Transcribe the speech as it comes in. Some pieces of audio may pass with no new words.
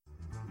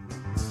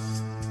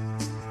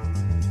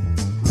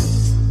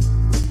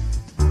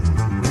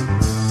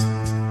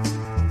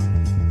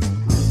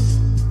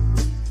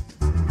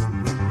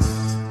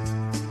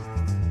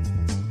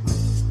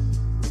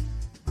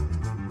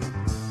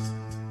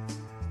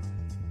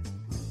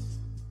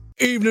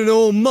Evening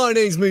all, my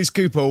name's Moose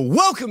Cooper.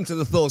 Welcome to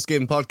the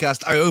Thorskin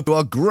Podcast. I hope you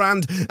are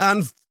grand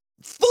and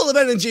full of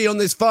energy on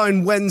this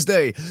fine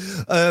Wednesday.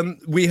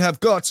 We have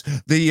got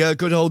the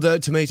good old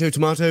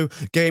tomato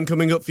game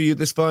coming up for you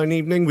this fine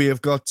evening. We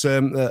have got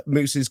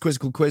Moose's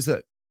Quizzical Quiz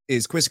that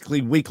is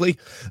Quizzically Weekly.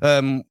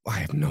 I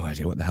have no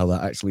idea what the hell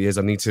that actually is.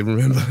 I need to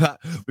remember that.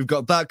 We've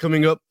got that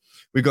coming up.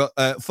 We've got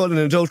fun and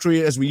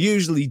adultery as we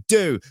usually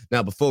do.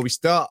 Now, before we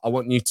start, I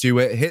want you to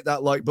hit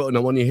that like button. I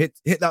want you to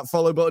hit that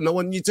follow button. I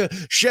want you to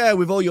share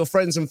with all your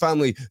friends and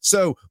family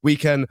so we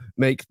can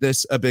make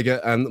this a bigger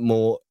and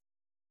more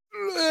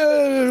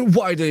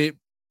wider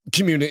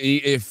community,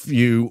 if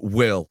you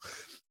will.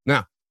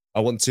 Now,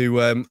 I want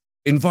to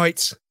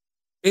invite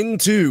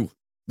into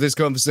this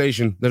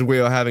conversation that we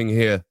are having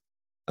here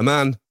a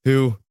man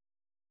who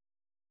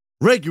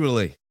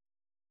regularly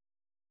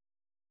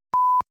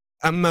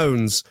and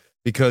moans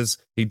because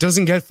he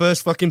doesn't get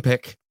first fucking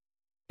pick.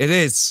 It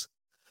is.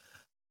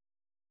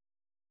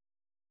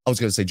 I was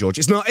going to say George.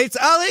 It's not. It's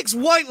Alex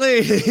Whiteley.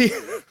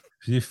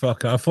 You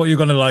fucker. I thought you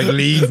were going to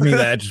leave me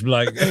there. Just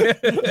I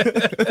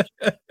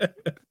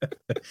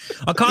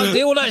can't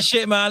deal with that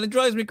shit, man. It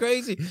drives me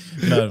crazy.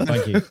 No,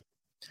 thank you.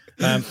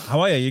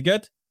 How are you? You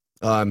good?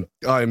 I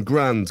am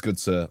grand, good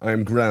sir. I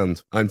am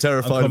grand. I'm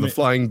terrified of a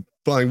flying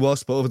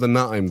wasp, but other than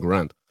that, I'm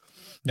grand.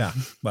 Yeah,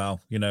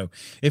 well,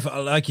 if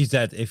like you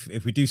said,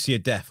 if we do see a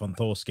death on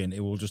Thorskin,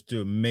 it will just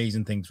do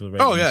amazing things for the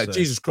ratings. Oh yeah, so.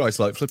 Jesus Christ!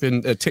 Like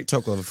flipping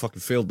TikTok will have a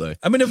fucking field day.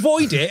 I mean,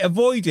 avoid it.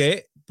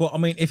 But I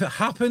mean, if it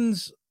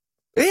happens,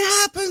 it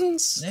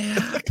happens. It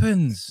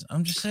happens.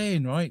 I'm just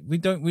saying, right?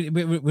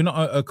 We're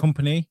not a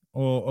company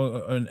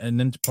or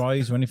an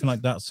enterprise or anything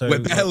like that. So we're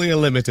barely a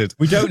limited.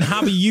 We don't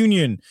have a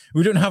union.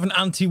 We don't have an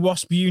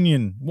anti-wasp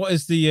union. What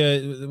is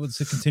what's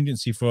the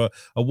contingency for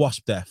a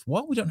wasp death?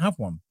 Well, we don't have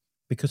one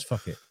because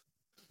fuck it.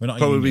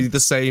 Probably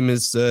the same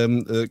as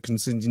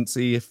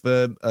contingency if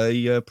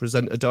a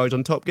presenter died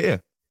on Top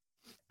Gear.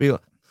 Be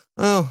like,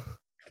 oh,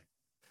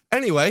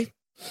 anyway.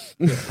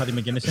 Paddy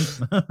McGuinness.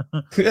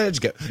 Yeah,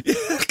 just go.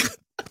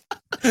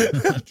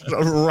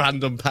 A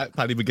random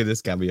Paddy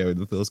McGuinness cameo in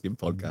the Thorskin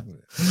Podcast.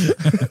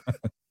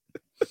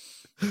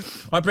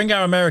 All right, bring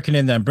our American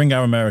in then. Bring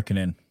our American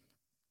in.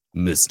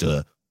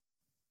 Mr.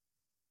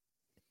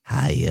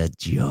 Hiya,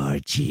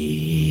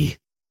 Georgie.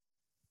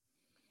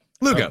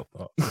 Lugo.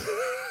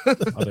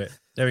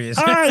 There he is.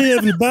 Hi,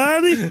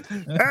 everybody.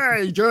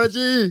 Hey,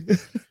 Georgie.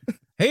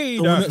 Hey,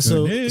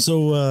 so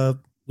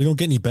we don't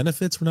get any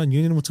benefits. We're not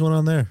union. What's going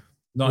on there?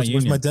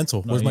 Where's my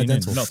dental? Where's my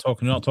dental? Not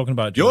talking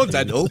about your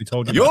dental.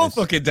 Your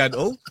fucking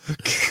dental.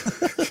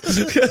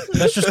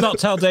 Let's just not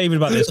tell David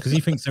about this because he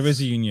thinks there is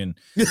a union.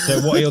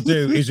 So what he'll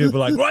do is he'll be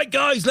like, right,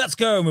 guys, let's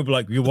go. And we'll be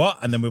like, you what?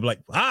 And then we'll be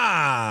like,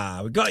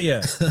 we got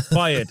you.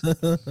 Fired.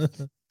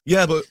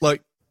 Yeah, but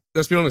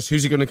let's be honest.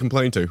 Who's he going to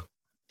complain to?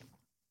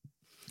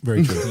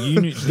 Very true.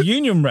 The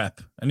union rep.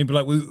 And he'd be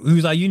like,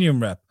 who's our union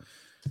rep?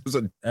 Was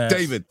it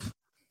David?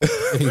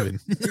 David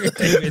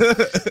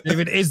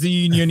is the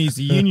union. He's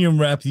the union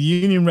rep, the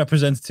union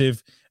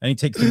representative, and he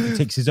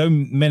takes his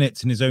own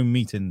minutes in his own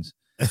meetings.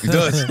 He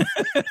does.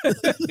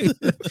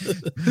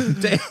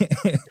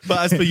 But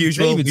as per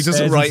usual, David he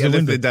doesn't write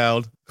anything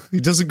down. He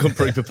doesn't come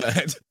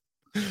pre-prepared.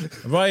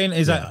 Ryan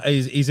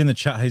he's in the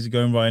chat. How's it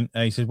going, Ryan?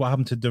 He says, what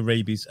happened to the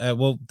rabies?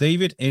 Well,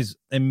 David is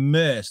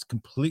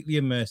completely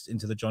immersed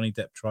into the Johnny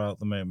Depp trial at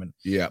the moment.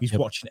 Yeah, he's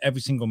watching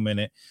every single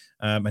minute.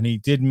 And he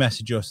did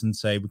message us and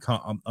say,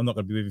 I'm not going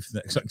to be with you for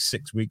the next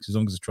 6 weeks as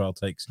long as the trial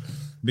takes,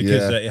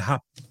 because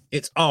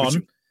it's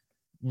on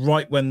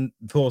right when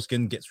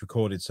Thorskin gets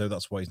recorded. So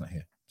that's why he's not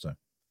here. So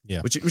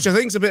yeah, which I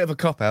think is a bit of a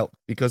cop out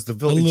because the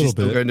footage is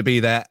still going to be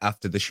there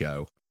after the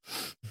show.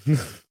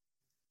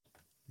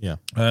 Yeah,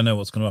 I don't know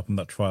what's going to happen in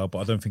that trial, but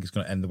I don't think it's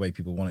going to end the way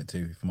people want it to,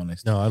 if I'm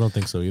honest. No, I don't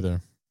think so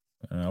either.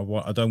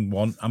 I don't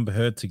want Amber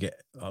Heard to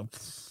get...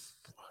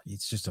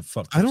 it's just a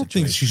fucked up I don't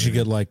think she should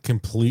get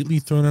completely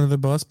thrown under the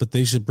bus, but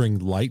they should bring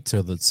light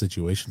to the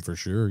situation for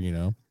sure,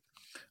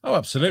 Oh,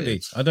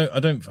 absolutely. I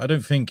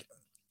don't think...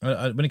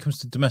 when it comes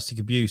to domestic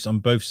abuse on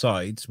both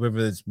sides,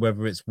 whether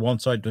it's one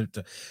side,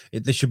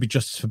 there should be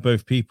justice for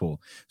both people.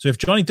 So if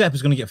Johnny Depp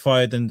is going to get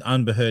fired, then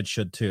Amber Heard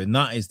should too, and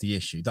that is the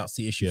issue. That's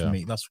the issue for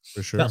me. That's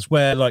for sure. That's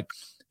where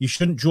you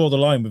shouldn't draw the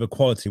line with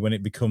equality when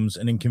it becomes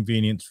an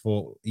inconvenience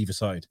for either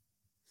side.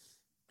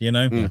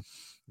 Yeah.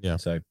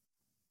 So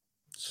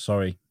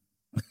sorry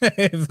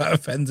if that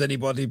offends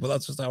anybody, but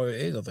that's just how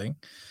it is. I think.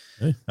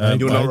 Hey,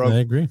 you're not wrong. I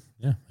agree.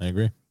 Yeah, I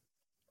agree.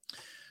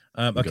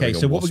 Okay,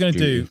 so what we're going to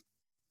do.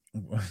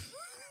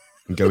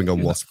 I'm going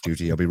on wasp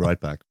duty. I'll be right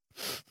back.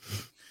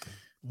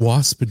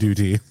 Wasp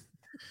duty.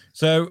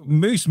 So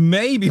Moose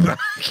may be back.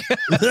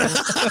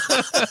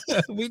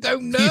 We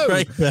don't know.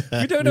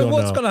 We don't know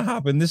what's going to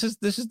happen. This is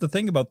the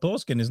thing about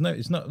Thorskin, isn't it?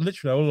 It's not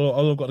literally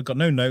all I've got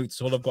no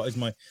notes. All I've got is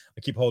I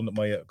keep holding up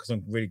my because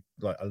I'm really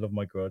I love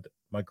my grid.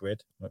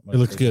 It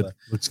looks good.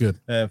 Looks good.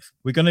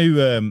 We're going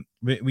to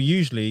we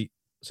usually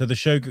the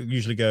show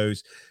usually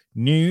goes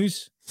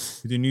news.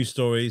 We do news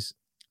stories.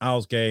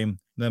 Al's game,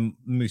 then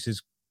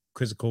Moose's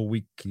quizzical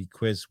weekly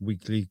quiz,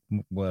 weekly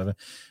whatever.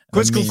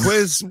 Quizzical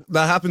quiz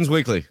that happens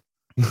weekly.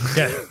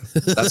 Yeah,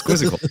 that's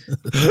quizzical.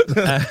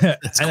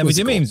 And we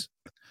do memes.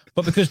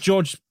 But because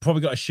George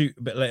probably got to shoot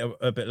a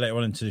bit later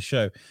on into the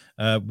show,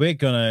 we're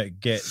gonna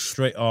get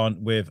straight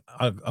on with.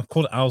 I've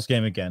called it Al's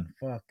game again.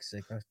 Fuck's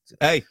sake!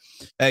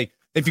 Hey,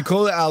 if you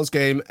call it Al's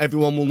game,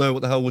 everyone will know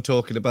what the hell we're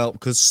talking about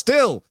because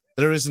still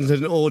there isn't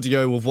an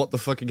audio of what the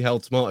fucking hell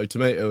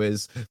tomato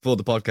is for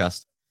the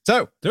podcast.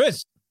 So there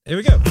is. Here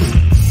we go.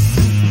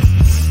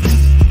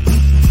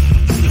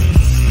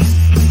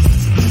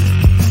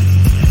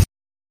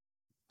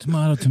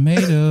 Tomato.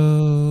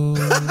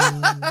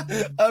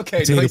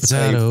 Okay,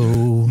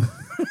 potato.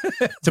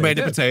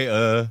 Tomato.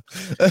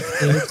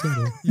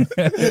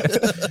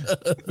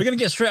 We're going to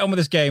get straight on with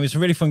this game. It's a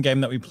really fun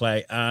game that we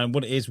play. And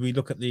what it is, we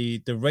look at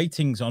the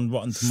ratings on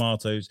Rotten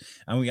Tomatoes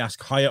and we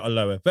ask higher or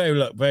lower.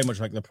 Very much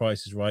like The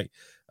Price is Right.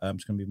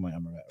 It's going to be my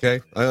Amaretto.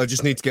 Okay, I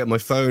just need to get my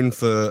phone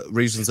for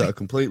reasons that are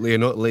completely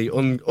and utterly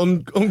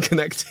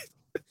unconnected.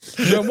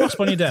 Is there a wasp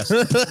on your desk?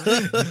 Is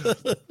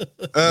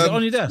it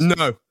on your desk?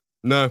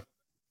 No.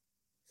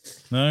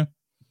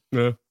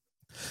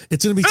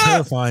 It's going to be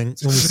terrifying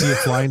when we see it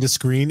fly into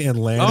screen and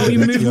land. Oh,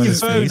 you're moving your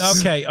phone. Face.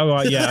 Okay. All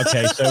right. Yeah.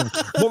 Okay. So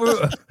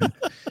what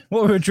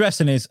we're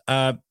addressing is,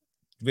 a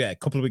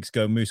couple of weeks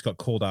ago, Moose got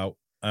called out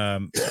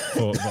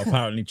for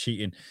apparently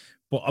cheating.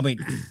 But I mean,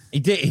 he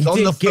did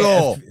on the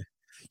floor.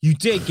 You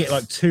did get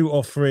like 2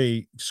 or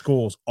 3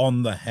 scores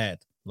on the head,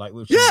 like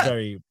which is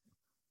very.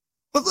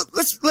 But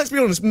let's be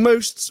honest.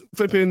 Most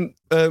flipping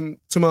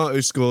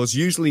tomato scores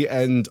usually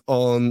end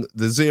on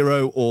the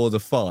 0 or the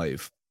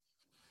 5.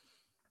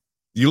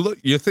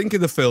 You think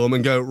of the film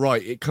and go,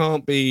 right, it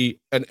can't be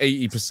an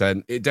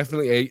 80%. It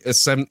definitely ain't a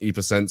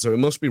 70%. So it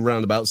must be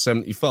round about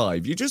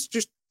 75. You just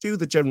do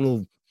the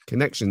general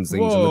connections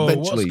things, and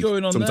eventually, what's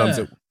going on sometimes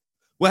there?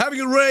 We're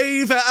having a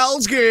rave at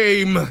Al's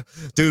game. Oh,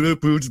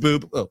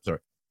 sorry.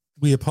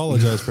 We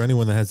apologize for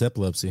anyone that has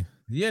epilepsy.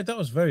 Yeah, that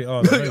was very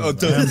odd. Genuine.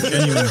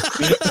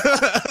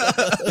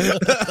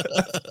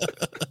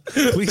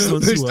 Please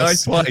don't sue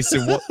us. Twice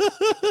in what?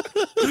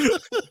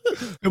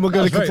 And we're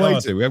going to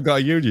complain to. We haven't got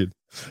a union.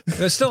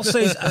 It still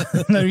says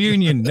no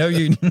union. So,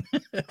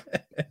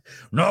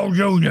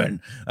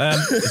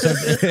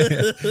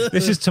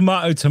 this is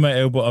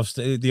tomato, but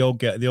the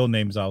old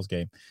name is Al's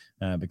game.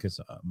 Because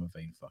I'm a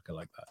vain fucker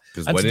like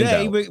that. And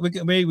today we're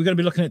going to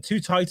be looking at 2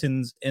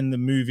 titans in the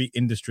movie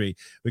industry.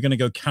 We're going to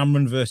go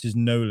Cameron versus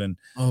Nolan.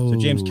 So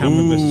James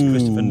Cameron versus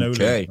Christopher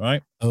Nolan,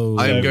 right?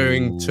 I am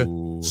going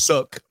to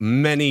suck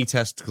many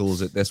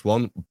testicles at this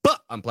one,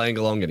 but I'm playing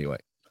along anyway.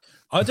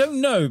 I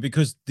don't know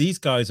because these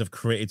guys have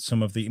created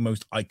some of the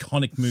most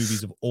iconic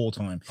movies of all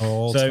time.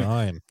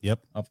 Yep.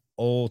 Of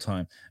all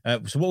time.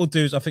 So what we'll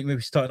do is I think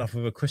maybe starting off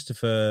with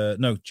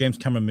a James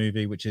Cameron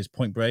movie, which is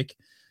Point Break.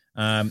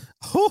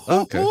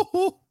 Okay.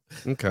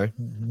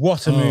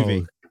 What a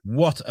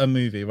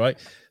movie, right?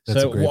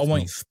 That's so what I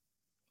want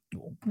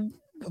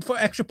for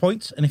extra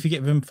points, and if you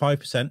get within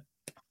 5%,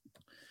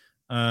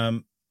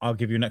 I'll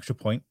give you an extra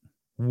point.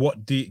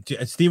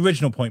 It's the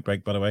original Point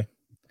Break, by the way.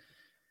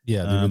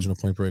 Yeah, the original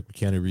Point Break with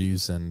Keanu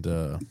Reeves and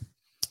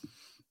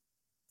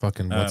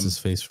fucking what's his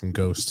face from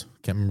Ghost?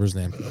 Can't remember his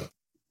name.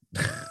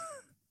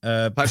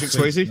 Patrick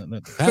Swayze.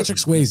 Patrick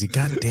Swayze.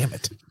 God damn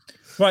it!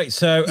 Right,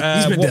 so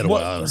he's been dead a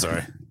while. I'm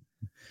sorry.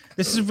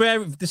 This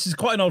is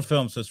quite an old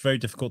film, so it's very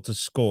difficult to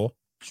score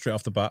straight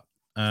off the bat.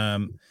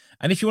 And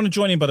if you want to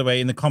join in, by the way,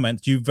 in the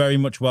comments, you're very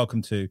much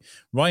welcome to.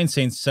 Ryan's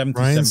saying 77%.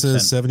 Ryan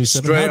says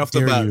 77. Straight off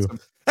the bat.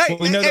 Hey,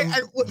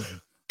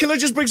 can I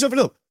just bring something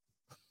up?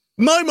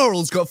 My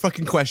morals got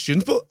fucking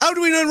questions, but how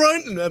do we know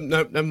Ryan? No,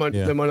 never mind.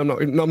 Yeah. Never mind.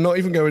 I'm not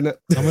even going there.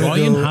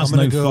 Ryan has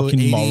no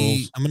fucking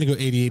morals. I'm going to go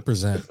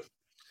 88%.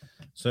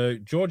 So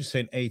George is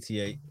saying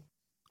 88.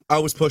 I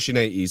was pushing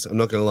 80s. I'm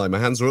not going to lie. My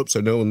hands are up, so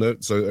no one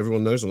knows. So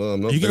everyone knows.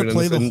 I'm not. Are you going to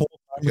play the whole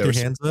time with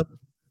your hands up?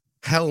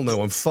 Hell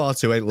no! I'm far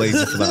too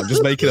lazy for that. I'm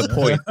just making a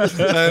point.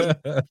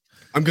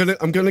 I'm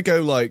gonna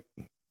go like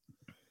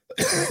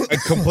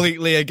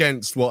completely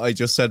against what I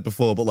just said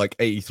before, but like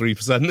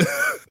 83%.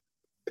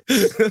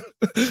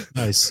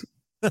 Nice.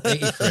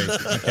 83.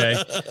 Okay.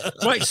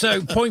 Right.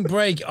 So Point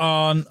Break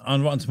on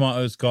Rotten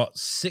Tomatoes got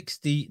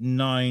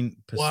 69%.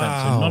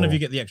 Wow. So none of you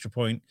get the extra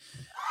point.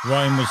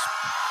 Ryan was.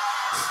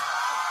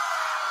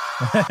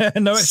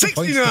 No extra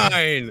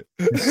 69.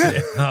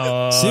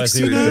 Oh,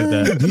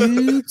 69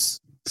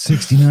 dudes.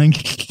 69.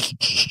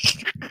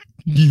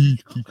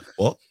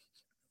 What?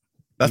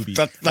 That's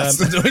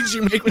the noise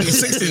you make when you're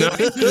 69.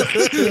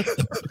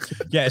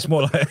 Yeah, it's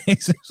more like.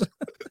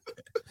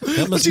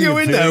 That must be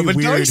in there, but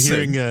weird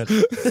hearing it.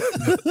 Just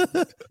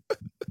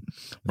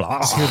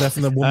hear that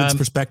from the woman's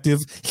perspective.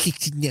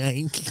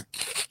 69.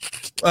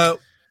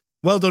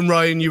 Well done,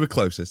 Ryan. You were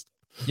closest.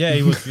 Yeah,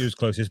 he was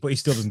closest, but he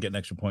still doesn't get an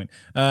extra point.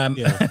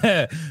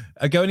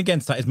 Going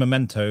against that is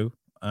Memento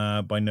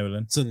by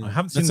Nolan. I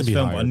haven't seen this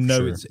film, but I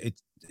know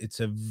it's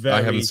a very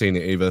I haven't seen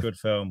it either. Good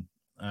film.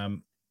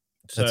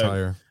 That's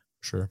higher,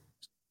 sure.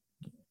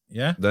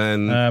 Yeah.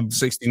 Then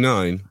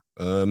 69.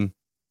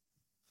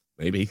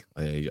 Maybe.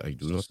 I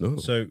do not know.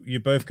 So you're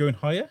both going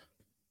higher?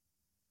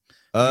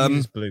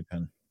 Use blue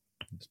pen.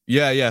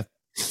 Yeah.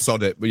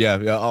 Sod it. But yeah,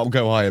 I'll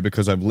go higher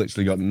because I've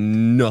literally got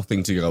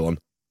nothing to go on.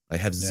 I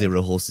have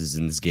 0 horses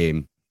in this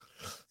game.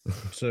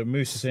 So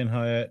Moose is saying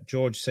higher,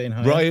 George saying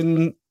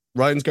higher.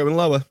 Ryan's going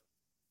lower.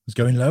 He's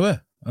going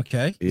lower.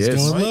 Okay. He's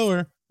going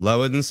lower.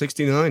 Lower than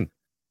 69.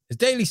 Is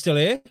Daly still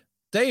here?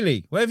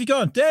 Daly, where have you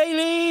gone?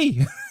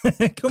 Daly!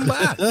 Come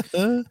back.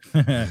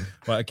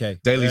 Right, okay.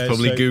 Daly's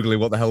probably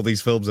Googling what the hell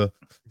these films are.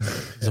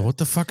 So what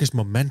the fuck is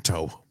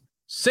Memento?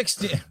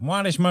 60.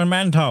 What is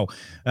Memento?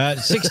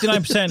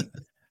 69%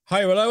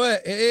 higher or lower?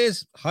 It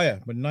is higher,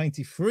 but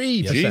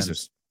 93%.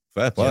 Jesus.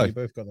 Fair play. Yeah, you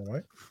both got that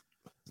right.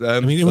 I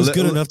mean, it was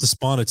good enough to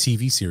spawn a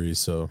TV series,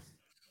 so.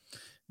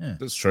 Yeah.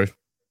 That's true.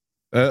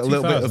 A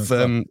little bit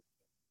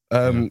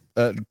of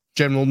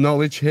general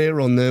knowledge here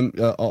on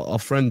our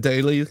friend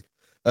Daly.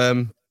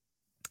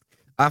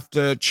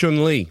 After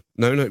Chun-Li,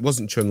 no, it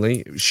wasn't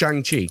Chun-Li, it was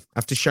Shang-Chi.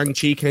 After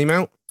Shang-Chi came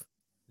out,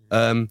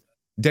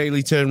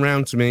 Daly turned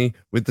around to me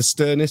with the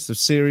sternest of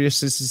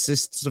serious of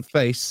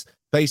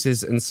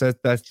faces and said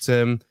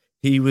that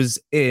he was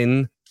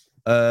in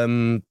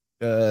Winter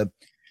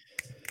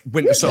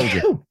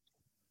Soldier.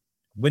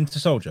 Winter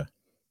Soldier?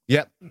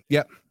 Yep.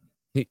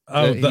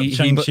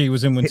 Shang-Chi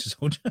was in Winter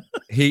Soldier?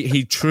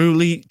 he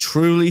truly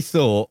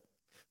thought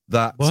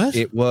that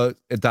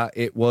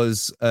it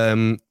was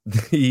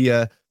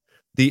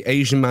the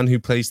Asian man who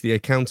plays the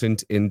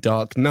accountant in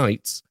Dark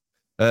Knight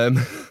during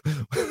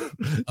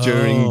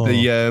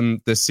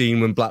the scene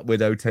when Black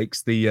Widow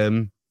takes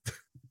the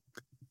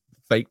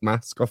fake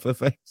mask off her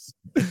face.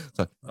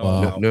 Like,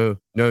 no,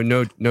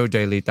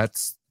 Daly,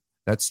 that's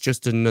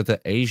just another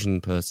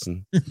Asian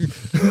person.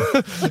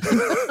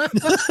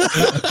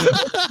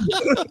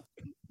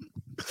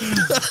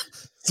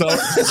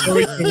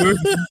 Sorry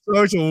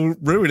to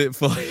ruin it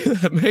for you,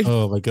 mate.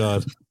 Oh my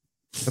god.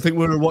 I think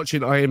we were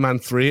watching Iron Man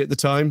 3 at the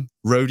time.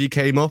 Rhodey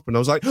came up and I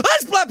was like,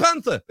 that's Black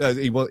Panther.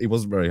 He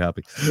wasn't very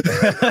happy.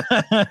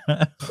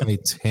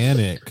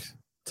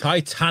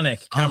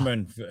 Titanic,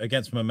 Cameron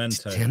against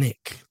Memento.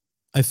 Titanic.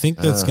 I think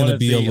that's going to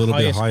be a little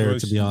bit higher,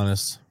 to be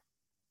honest.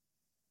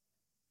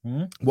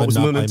 What was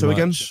Memento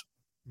again?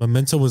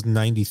 Memento was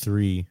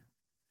 93.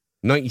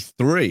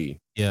 93?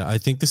 Yeah, I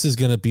think this is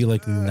going to be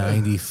like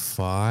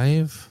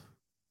 95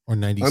 or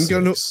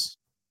 96.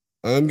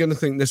 I'm gonna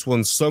think this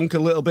one sunk a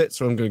little bit,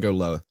 so I'm gonna go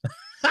lower.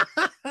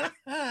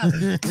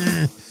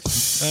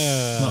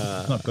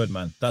 Not good,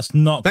 man. That's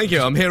not. Thank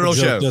you. I'm Hero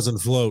Show. Doesn't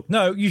float.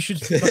 No, you should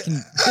fucking.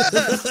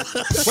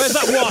 Where's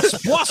that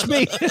wasp?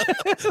 Waspy.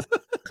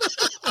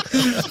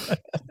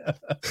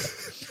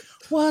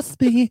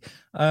 Waspy.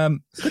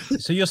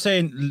 So you're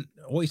saying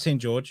what are you saying,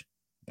 George?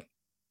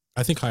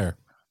 I think higher.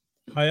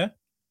 Higher.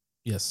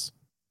 Yes.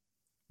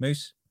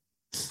 Moose.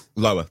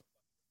 Lower.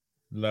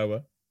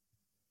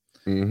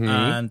 Mm-hmm.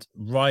 And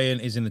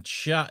Ryan is in the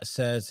chat,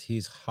 says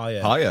he's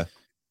higher.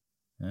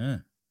 Yeah.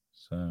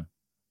 So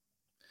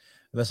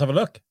let's have a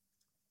look.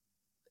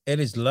 It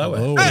is lower.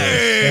 Oh.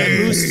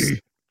 Hey!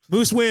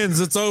 Moose wins.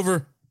 It's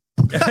over.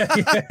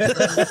 That's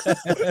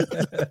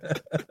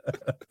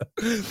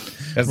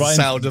the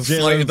sound of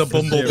Flight of the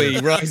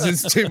Bumblebee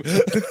rises to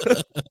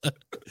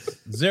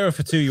 0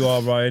 for 2. You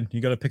are, Ryan.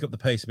 You got to pick up the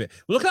pace a bit.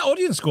 Well, look at that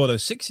audience score though,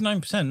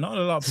 69%. Not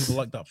a lot of people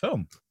like that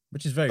film.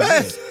 Which is very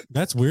weird.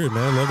 That's weird,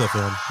 man. I love that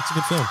film. It's a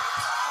good film.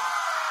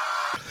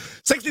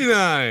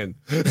 69.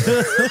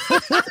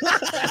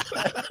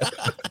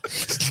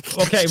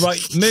 Okay,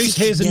 right. Moose,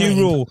 here's a new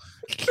rule.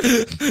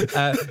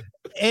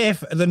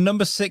 If the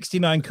number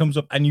 69 comes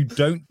up and you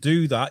don't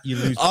do that, you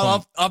lose.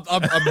 I'm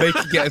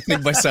making it a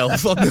thing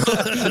myself.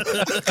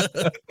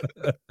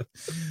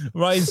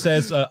 Ryan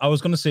says, I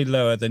was going to say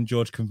lower, then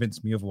George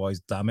convinced me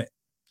otherwise. Damn it.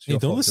 Hey,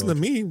 don't listen to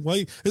me.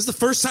 Why? This is the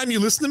first time you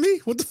listen to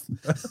me? What the?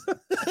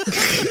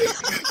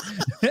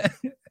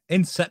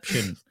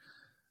 Inception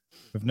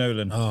with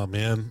Nolan. Oh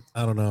man,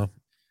 I don't know.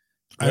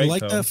 I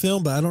like that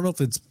film, but I don't know if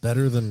it's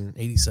better than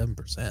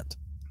 87%.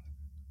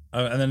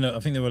 And then I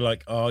think they were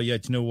like, "Oh yeah,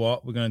 do you know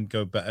what? We're going to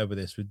go better with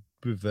this with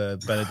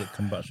Benedict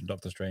Cumberbatch and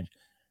Doctor Strange."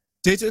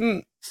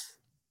 Didn't.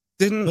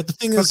 But the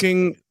thing is,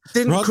 didn't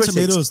Rotten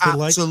Tomatoes they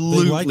like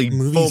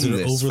movies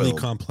that are overly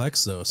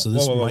complex though, so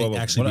this might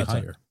actually be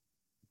higher.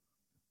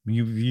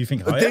 You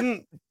think higher?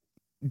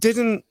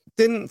 Didn't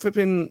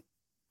flipping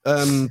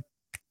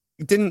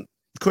didn't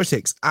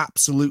critics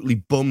absolutely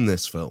bum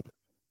this film?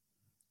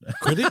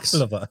 Critics? I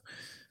love that.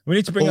 We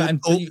need to bring that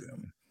in.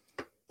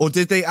 Or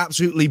did they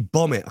absolutely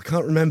bomb it? I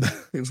can't remember.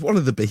 It was one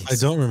of the beasts. I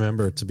don't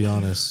remember, to be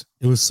honest.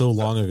 It was so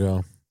long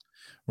ago.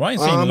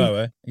 Ryan's saying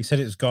lower. He said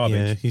it was garbage.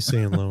 Yeah, he's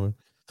saying lower.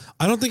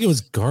 I don't think it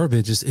was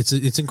garbage.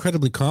 It's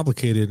incredibly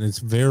complicated and it's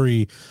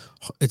very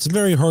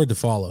hard to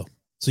follow.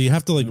 So you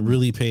have to like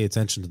really pay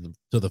attention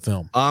to the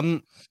film.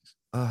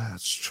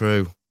 That's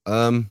true.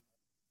 I'm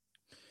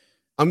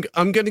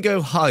going to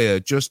go higher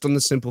just on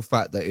the simple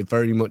fact that it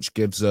very much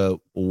gives a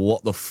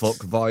what the fuck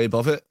vibe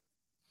of it.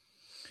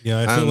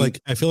 Yeah, I feel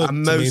like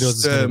Tomatoes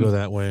is going to go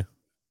that way.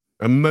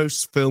 And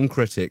most film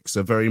critics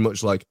are very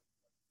much like,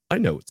 I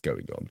know what's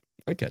going on.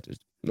 I get it.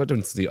 I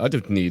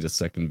don't need a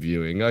second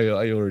viewing.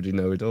 I already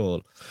know it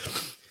all.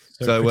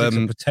 So critics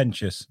are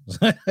pretentious.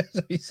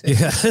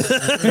 Yeah.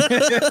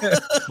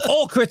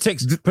 All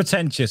critics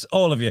pretentious.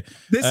 All of you.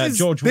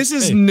 George, this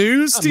is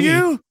news to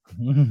you.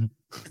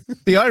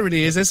 The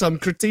irony is this: I'm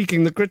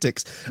critiquing the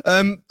critics.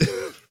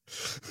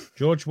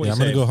 George, what Yeah, you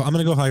saying? I'm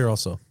gonna go higher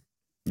also.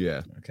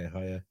 Yeah. Okay,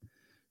 higher.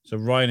 So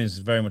Ryan is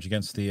very much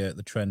against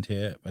the trend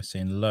here by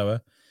saying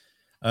lower.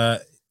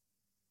 Ryan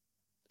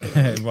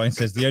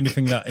says the only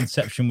thing that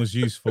Inception was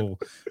useful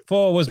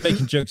for was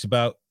making jokes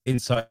about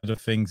inside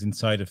of things.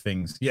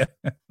 Yeah.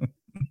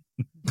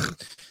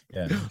 Yeah.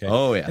 Okay.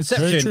 Oh yeah.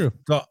 Inception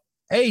got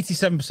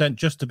 87%,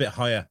 just a bit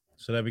higher.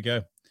 So there we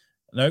go.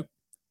 Nope.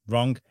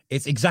 Wrong.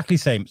 It's exactly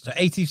the same. So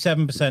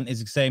 87%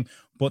 is the same.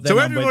 But then So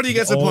everybody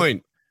gets a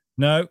point.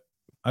 No.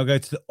 I'll go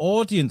to the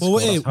audience. Well,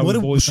 wait,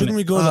 shouldn't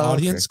we go to the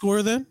audience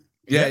score then?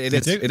 Yeah, it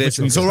is. It is.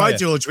 It's all right,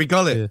 George. We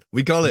got it. Yeah.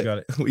 We got it.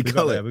 We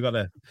got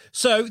it.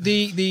 So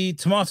the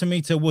tomato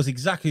meter was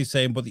exactly the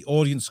same, but the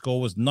audience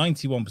score was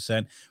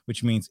 91%,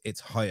 which means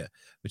it's higher,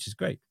 which is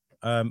great.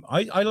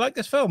 I like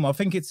this film. I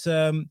think it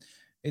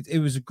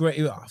was a great.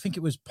 I think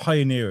it was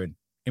pioneering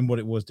in what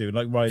it was doing.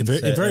 Like Ryan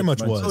said, it very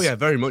much was. Oh yeah,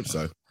 very much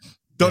so.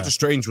 Doctor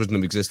Strange wouldn't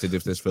have existed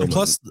if this film. And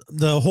plus,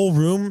 the whole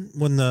room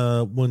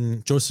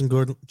when Joseph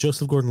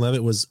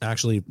Gordon-Levitt was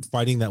actually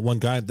fighting that one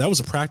guy, that was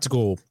a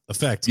practical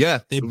effect. Yeah,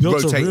 they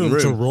built a room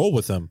to roll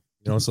with him.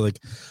 You know, so like,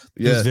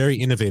 it was very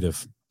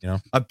innovative. You know,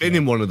 I've been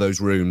in one of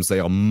those rooms. They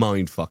are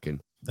mind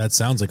fucking. That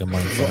sounds like a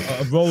mind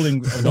fuck. A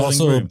rolling and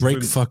also room. a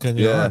break fucking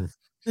your arm.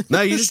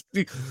 No, you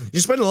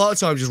spend a lot of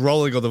time just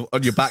rolling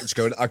on your back, just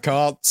going, I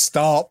can't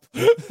stop.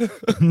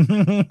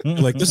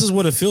 Like, this is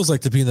what it feels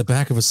like to be in the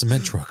back of a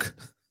cement truck.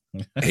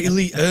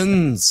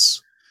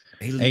 Aliens.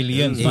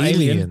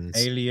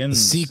 The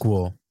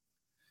sequel.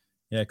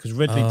 Yeah, because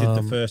Ridley did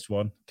the first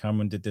one.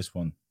 Cameron did this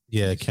one.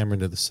 Yeah, Cameron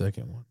did the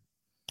second one.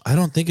 I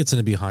don't think it's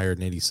going to be higher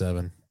than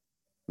 87.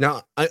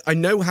 Now, I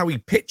know how he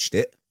pitched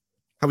it.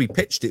 How he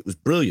pitched it was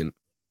brilliant.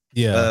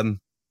 Yeah.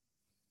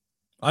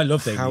 I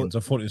loved Aliens. I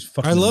thought it was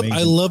fucking amazing.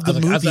 I love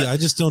the movie. I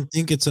just don't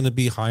think it's going to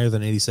be higher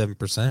than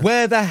 87%.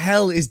 Where the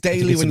hell is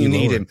Daly when you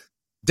need him?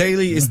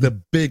 Daly is the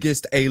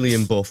biggest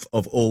alien buff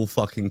of all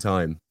fucking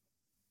time.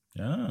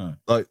 Yeah.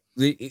 Like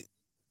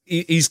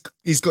he's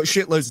got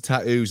shitloads of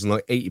tattoos, and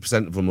like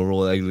 80% of them are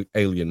all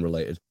alien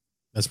related.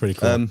 That's pretty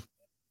cool.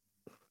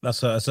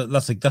 That's a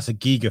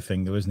Giga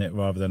thing, though, isn't it?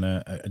 Rather than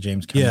a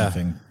James Cameron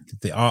thing.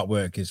 The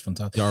artwork is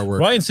fantastic. The artwork.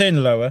 Ryan's saying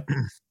lower.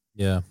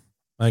 Yeah,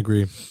 I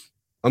agree.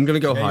 I'm gonna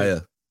go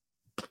higher.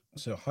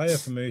 So higher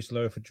for Moose,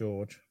 lower for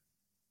George.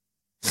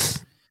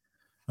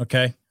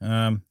 Okay.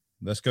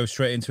 Let's go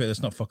straight into it.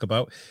 Let's not fuck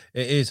about.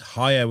 It is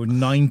higher with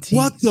 97%.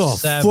 What the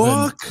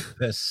fuck?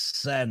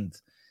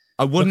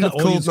 I wouldn't have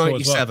called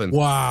 97.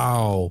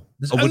 Wow.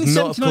 I would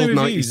not have called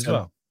 97.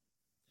 Well.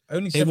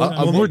 Only hey,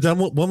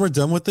 when we're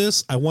done with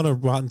this, I want to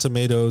Rotten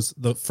Tomatoes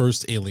the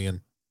first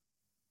Alien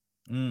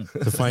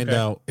to find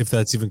out if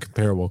that's even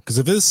comparable. Because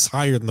if it's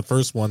higher than the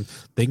first one,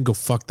 they can go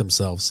fuck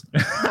themselves.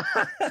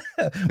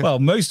 Well,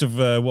 most of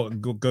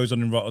what goes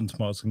on in Rotten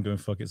Tomatoes can go and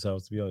fuck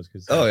itself, to be honest.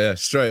 Oh yeah,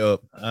 straight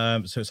up.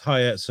 So it's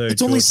higher. So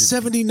it's only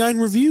 79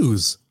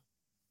 reviews.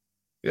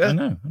 Yeah, I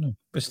know, but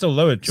it's still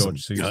lower,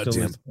 George. So you're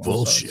still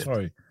bullshit.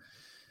 Sorry.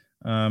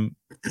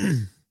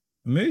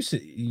 Moose,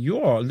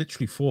 you are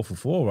literally 4 for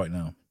 4 right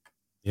now.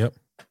 Yep.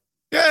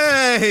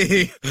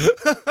 Yay!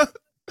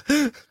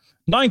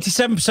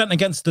 97%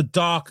 against The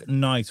Dark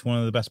Knight, one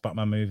of the best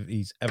Batman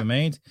movies ever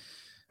made.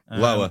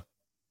 Lower.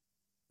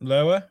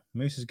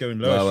 Moose is going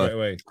lower straight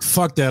away.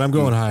 Fuck that. I'm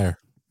going higher.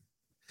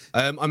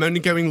 I'm only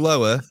going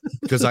lower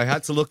because I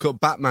had to look up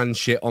Batman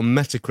shit on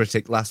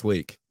Metacritic last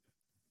week.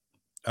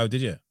 Oh,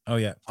 did you? Oh,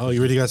 yeah. Oh, you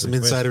already got some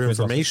insider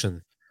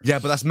information. Yeah,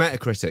 but that's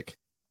Metacritic.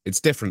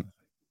 It's different.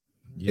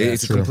 Yeah,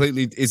 it's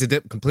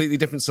a completely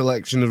different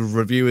selection of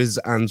reviewers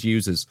and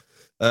users.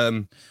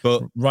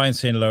 But Ryan's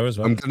saying lower as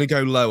well. I'm gonna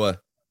go lower.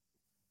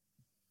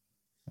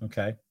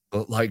 Okay.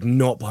 But like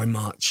not by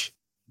much.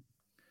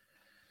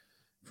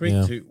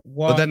 3, 2,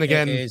 1. But then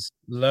again, it is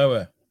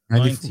lower.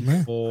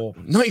 94.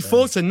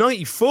 94 to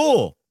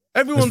 94.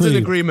 Everyone's in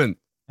agreement.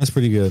 That's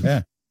pretty good.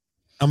 Yeah.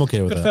 I'm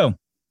okay with good that. Film.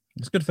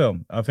 It's a good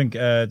film. I think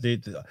I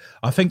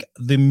think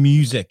the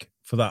music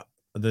for that,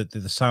 the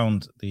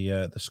sound,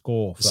 the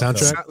score, for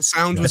soundtrack,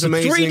 sound was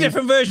amazing. 3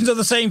 different versions of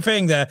the same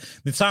thing. There,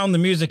 the sound, the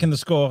music, and the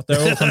score. They're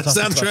all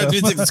fantastic. Soundtrack,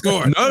 music, and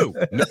score. No,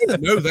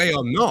 they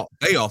are not.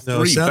 They are 3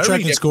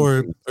 soundtrack and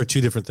score are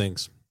 2 different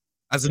things.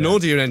 As an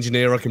audio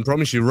engineer, I can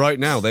promise you right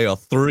now, they are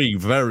 3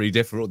 very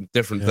different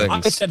things.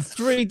 I said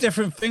 3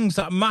 different things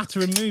that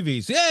matter in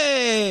movies.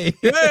 Yay!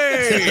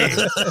 Yay!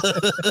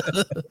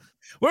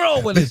 We're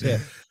all winners here.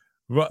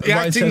 The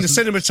acting, the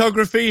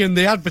cinematography, and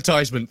the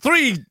advertisement.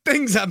 3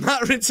 things that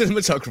matter in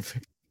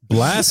cinematography.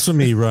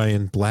 Blasphemy,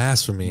 Ryan.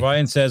 Blasphemy.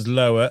 Ryan says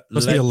lower.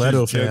 Must be a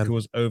Leto Joker fan.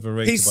 was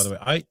overrated, by the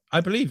way. I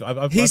believe.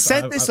 He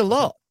said this a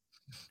lot.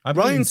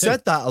 Ryan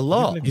said that a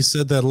lot. He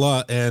said that a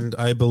lot, and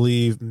I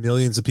believe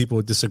millions of people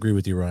would disagree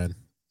with you, Ryan.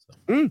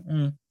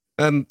 And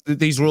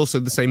these were also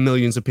the same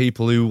millions of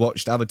people who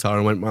watched Avatar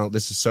and went, "Wow,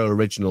 this is so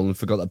original," and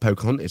forgot that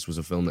Pocahontas was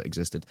a film that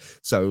existed.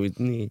 So,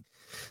 yeah.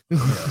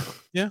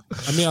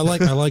 I mean, I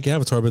like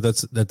Avatar, but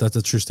that's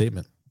a true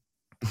statement.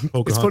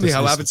 It's funny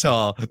how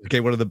Avatar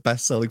became one of the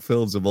best-selling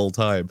films of all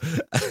time.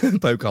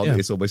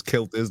 Pocahontas almost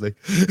killed Disney.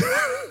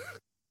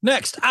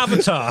 Next,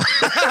 Avatar.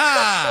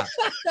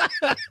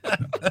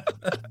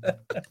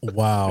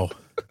 Wow.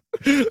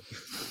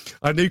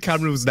 I knew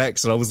Cameron was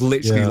next, and I was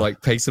literally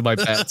like pacing my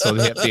bets on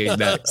him being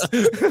next.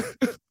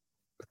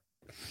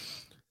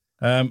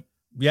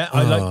 Yeah,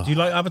 I like. Do you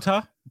like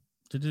Avatar?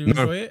 Did you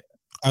enjoy it?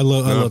 I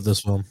love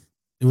this film.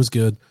 It was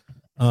good.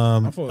 I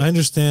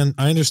understand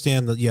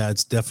that. Yeah,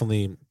 it's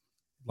definitely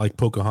like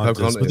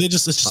Pocahontas, but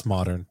it's just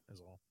modern.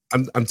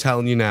 I'm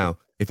telling you now,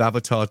 if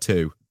Avatar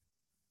 2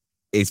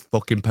 is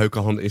fucking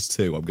Pocahontas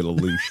 2, I'm gonna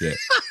lose shit.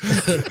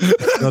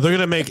 No, they're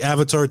gonna make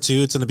Avatar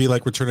 2. It's gonna be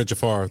like Return of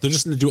Jafar. They're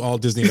just gonna do all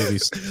Disney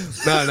movies.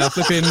 No,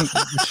 flipping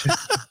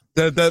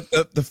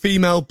the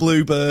female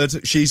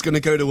bluebird. She's gonna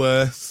go to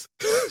Earth.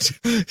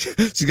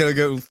 She's gonna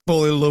go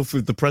fall in love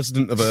with the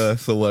president of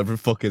Earth or whatever the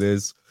fuck it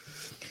is.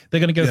 They're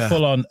gonna go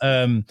full on.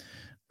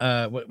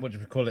 What do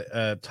we call it?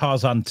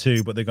 Tarzan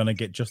 2, but they're gonna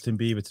get Justin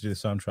Bieber to do the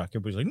soundtrack.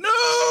 Everybody's like,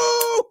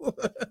 no.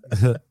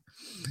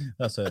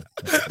 That's it.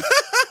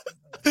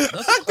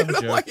 I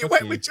don't know why you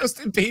went with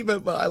Justin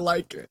Bieber, but I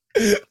like it.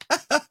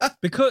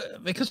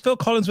 because Phil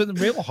Collins went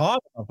real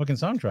hard on fucking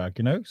soundtrack,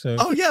 you know. So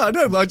I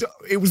know, but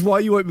it was why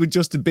you went with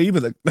Justin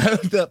Bieber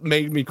that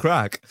made me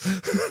crack.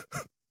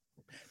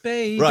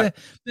 Baby,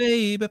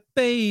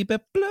 baby,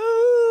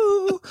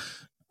 blue.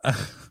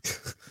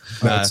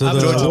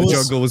 The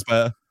Jungle was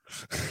better.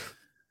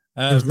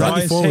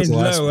 Ryan saying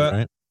lower.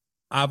 Right?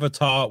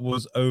 Avatar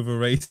was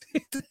overrated.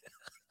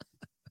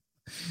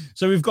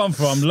 So we've gone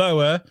from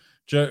lower.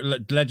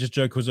 Ledger's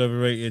Joker was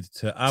overrated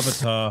to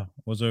Avatar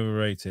was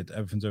overrated.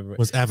 Everything's overrated.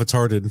 Was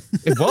Avatar-ed.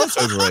 It was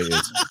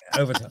overrated.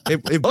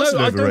 It was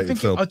an overrated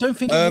film. I don't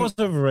think it was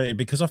overrated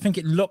because I think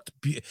it looked.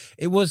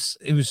 It was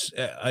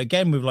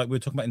again with like we were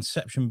talking about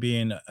Inception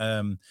being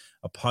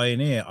a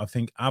pioneer. I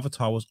think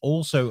Avatar was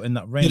also in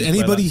that range. Did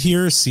anybody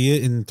here see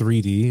it in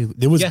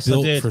 3D? It was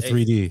built for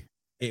 3D.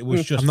 It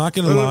was just. I'm not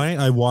gonna lie.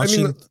 I watched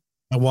it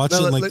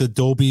like the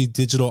Dolby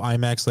Digital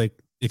IMAX like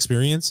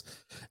experience,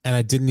 and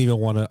I didn't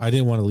want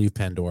to leave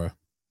Pandora.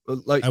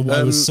 Like I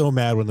was so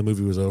mad when the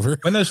movie was over.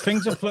 When those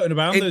things are floating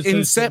around,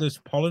 those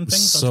pollen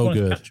things, so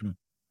good.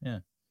 Yeah.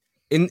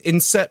 In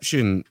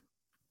Inception,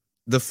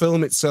 the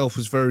film itself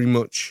was very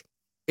much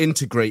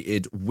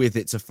integrated with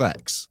its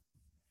effects.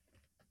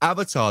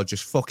 Avatar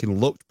just fucking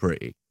looked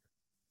pretty.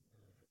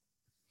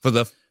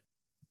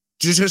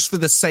 Just for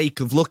the sake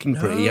of looking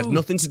pretty. It had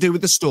nothing to do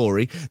with the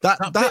story. That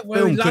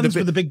film could have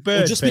been the big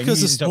bird. Just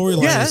because the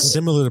storyline is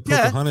similar to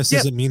Pocahontas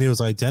doesn't mean it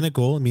was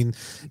identical. I mean,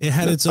 it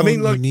had its own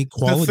unique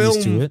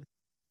qualities to it.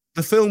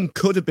 The film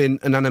could have been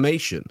an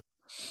animation.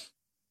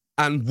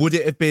 And would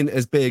it have been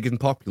as big and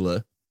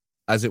popular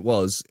as it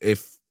was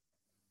if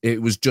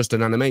it was just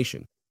an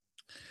animation?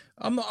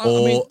 An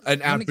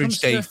average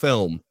day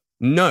film?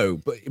 No,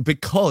 but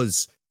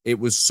because it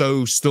was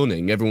so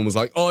stunning, everyone was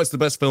like, oh, it's the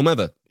best film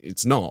ever.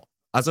 It's not.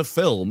 As a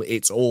film,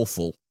 it's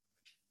awful.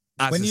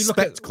 As a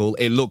spectacle,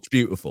 it looked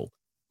beautiful.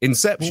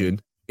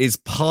 Inception is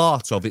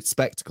part of its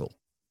spectacle.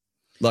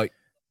 Like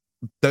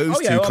those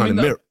two kind of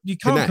mirror. You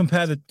can't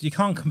compare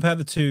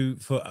the two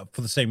for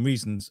the same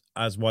reasons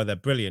as why they're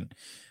brilliant.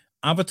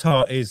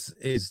 Avatar is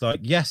like,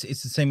 yes,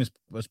 it's the same as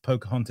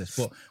Pocahontas,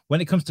 but when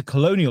it comes to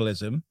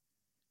colonialism,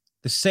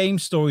 the same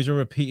stories are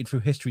repeated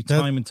through history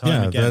time and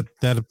time again.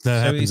 That happens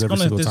every single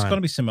time. There's going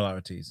to be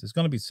similarities. There's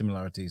going to be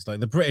similarities. Like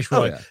the British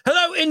were like,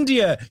 hello,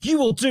 India, you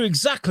will do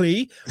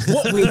exactly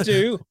what we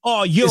do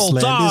or you'll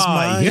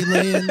die. This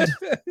land is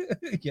my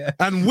land. Yeah.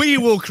 And we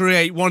will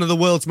create one of the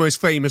world's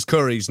most famous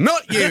curries,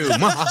 not you.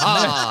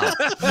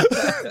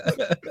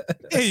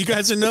 Hey, you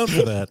guys are known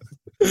for that.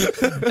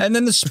 And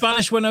then the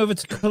Spanish went over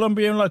to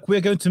Colombia and like, we're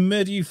going to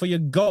murder you for your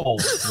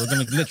gold. We're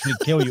going to literally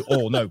kill you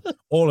all. No,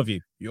 all of you.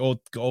 You're all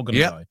going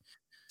to die.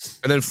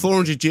 And then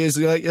 400 years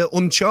ago,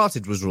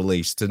 Uncharted was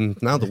released, and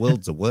now the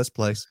world's a worse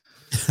place.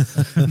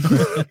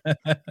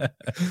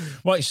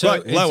 Right,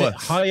 so lower. Is it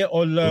higher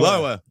or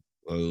lower?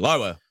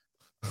 Lower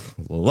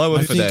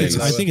for days.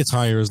 I think it's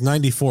higher. It was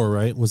 94,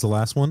 right? Was the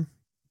last one?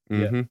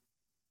 Mm-hmm.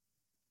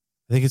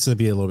 I think it's going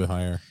to be a little bit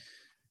higher.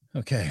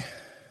 Okay.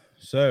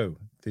 So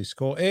the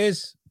score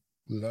is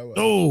lower.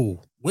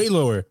 Oh, way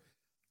lower.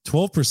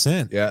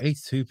 12%. Yeah.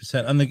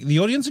 82%. And the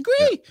audience agree.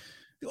 Yeah.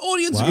 The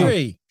audience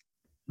agree.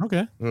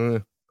 Okay.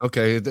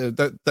 Okay.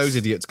 Those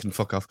idiots can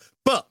fuck off.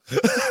 But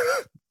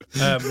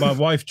my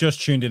wife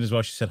just tuned in as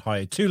well. She said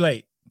hi. Too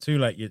late.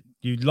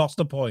 You lost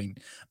a point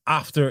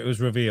after it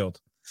was revealed.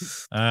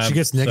 She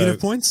gets negative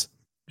points?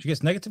 She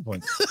gets negative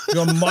points.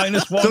 You're on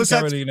 -1,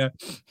 Carolina.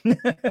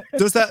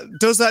 Does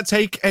that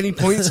take any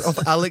points off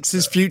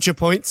Alex's future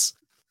points?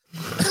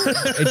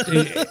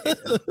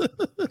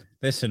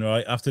 Listen,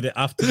 right after this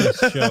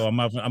show, I'm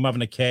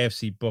having a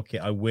KFC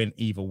bucket. I win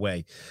either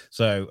way.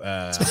 So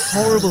it's a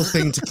horrible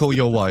thing to call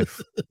your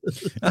wife.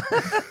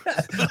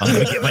 I'm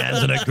going to get my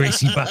hands on a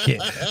greasy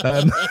bucket.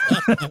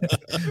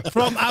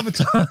 From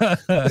Avatar.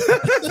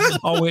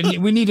 Oh,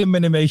 we need a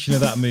minimation of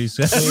that, Moose.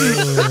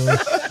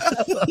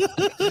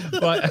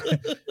 Right.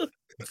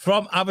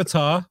 From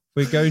Avatar,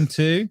 we're going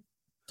to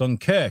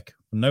Dunkirk.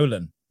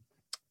 Nolan.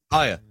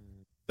 Higher.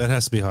 That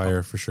has to be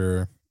higher for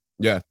sure.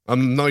 Yeah,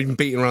 I'm not even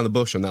beating around the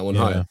bush on that one.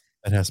 Higher.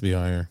 That has to be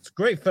higher. It's a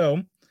great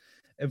film.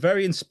 A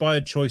very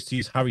inspired choice to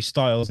use Harry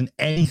Styles in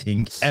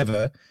anything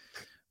ever.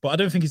 But I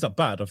don't think he's that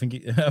bad. I think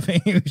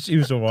he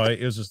was all right.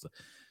 It was just...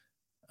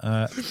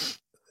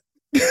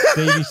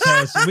 Davey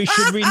says, we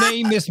should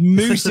rename this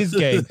Moose's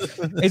game.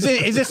 Is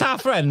this our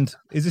friend?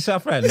 Is this our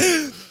friend?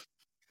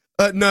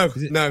 No,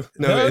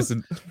 it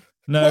isn't.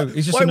 No,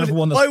 it's just another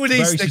one that's why would he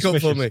very stick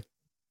suspicious. up for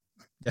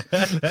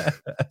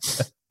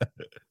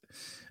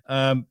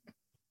me?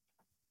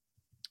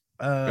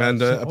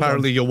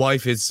 Apparently your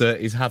wife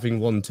is having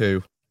one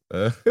too.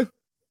 Hold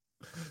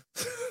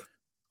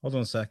on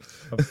a sec.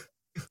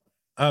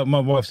 Oh, my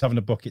wife's having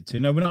a bucket too.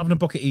 No, we're not having a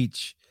bucket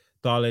each,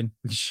 darling.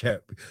 We can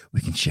share.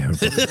 We can share a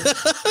bucket.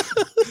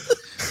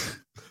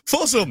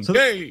 Foursome. So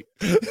yay!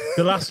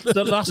 The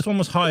last one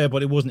was higher,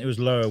 but it wasn't. It was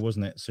lower,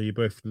 wasn't it? So you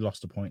both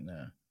lost a point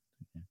there.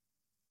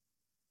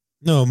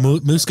 No,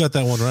 Moose got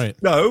that one right.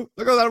 No,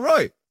 I got that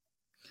right.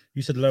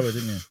 You said lower,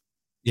 didn't you?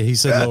 Yeah, he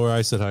said lower.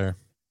 I said higher.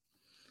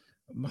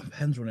 My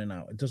pen's running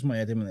out. It does my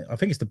head in. I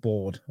think it's the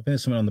board. I think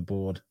there's something on the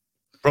board.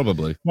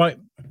 Probably. Right.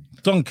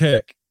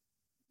 Dunkirk.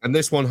 And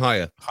this one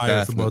higher.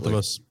 Higher for both of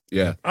us.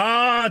 Yeah.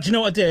 Do you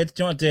know what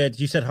I did?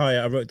 You said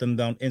higher. I wrote them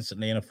down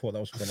instantly, and I thought that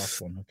was for the last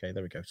one. Okay,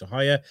 there we go. So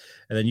higher,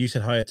 and then you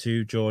said higher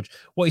too, George.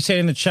 What are you saying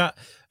in the chat?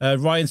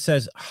 Ryan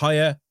says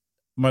higher.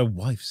 My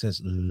wife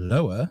says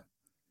lower.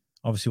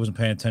 Obviously, wasn't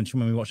paying attention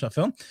when we watched that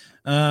film.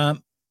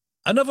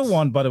 Another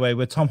one, by the way,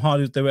 where Tom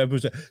Hardy,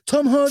 was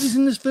Tom Hardy's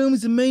in this film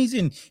is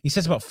amazing. He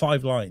says about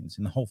 5 lines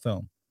in the whole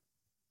film.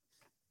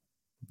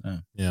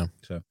 Yeah.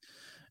 So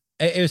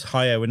it was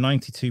higher with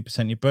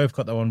 92%. You both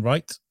got that one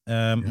right.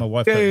 My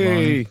wife got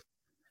it wrong.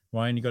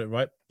 Ryan, you got it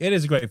right. It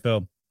is a great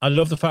film. I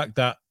love the fact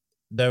that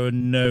there were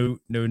no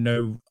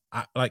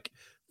like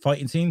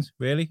fighting scenes,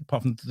 really,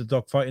 apart from the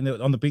dog fighting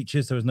on the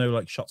beaches. There was no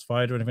like shots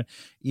fired or anything.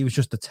 It was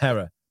just the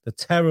terror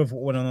of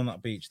what went on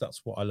that beach.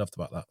 That's what I loved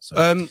about that. So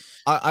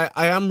I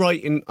am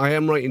right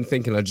in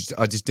thinking I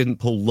just didn't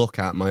pull luck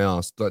out my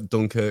ass. That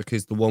Dunkirk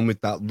is the one with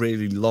that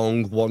really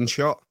long one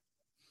shot.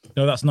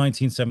 No, that's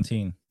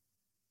 1917.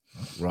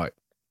 Right.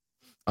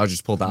 I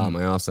just pulled that out of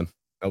my ass, and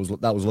that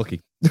was lucky.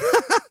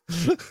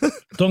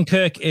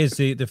 Dunkirk is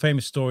the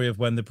famous story of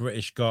when the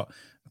British got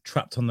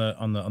trapped on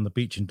the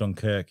beach in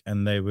Dunkirk,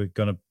 and they were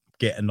going to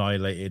get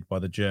annihilated by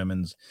the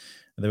Germans.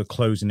 They were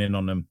closing in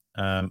on them,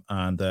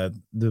 and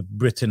the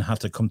Britain had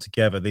to come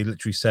together. They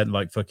literally sent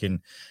like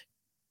fucking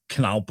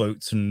canal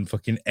boats and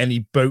fucking any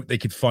boat they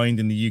could find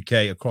in the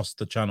UK across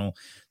the channel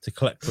to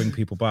bring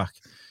people back.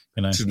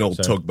 You know, it's an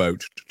old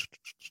tugboat.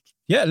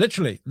 Yeah,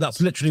 literally. That's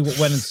literally what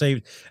went and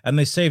saved. And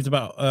they saved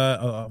about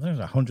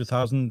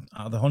 100,000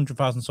 out of the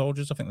 100,000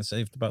 soldiers. I think they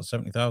saved about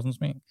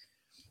 70,000.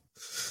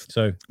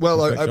 So,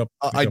 well,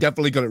 I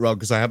definitely got it wrong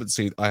because I haven't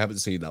seen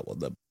that one.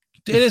 Then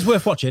it is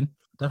worth watching.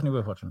 Definitely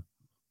worth watching.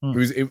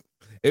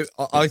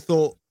 I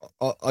thought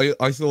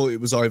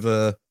it was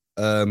either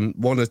 1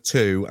 or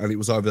 2, and it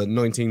was either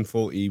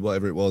 1940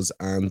 whatever it was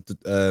and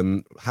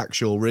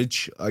Hacksaw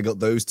Ridge. I got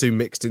those two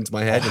mixed into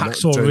my head.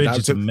 Hacksaw Ridge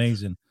is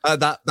amazing.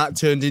 That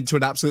turned into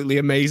an absolutely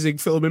amazing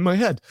film in my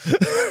head.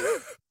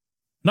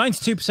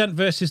 92%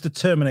 versus The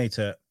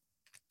Terminator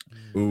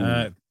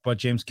by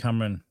James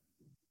Cameron.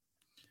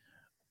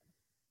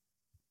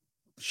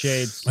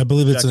 Shades. I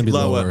believe it's going to be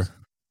lower.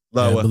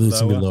 Lower. Yeah, I believe it's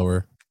going to be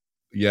lower.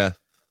 Yeah.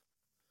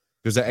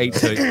 Because at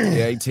 82.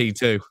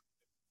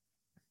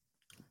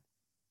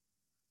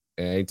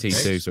 Yeah,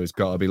 82, so it's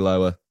got to be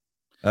lower.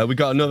 We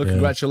got another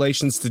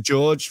congratulations to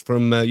George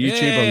from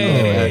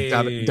YouTube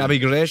on Davy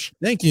Gresh.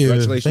 Thank you.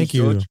 Congratulations,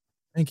 George.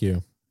 Thank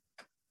you.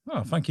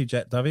 Oh, thank you,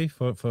 Jet Davy,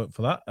 for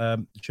that.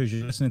 It shows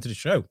you're listening to the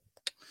show.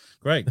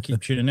 Great.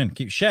 Keep tuning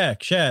in. Share.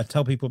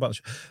 Tell people about the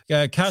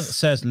show. Kaz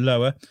says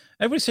lower.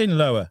 Everybody's saying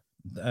lower.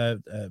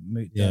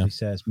 Davy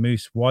says,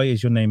 Moose, why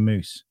is your name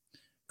Moose?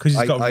 Because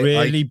he's got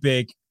really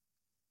big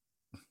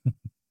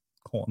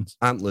horns.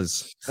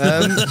 Antlers.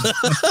 Horns.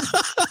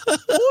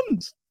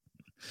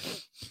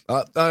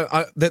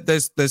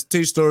 There's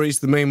 2 stories.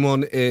 The main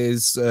one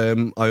is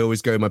I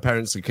always go, my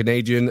parents are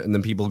Canadian, and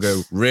then people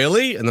go,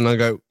 really? And then I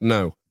go,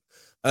 no.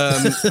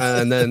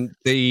 And then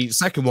the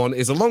second one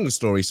is a longer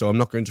story, so I'm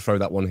not going to throw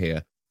that one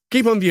here.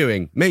 Keep on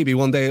viewing. Maybe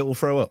one day it will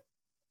throw up.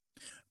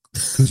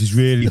 Because he's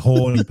really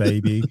horny,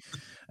 baby.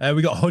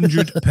 We got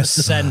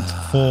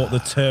 100% for The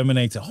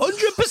Terminator.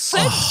 100%.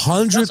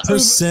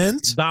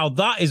 100%. Now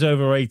that is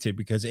overrated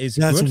because it is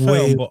that's good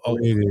way film, but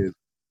overrated.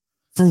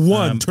 For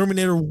one,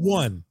 Terminator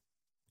 1.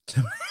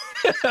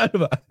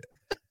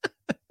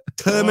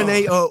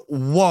 Terminator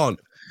 1.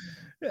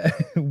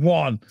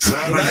 One.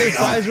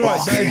 That is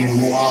right.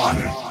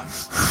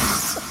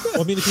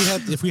 Well, I mean,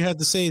 if we had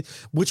to say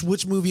which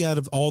movie out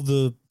of all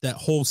that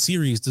whole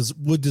series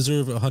would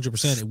deserve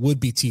 100%, it would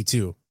be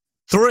T2.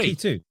 3.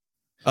 T2.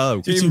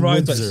 Oh, Even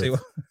Ryan's like,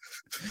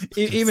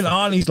 even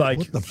Arnie's like,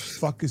 what the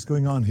fuck is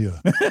going on here?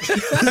 but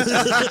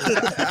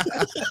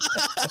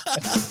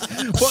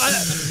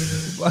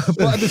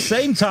at the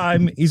same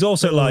time, he's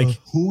also like,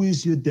 who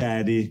is your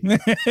daddy?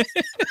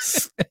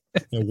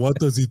 And what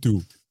does he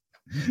do?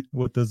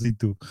 What does he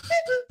do?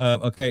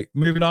 Okay,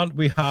 moving on.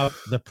 We have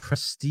The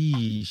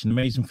Prestige, an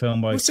amazing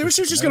film by.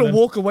 Seriously, just going to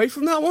walk away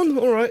from that one?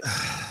 All right.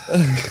 All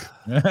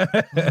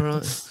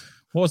right.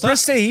 What was that?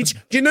 Prestige.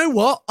 Do you know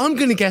what? I'm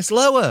going to guess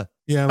lower.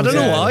 Yeah, I don't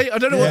know why. I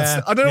don't know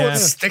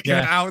what's sticking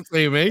out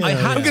to me.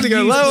 I'm going to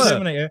go lower.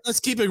 Let's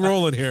keep it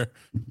rolling here.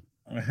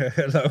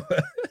 Lower.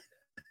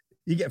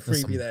 You get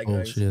freebie there,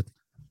 guys. Bullshit.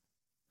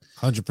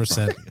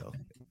 100%.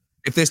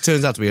 If this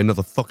turns out to be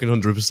another fucking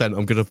 100%,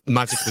 I'm going to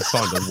magically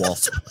find a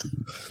wasp.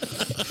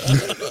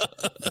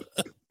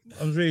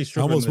 I'm really I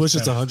struggling. almost wish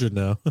it's 100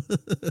 now.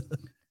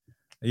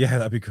 Yeah,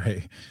 that'd be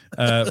great.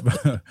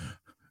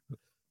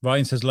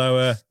 Ryan says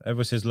lower.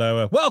 Everyone says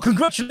lower. Well,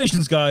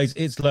 congratulations, guys.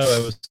 It's lower.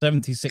 It was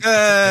 76.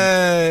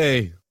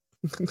 Hey!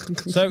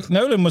 So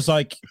Nolan was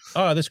like,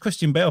 oh, this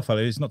Christian Bale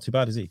fellow is not too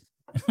bad, is he?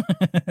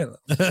 You know?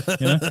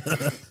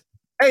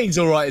 Hey, he's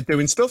all right at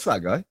doing stuff,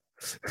 that guy.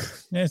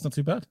 Yeah, it's not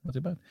too bad. Not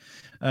too bad.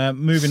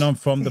 Moving on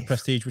from The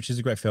Prestige, which is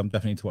a great film.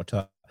 Definitely to watch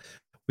that.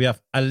 We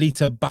have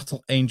Alita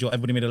Battle Angel.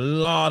 Everybody made a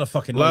lot of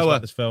fucking noise about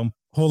this film.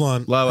 Hold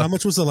on. Lower. How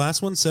much was the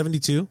last one?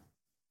 72?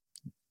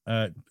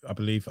 I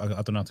believe. I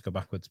don't know how to go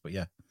backwards, but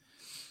yeah.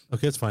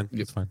 Okay, it's fine.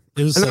 It's fine.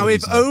 It was Now,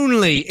 if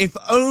 77.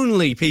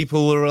 only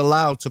people were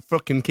allowed to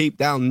fucking keep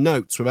down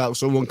notes without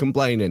someone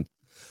complaining.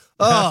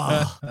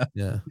 Oh,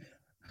 Yeah.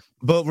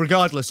 but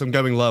regardless, I'm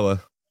going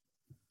lower.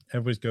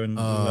 Everybody's going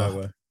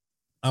lower.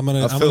 I'm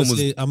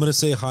gonna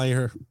say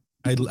higher.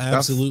 I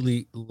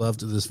absolutely loved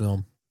this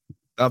film.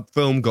 That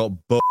film got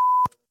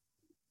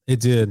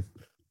It did.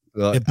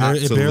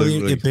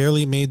 Absolutely. It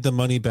barely made the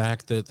money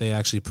back that they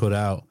actually put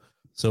out.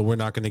 So we're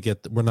not gonna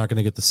get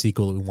the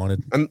sequel that we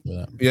wanted. And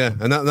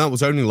that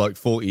was only like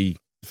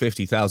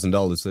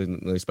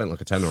 $50,000. They spent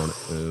like a tenner on it.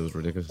 It was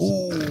ridiculous.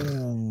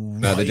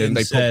 No, they didn't.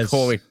 They put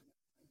Corey.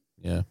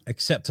 Yeah.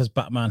 Except as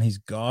Batman, he's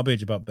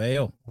garbage about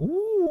Bale.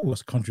 Ooh,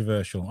 what's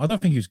controversial? I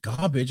don't think he's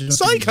garbage.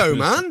 Psycho,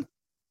 man.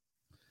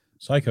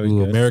 Psycho is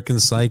good. American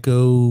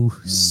Psycho,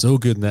 so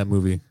good in that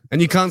movie.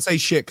 And you can't say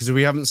shit because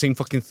we haven't seen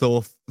fucking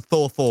Thor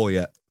 4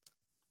 yet.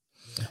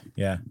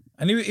 Yeah,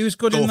 and he was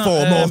good Thor in that.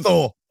 4, more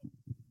Thor.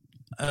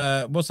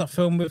 What's that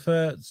film with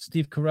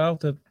Steve Carell?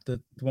 The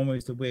one where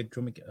it's the weird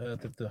drumming,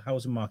 the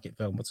housing market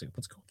film. What's it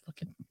called?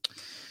 Fucking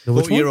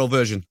 40-year-old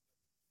version.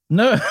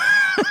 No,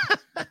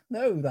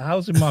 no, the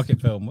housing market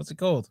film. What's it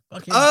called?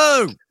 Fucking...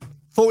 Oh,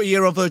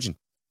 40-year-old virgin.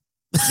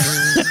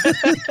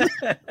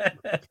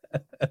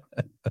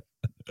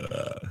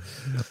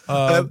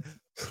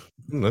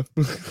 No.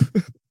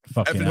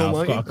 Fucking hell.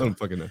 I don't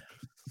fucking know.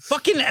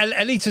 Fucking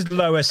Alita's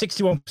lower,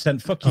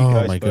 61%. Fuck you Oh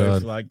guys my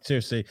both. God. Like,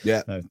 seriously.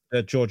 Yeah.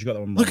 No, George, you got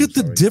that one. Look wrong, at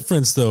the sorry.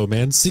 difference, though,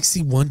 man.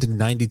 61 to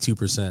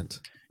 92%.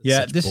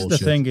 Yeah, Such this is the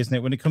bullshit. thing, isn't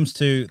it? When it comes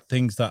to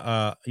things that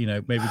are,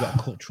 maybe got a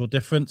cultural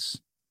difference,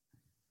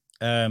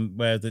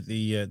 where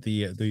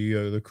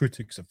the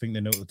critics, I think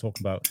they know what they're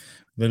talking about.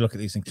 They look at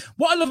these things.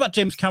 What I love about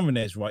James Cameron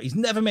is, right, he's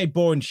never made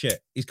boring shit.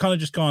 He's kind of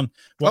just gone.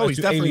 Well, He's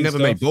definitely never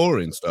made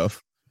boring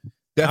stuff.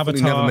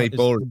 Definitely Avatar never made is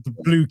boring. the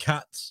Blue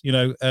Cats,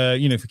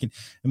 if we can,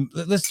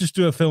 let's just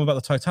do a film about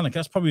the Titanic.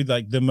 That's probably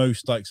like the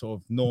most like sort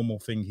of normal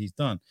thing he's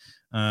done.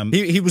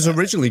 He was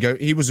originally going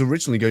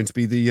to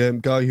be the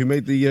guy who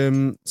made the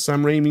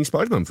Sam Raimi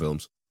Spider-Man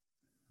films.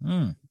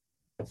 I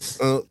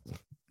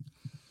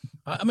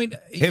mean,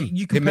 Him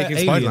you him making compare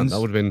Spider-Man, Aliens. that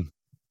would have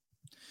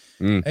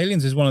been.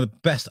 Aliens is one of the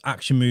best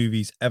action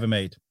movies ever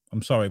made.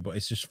 I'm sorry, but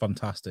it's just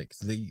fantastic.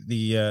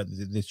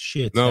 The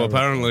shit. No,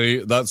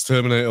 apparently that's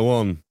Terminator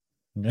 1.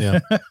 Yeah.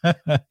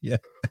 Yeah.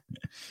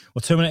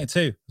 Well, Terminator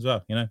 2 as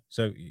well,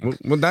 So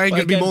Well, that ain't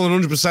going to be more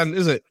than 100%,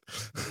 is it?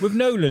 with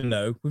Nolan,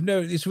 though,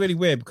 it's really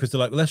weird because they're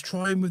like, well, let's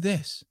try him with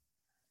this.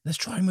 Let's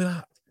try him with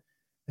that.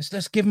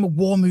 Let's give him a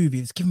war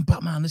movie. Let's give him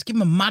Batman. Let's give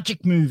him a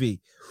magic movie.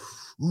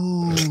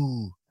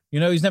 Ooh.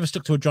 He's never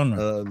stuck to a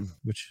genre,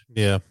 which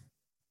Yeah.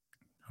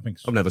 I think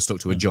I've never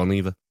stuck to a John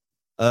either.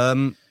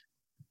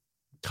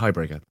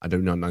 Tiebreaker. I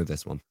do not know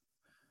this one.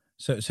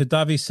 So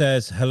Davi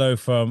says hello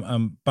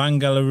from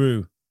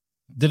Bangalore.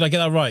 Did I get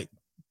that right?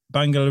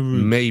 Bangalore.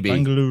 Maybe.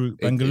 Bangalore.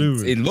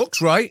 It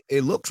looks right.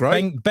 It looks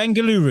right.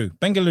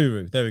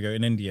 Bengaluru. There we go,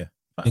 in India.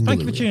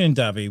 Thank you for tuning in,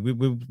 Davi.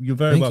 You're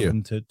very Thank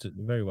welcome.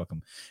 Very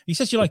welcome. He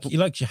says you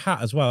likes your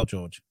hat as well,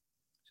 George.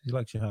 He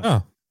likes your hat.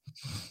 Oh.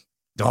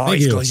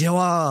 It's because you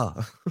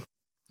are.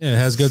 Yeah, it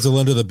has Godzilla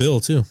under the bill,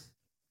 too.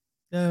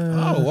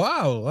 Oh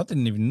wow! I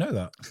didn't even know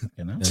that.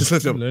 Just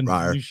lift up. Learn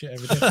new shit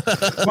every day.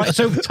 Right,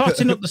 so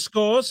totting up the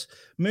scores.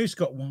 Moose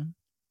got 1.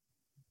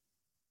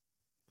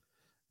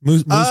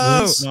 Moose Oh.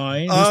 wins.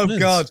 9. Oh, wins.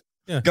 God.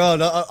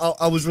 God,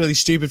 I was really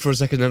stupid for a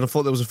second, and I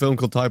thought there was a film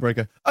called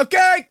Tiebreaker.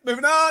 Okay,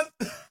 moving on.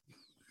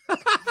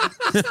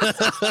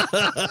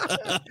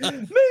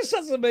 Moose,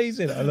 that's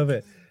amazing. I love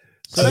it.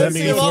 So that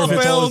means he a lot of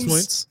forfeits all his films.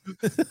 points.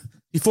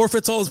 He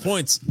forfeits all his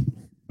points.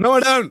 No, I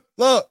don't.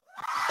 Look.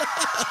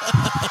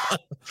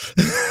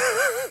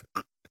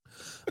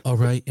 All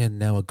right, and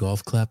now a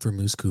golf clap for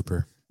Moose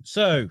Cooper.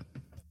 So,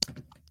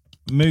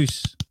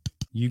 Moose,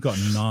 you got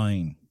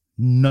 9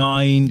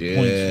 points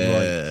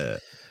right.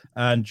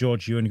 And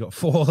George, you only got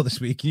 4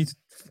 this week. You need to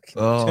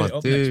turn it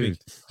up next week.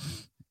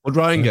 What'd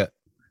Ryan get?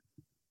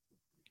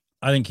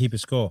 I didn't keep a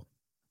score.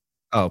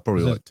 Oh,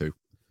 probably like 2.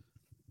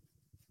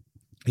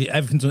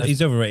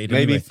 He's overrated.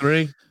 Maybe anyway.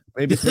 3.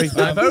 Maybe 3.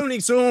 If only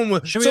someone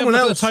else.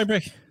 The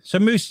tiebreak? So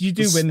Moose, you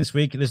do win this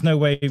week. There's no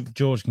way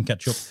George can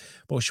catch up.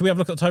 But should we have a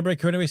look at the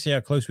tiebreaker anyway? See how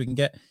close we can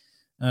get.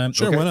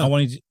 Sure, why not?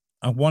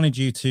 I wanted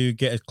you to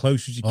get as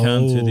close as you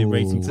can to the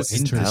rating for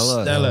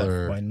Interstellar.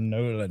 Interstellar by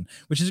Nolan,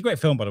 which is a great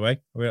film, by the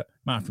way.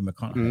 Matthew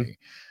McConaughey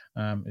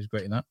is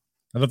great in that.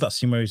 I love that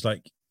scene where he's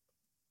like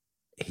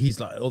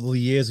all the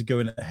years are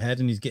going ahead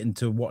and he's getting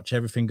to watch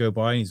everything go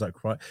by and he's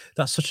like, right,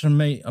 that's such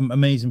an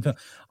amazing film.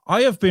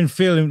 I have been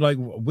feeling like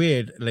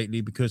weird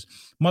lately because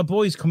my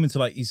boy's coming to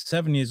like, he's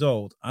 7 years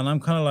old and I'm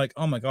kind of like,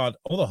 oh my God,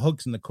 all the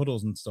hugs and the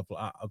cuddles and stuff like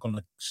that are going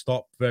to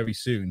stop very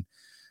soon.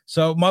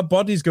 So my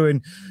body's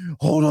going,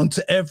 hold on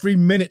to every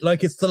minute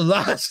like it's the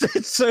last.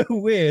 It's so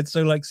weird.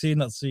 So like seeing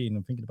that scene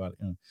and thinking about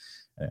it.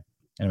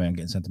 Anyway, I'm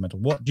getting sentimental.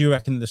 What do you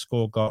reckon the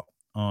score got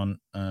on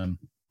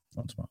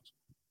Tomatoes?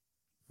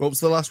 What was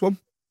the last one?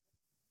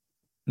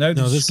 No,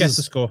 just guess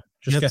the score.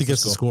 You have to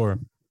guess the score.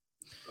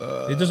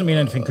 It doesn't mean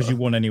anything because you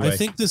won anyway. I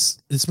think this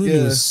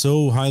movie was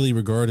so highly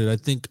regarded. I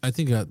think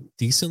got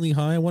decently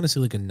high. I want to say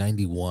like a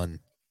 91.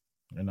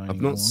 I've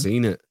not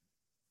seen it.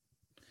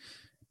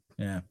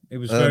 Yeah, it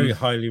was very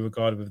highly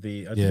regarded with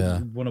the. I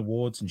think it won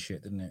awards and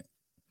shit, didn't it?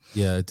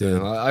 Yeah, it did.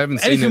 I haven't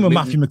seen anything it. with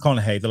Matthew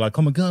McConaughey. They're like,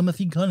 oh my God,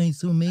 Matthew McConaughey's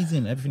so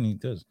amazing. Everything he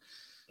does,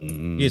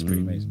 he is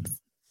pretty amazing.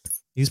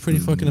 He's pretty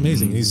fucking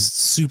amazing. He's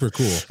super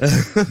cool.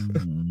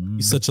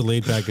 He's such a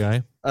laid back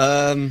guy.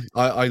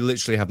 I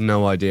literally have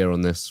no idea on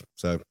this.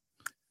 So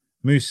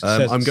Moose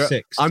says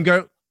 6. I'm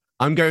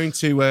going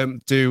to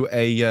do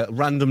a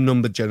random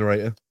number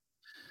generator.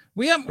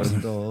 We have.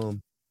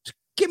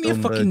 Give me a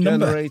fucking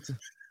generator.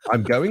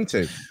 I'm going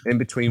to in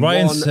between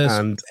Ryan 1 says,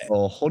 and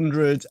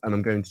 100, and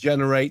I'm going to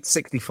generate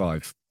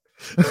 65.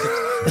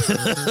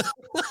 I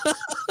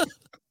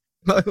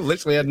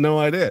literally had no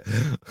idea.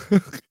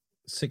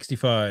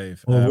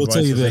 65. Well, we'll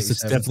tell you this: 87.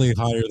 it's definitely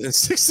higher than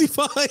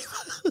 65.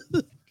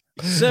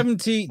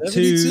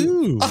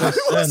 72. I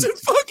wasn't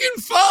fucking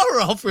far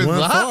off with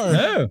that. Far.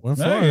 No, We're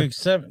no, far.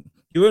 7.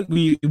 You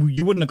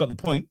wouldn't have got the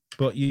point,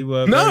 but you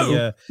were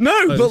No,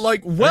 close. but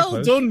like, well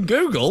close. done,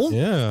 Google.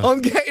 Yeah.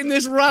 I'm getting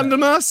this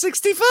random ass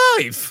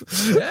 65.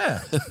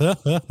 Yeah.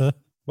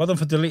 Well done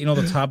for deleting all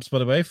the tabs, by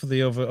the way, for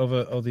the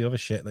other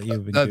shit that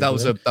you've been doing. That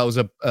was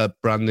a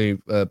brand new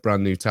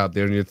tab.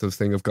 The only other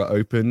thing I've got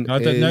open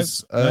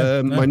is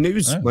my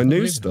news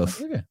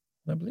stuff. I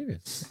don't believe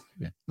it.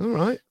 All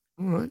right.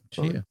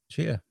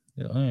 Cheater.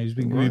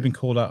 We've been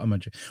called out.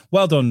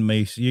 Well done,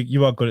 Moose.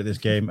 You are good at this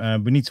game.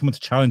 We need someone to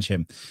challenge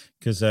him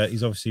because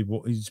he's obviously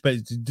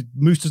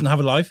Moose doesn't have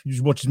a life. He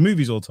just watches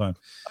movies all the time.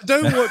 I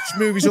don't watch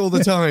movies all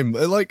the time.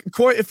 Like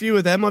quite a few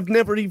of them I've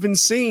never even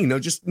seen. I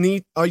just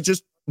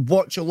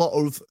watch a lot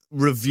of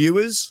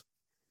reviewers.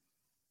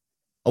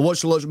 I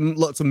watch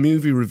lots of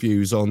movie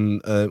reviews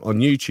on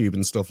YouTube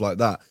and stuff like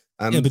that.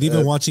 Yeah, but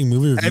even watching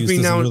movie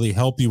reviews doesn't really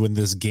help you in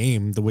this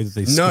game. The way that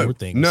they score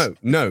things.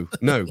 No.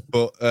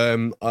 But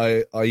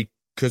I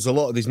because a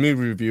lot of these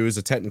movie reviewers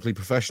are technically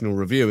professional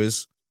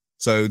reviewers,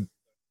 so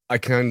I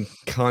can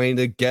kind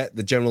of get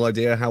the general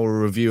idea how a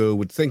reviewer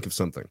would think of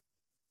something.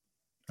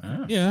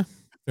 Yeah,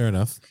 fair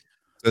enough.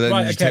 So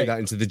then you take that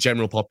into the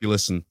general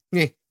populace and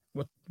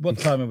What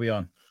time are we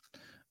on?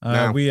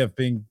 Now. We have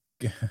been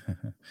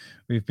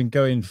we've been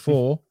going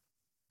for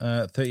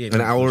 38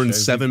 an hour and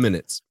 7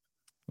 minutes.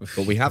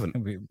 But we haven't.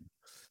 We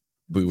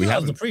that haven't.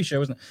 was the pre-show,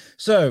 wasn't it?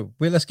 So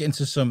let's get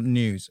into some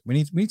news. We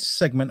need to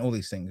segment all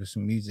these things with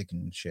some music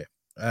and shit.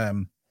 There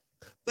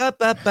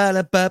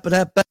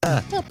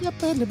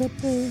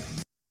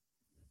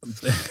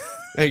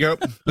you go.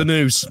 The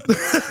news.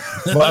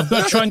 Well, I've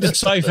got to try and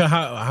decipher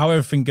how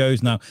everything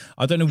goes now.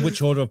 I don't know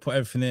which order I put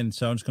everything in,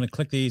 so I'm just going to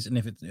click these, and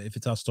if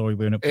it's our story,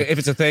 we're going to. If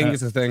it's a thing,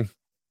 it's a thing.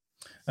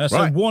 So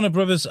Right. Warner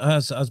Brothers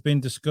has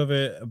been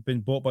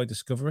bought by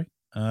Discovery,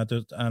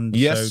 and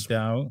Yes. so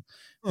now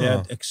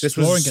they're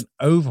exploring an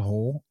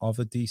overhaul of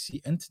the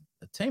DC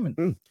Entertainment.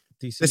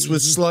 DC This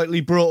was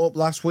slightly brought up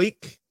last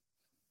week.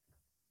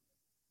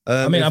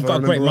 I mean, I've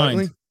got a great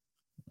rightly.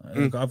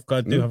 mind.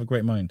 I do have a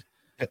great mind.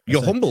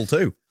 You're humble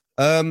too.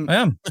 I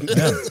am.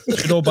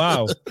 Should all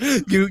bow.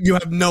 You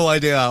have no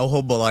idea how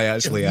humble I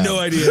actually am. No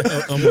idea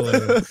how humble I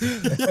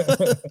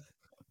am.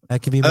 I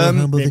can be more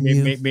humble than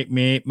you.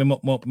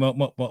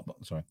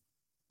 Sorry.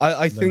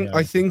 I think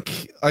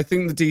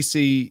the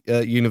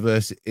DC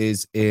universe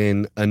is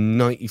in a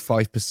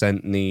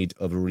 95% need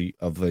of a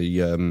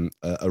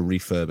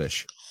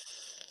refurbish.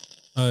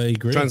 I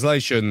agree.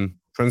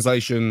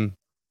 Translation.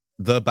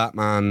 The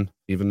Batman,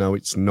 even though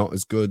it's not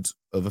as good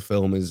of a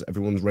film as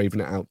everyone's raving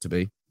it out to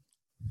be,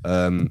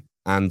 and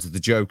the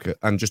Joker,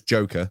 and just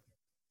Joker,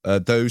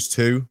 those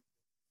two,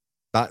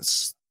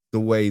 that's the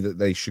way that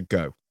they should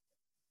go.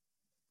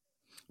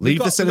 Leave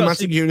the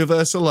cinematic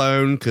universe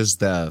alone because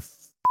they're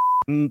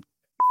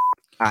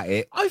at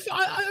it.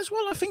 I as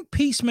well. I think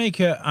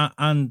Peacemaker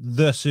and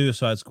the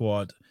Suicide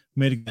Squad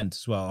made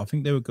against as well. I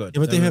think they were good.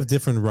 Yeah, but they have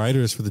different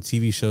writers for the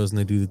TV shows than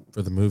they do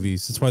for the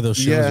movies. That's why those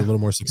shows are a little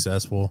more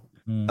successful.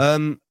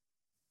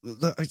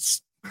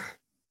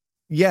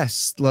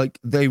 Yes, like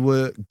they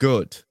were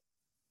good,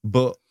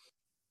 but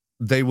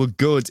they were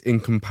good in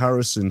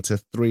comparison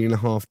to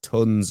 3.5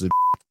 tons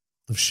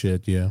of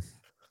shit. Yeah,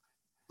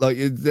 like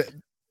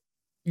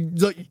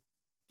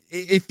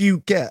if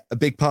you get a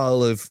big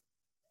pile of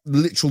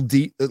literal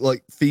deep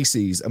like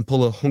feces and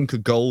pull a hunk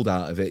of gold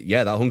out of it,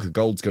 yeah, that hunk of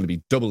gold's going to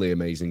be doubly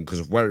amazing because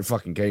of where it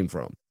fucking came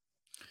from.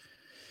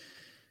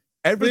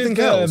 Everything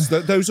else,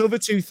 those other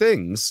two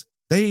things,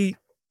 they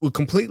were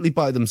completely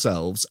by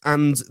themselves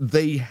and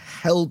they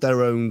held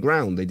their own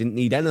ground. They didn't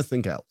need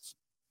anything else.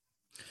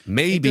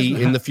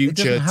 Maybe in the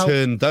future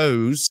turn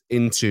those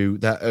into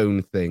their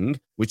own thing,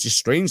 which is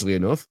strangely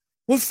enough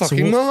what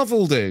fucking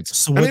Marvel did.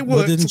 So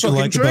what didn't you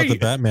like about the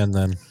Batman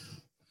then?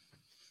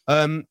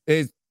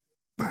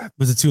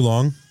 Was it too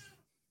long?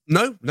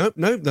 No.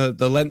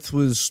 The length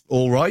was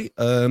all right.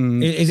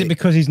 Is it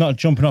because he's not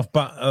jumping off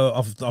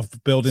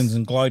buildings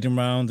and gliding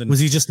around? And was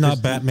he just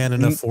not Batman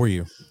enough for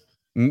you?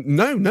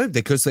 No,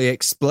 because they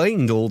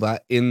explained all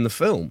that in the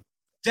film.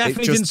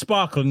 Definitely didn't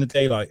sparkle in the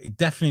daylight. It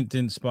definitely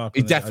didn't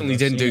sparkle. He definitely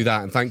didn't do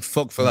that, and thank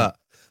fuck for that.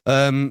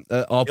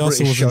 Our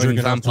British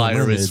showing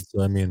vampire is.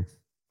 I mean,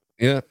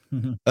 yeah.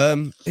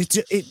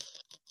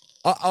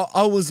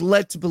 I was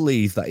led to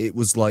believe that it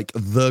was like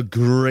the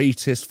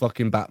greatest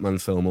fucking Batman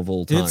film of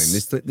all time.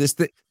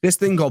 This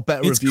thing got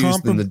better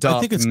reviews than The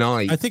Dark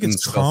Knight. I think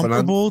it's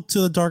comparable to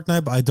The Dark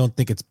Knight, but I don't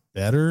think it's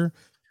better.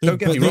 Don't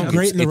get me wrong,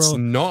 it's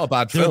not a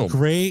bad film. They're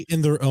great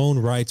in their own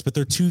rights, but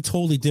they're two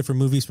totally different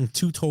movies from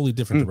two totally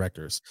different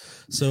directors.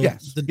 So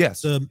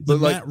the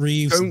Matt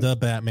Reeves, the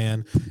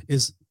Batman,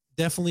 is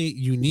definitely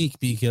unique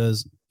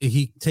because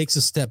he takes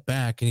a step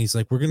back and he's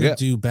like, we're going to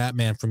do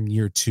Batman from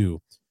year 2.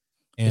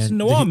 And it's a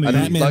noir movie.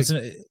 Batman's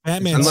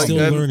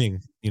still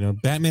learning,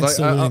 Batman's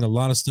still learning a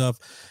lot of stuff.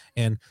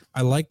 And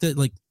I like that,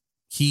 like,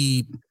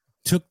 he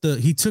took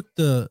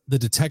the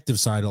detective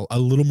side a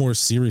little more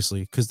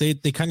seriously because they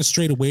kind of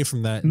strayed away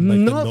from that. In, like,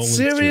 not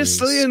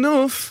seriously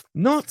enough.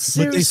 Not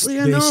seriously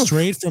enough. They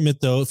strayed from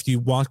it though. If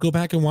you go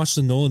back and watch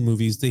the Nolan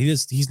movies,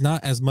 he's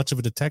not as much of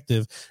a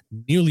detective,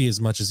 nearly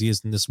as much as he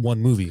is in this one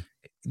movie.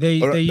 They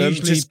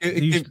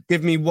usually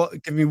give me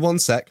 1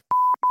 sec.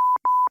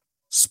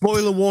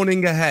 Spoiler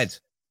warning ahead.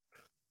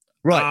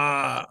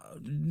 Right.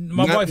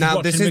 My wife is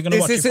watching.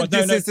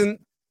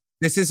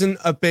 This isn't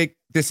a big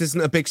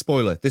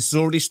spoiler. This is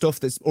already stuff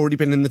that's already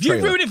been in the trailer.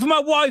 You ruined it for my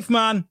wife,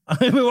 man.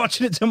 We're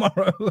watching it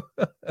tomorrow.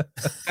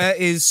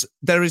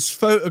 there is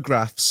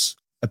photographs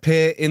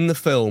appear in the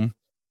film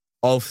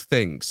of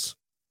things.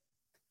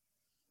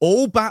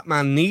 All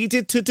Batman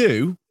needed to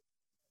do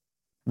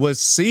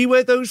was see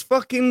where those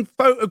fucking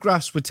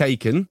photographs were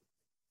taken,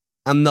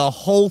 and the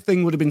whole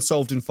thing would have been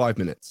solved in 5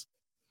 minutes.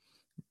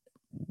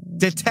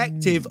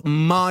 Detective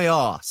my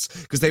ass,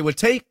 because they were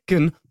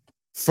taken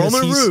from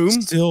a room.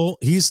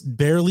 He's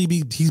barely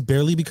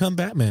become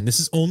Batman. This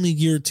is only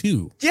year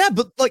 2. Yeah,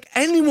 but like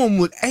anyone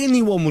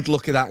would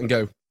look at that and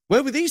go,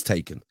 where were these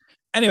taken?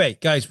 Anyway,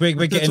 guys, we're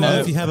getting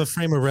if you have a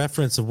frame of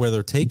reference of where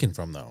they're taken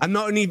from, though. And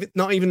not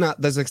even that.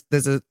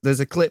 There's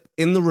a clip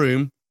in the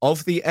room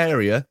of the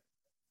area,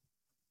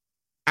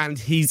 and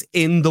he's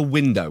in the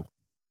window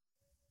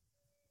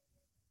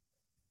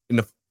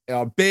in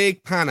a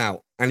big pan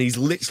out, and he's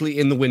literally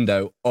in the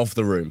window of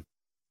the room.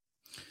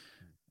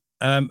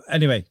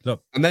 Anyway,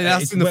 look. And then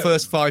that's in the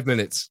first 5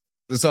 minutes.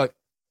 It's like,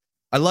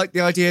 I like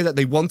the idea that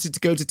they wanted to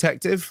go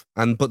detective,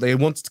 but they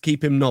wanted to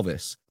keep him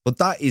novice. But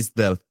that is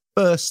the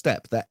first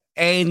step that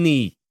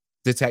any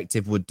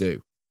detective would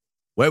do.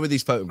 Where were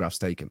these photographs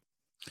taken?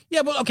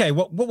 Yeah, well, okay.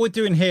 What we're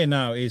doing here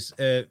now is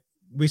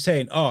we're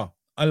saying, I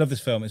love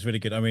this film. It's really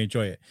good. I really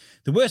enjoy it.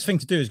 The worst thing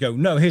to do is go,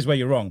 no, here's where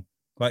you're wrong.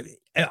 Like,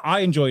 I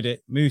enjoyed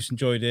it. Moose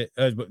enjoyed it,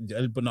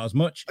 but not as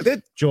much. I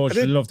did. George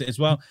loved it as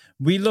well.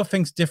 We love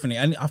things differently,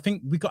 and I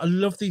think we got to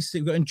love these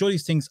things. We got to enjoy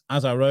these things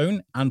as our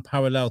own and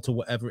parallel to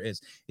whatever it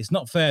is. It's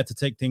not fair to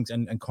take things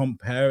and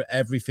compare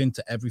everything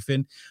to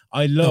everything.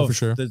 I love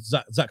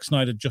the Zack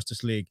Snyder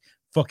Justice League.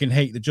 Fucking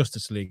hate the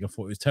Justice League. I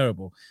thought it was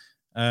terrible.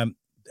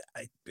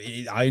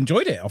 I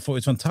enjoyed it. I thought it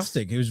was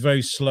fantastic. It was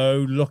very slow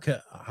look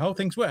at how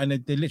things were, and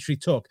they literally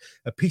took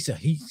a piece of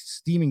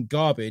steaming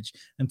garbage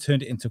and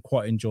turned it into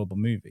quite an enjoyable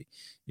movie.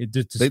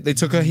 They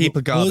took a heap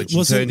of garbage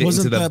and turned it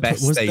into the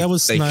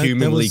best they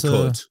humanly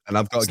could. And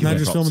I've got to give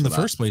Snyder's film in the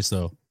first place,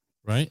 though,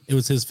 right? It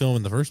was his film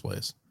in the first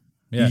place.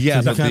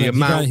 Yeah, but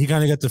he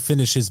kind of got to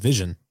finish his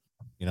vision,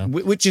 you know,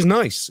 which is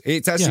nice.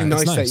 It's actually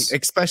nice.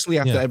 That, especially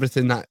after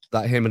everything that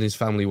him and his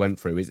family went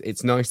through.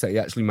 It's nice that he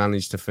actually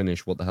managed to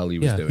finish what the hell he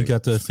was doing. He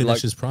got to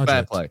finish his project.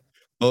 Fair play.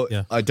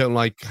 But I don't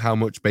like how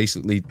much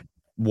basically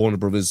Warner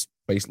Brothers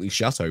basically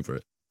shut over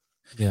it.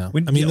 Yeah,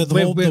 I mean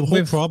the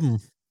whole problem.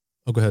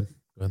 Oh, go ahead.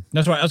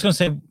 That's right. I was going to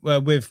say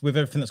with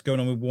everything that's going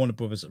on with Warner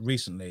Brothers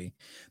recently,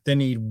 they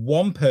need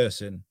one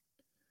person,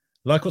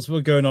 like what's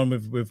going on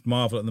with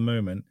Marvel at the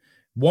moment,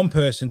 one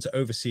person to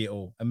oversee it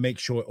all and make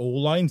sure it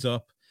all lines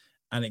up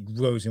and it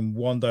grows in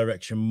one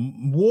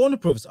direction. Warner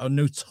Brothers are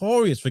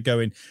notorious for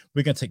going,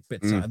 we're going to take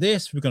bits out of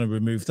this, we're going to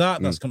remove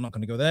that, that's not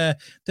going to go there.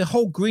 The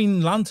whole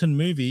Green Lantern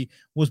movie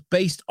was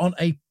based on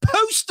a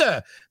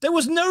poster. There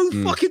was no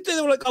fucking thing.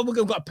 They were like, oh, we've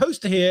got a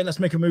poster here, let's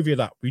make a movie of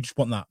that. We just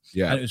want that.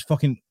 Yeah. And it was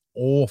fucking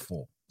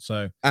awful.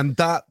 So and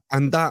that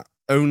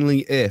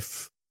only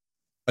if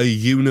a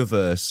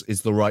universe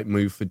is the right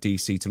move for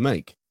DC to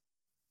make.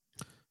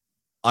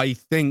 I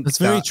think that's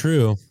very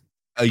true.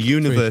 A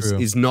universe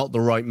is not the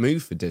right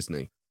move for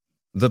Disney.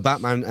 The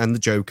Batman and the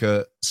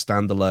Joker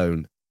stand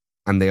alone,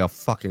 and they are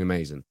fucking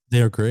amazing.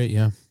 They are great,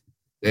 yeah.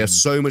 They are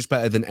so much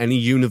better than any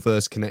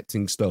universe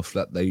connecting stuff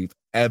that they've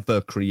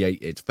ever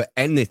created for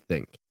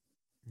anything.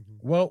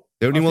 Well,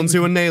 the only ones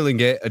who are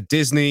nailing it are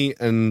Disney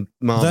and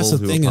Marvel. That's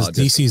the thing is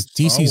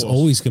DC's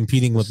always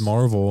competing with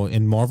Marvel,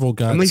 and Marvel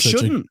got. And they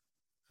shouldn't.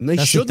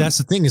 That's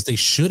the thing is they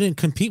shouldn't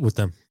compete with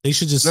them. They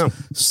should just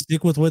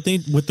stick with what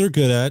they're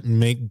good at and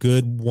make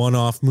good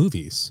one-off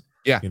movies.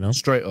 Yeah, you know,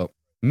 straight up.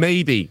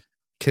 Maybe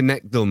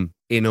connect them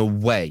in a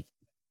way,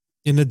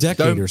 in a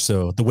decade or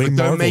so. The way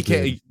Marvel don't make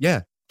did.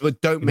 it.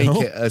 But don't make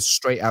it a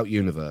straight-out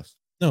universe.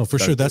 No, for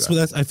sure. That's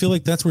I feel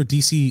like that's where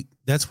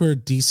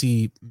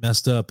DC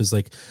messed up. Is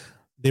like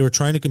they were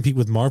trying to compete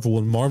with Marvel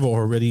when Marvel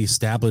already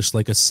established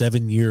like a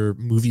 7-year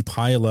movie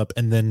pileup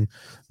and then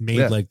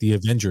made like the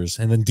Avengers.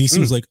 And then DC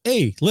was like,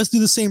 hey, let's do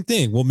the same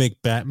thing. We'll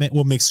make Batman,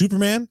 we'll make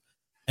Superman,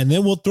 and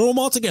then we'll throw them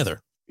all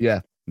together.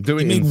 Yeah. Do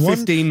it in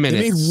 15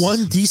 minutes. They made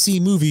one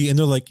DC movie and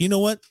they're like, you know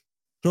what?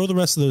 Throw the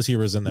rest of those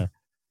heroes in there.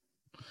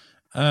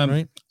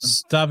 Right.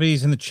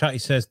 Davies in the chat, he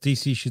says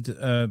DC should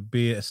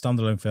be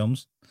standalone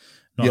films,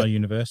 not a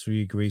universe.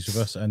 He agrees with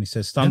us. And he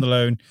says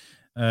standalone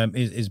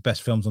is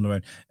best films on their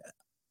own.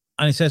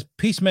 And he says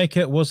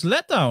Peacemaker was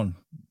let down.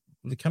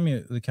 The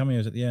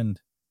cameos at the end.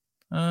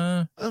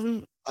 I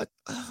don't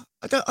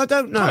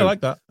know. I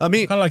like that. I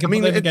mean,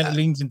 again, it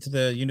leans into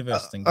the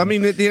universe thing. I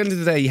mean, at the end of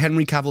the day,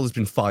 Henry Cavill has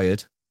been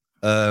fired,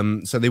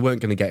 so they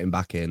weren't going to get him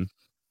back in.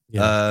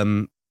 Yeah.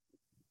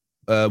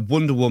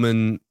 Wonder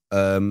Woman,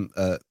 Gal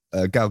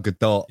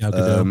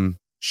Gadot.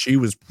 She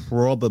was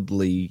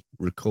probably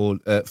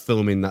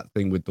filming that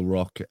thing with The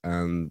Rock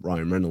and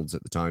Ryan Reynolds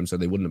at the time, so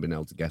they wouldn't have been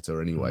able to get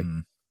her anyway.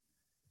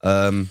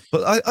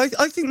 But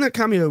I think that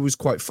cameo was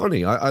quite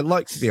funny. I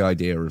liked the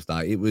idea of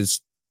that. It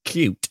was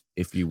cute,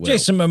 if you will.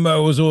 Jason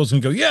Momoa was always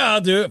going to go, yeah,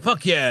 I'll do it.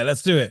 Fuck yeah,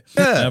 let's do it.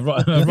 Yeah.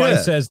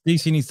 Ryan says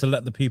DC needs to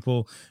let the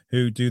people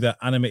who do that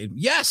animated.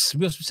 Yes,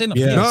 we're saying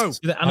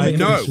that. I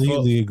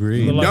completely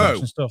agree.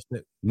 No. Stuff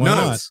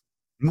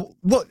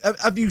What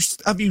have you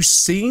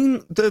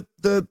seen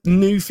the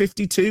new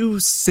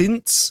 52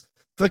 since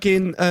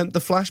fucking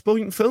the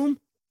Flashpoint film?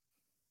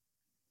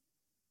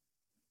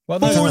 Well,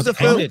 four of the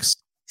films.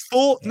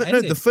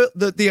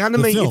 The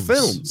animated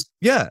films.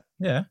 Yeah.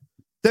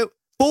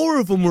 Four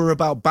of them were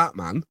about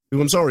Batman, who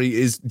I'm sorry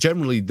is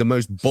generally the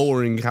most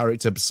boring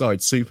character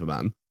besides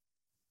Superman.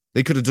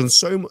 They could have done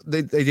so much.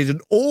 They did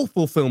an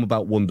awful film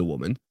about Wonder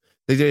Woman.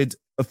 They did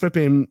a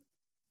flipping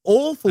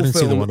awful film.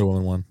 See the Wonder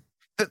Woman one.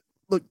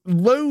 Look,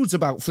 loads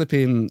about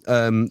flipping.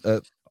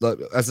 Like,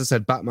 as I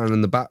said, Batman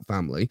and the Bat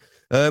Family.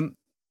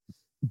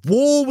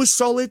 War was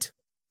solid,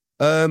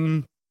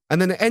 and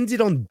then it ended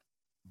on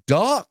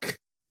dark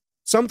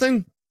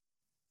something.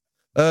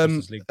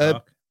 Justice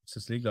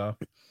League Dark.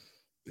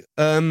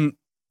 And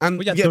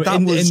that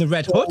in was the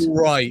Red Hood,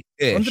 right?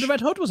 Under the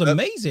Red Hood was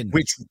amazing.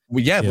 But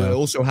it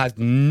also had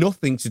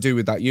nothing to do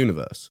with that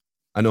universe,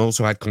 and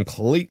also had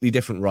completely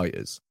different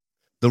writers.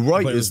 The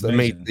writers that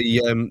made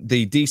the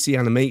DC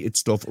animated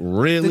stuff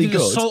really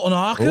good. Assault on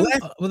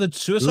Arkham with a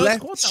Suicide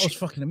Squad. That was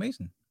fucking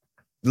amazing.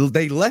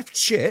 They left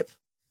ship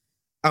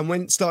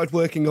and started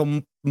working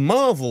on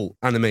Marvel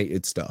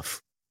animated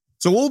stuff.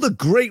 So all the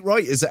great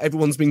writers that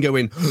everyone's been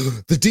going,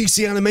 the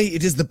DC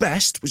animated is the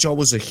best, which I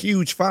was a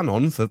huge fan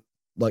on for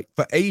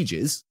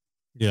ages.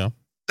 Yeah.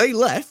 They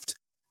left,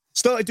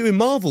 started doing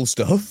Marvel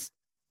stuff,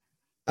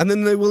 and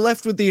then they were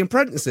left with the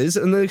apprentices,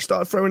 and they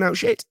started throwing out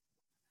shit.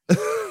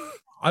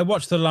 I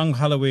watched The Long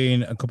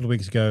Halloween a couple of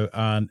weeks ago,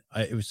 and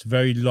it was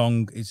very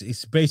long.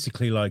 It's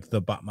basically like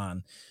the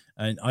Batman,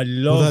 and I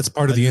love. Well, that's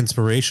part of the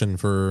inspiration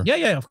for.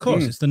 Yeah, of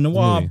course. It's the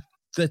noir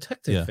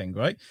detective thing,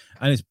 right?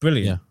 And it's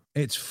brilliant. Yeah.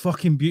 It's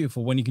fucking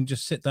beautiful when you can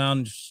just sit down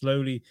and just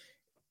slowly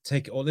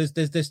take it all.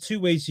 There's two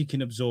ways you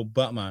can absorb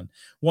Batman.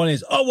 One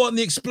is, I want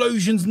the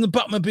explosions and the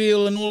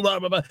Batmobile and all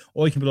that, blah, blah.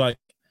 Or you can be like,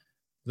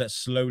 let's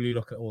slowly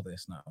look at all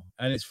this now,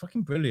 and it's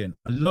fucking brilliant.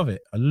 I love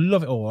it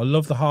all. I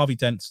love the Harvey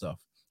Dent stuff.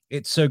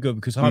 It's so good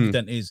because Harvey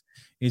Dent is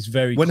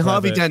very. When clever.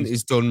 Harvey Dent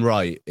is done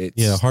right,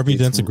 Harvey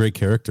Dent's a great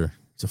character.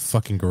 It's a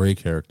fucking great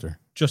character.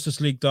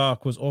 Justice League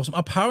Dark was awesome.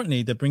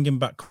 Apparently, they're bringing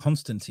back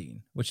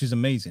Constantine, which is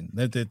amazing.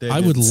 I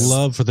would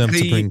love for them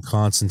to bring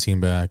Constantine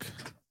back.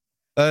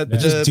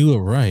 Just do it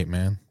right,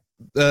 man.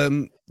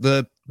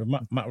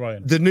 Matt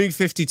Ryan. The New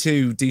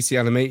 52 DC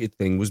animated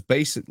thing was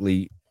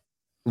basically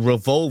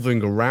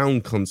revolving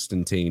around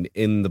Constantine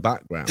in the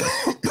background.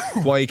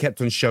 Why he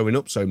kept on showing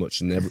up so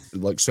much, and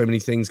so many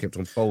things kept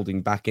on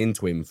folding back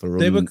into him for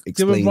they were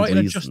writing reasons.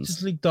 a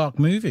Justice League Dark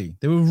movie.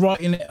 They were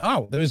writing it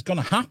out. That was going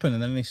to happen,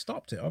 and then they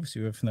stopped it. Obviously,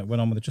 everything that went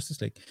on with the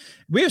Justice League.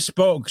 We have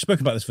spoken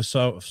about this for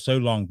so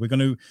long. What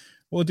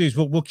we'll do is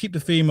we'll keep the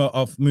theme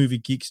of movie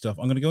geek stuff.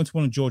 I'm going to go into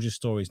one of George's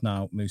stories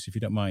now, Moose, if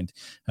you don't mind,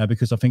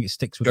 because I think it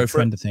sticks with the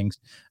trend of things.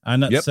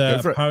 And that's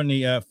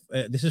apparently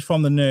this is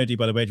from the Nerdy,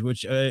 by the way.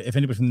 Which if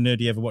anybody from the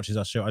Nerdy ever watches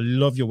our show, I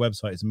love your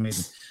website. It's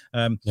amazing.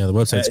 The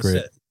website's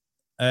great.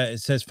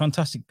 It says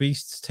Fantastic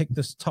Beasts take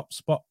this top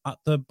spot at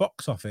the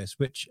box office,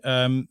 which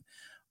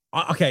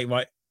okay,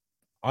 right.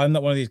 I'm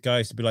not one of these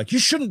guys to be like, you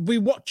shouldn't be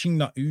watching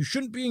that. You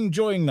shouldn't be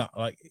enjoying that.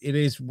 Like, it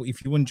is,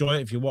 if you enjoy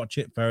it, if you watch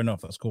it, fair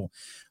enough, that's cool.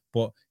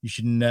 But you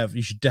should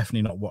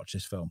definitely not watch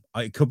this film.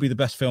 It could be the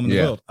best film in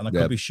the world, and I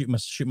could be shoot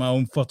my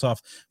own foot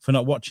off for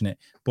not watching it.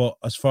 But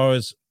as far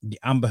as the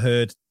Amber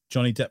Heard,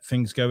 Johnny Depp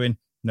things going,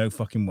 no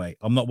fucking way.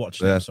 I'm not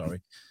watching it. I'm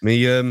sorry.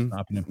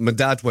 My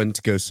dad went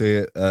to go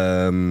see it.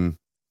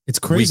 It's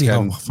crazy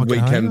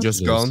weekend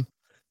just gone.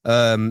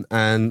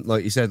 And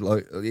like you said,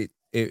 like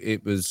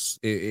it was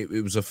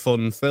a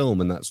fun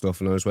film and that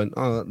stuff. And I just went,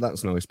 oh,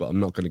 that's nice, but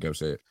I'm not going to go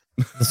see it.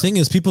 The thing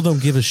is, people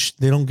don't give a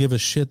they don't give a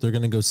shit. They're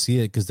going to go see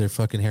it because they're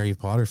fucking Harry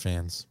Potter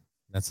fans.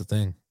 That's the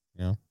thing,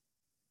 you know.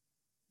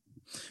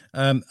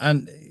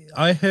 And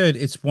I heard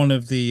it's one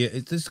of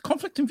there's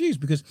conflicting views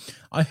because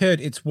I heard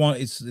it's one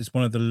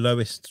of the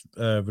lowest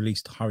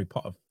released Harry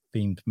Potter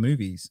themed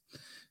movies.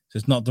 So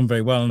it's not done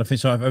very well, and I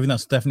think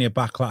that's definitely a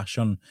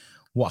backlash on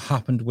what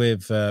happened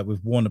with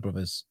Warner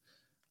Brothers.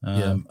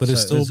 But it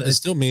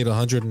still made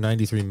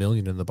 193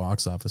 million in the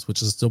box office,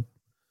 which is still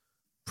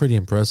pretty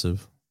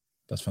impressive.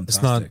 That's fantastic.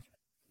 It's not.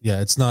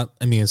 Yeah, it's not.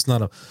 I mean, it's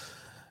not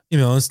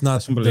it's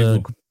not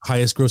the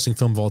highest grossing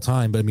film of all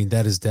time, but I mean,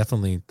 that's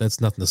nothing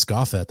to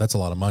scoff at. That's a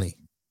lot of money.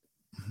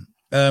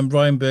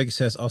 Ryan Berger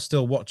says, "I'll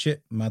still watch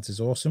it. Mads is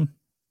awesome.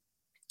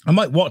 I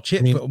might watch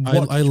it,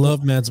 but I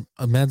love Mads.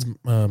 Mads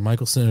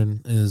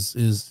Mikkelsen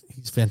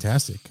he's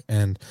fantastic,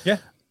 and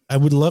I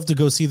would love to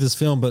go see this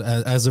film, but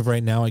as of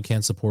right now, I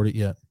can't support it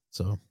yet.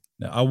 So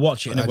no, I'll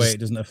watch it in a way it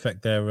doesn't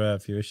affect their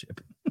viewership.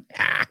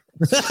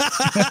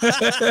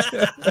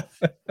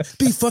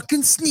 Be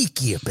fucking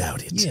sneaky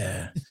about it.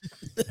 Yeah.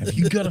 Have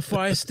you got a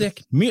fire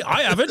stick? Me,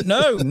 I haven't.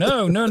 No,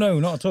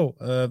 not at all.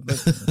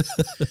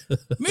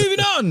 Moving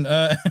on.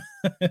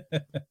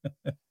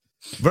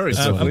 Very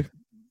simply.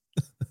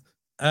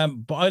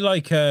 But I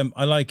like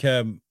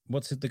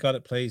what's the guy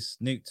that plays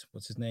Newt?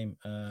 What's his name?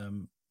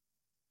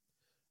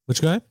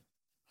 Which guy?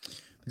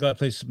 The guy that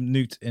plays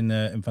Newt in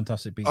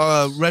Fantastic Beasts.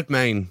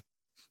 Redmayne.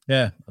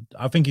 Yeah,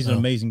 I think he's an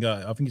amazing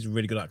guy. I think he's a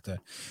really good actor.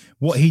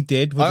 What he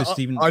did with the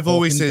Stephen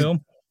Hawking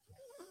film.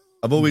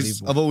 I've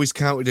always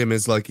counted him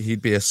as like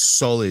he'd be a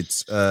solid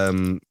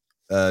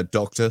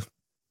Doctor.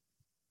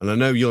 And I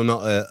know you're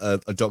not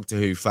a Doctor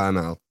Who fan,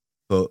 Al.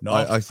 But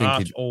I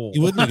think he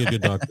would make a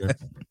good Doctor.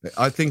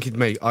 I think he'd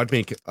make a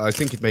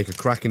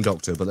cracking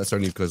Doctor, but that's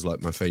only because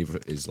like my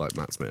favorite is like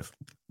Matt Smith,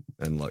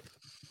 and like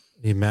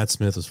Matt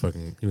Smith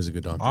he was a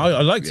good Doctor.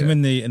 I liked him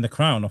in the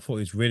Crown. I thought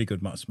he was really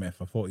good, Matt Smith.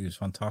 I thought he was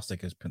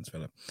fantastic as Prince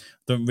Philip.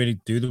 Don't really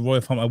do the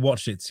Royal Family. I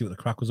watched it to see what the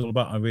crack was all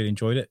about. I really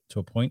enjoyed it to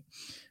a point,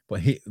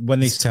 but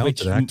when they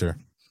switched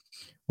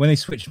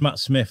Matt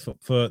Smith up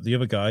for the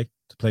other guy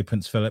to play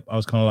Prince Philip, I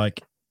was kind of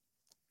like,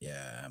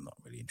 yeah, I'm not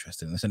really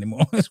interested in this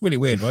anymore. It's really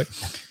weird, right?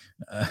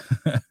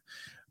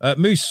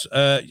 Moose,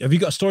 have you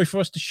got a story for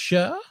us to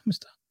share,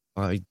 Mister?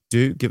 I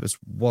do. Give us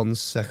 1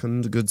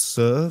 second, good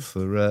sir,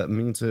 for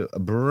me to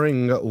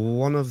bring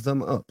one of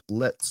them up.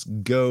 Let's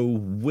go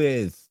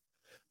with,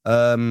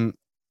 let's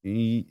go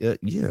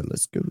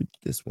with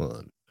this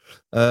one.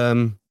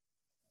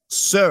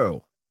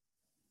 So,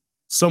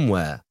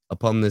 somewhere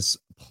upon this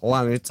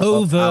planet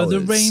over the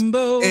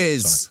rainbow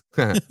is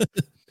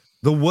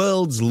the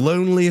world's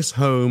loneliest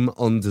home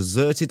on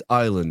deserted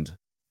island,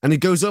 and it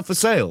goes up for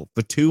sale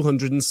for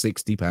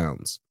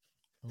 £260.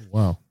 Oh,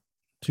 wow.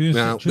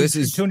 Now, this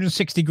is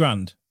 260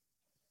 grand.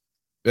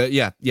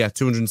 Yeah,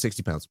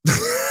 £260.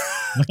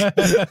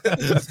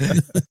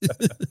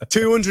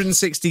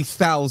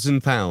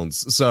 £260,000.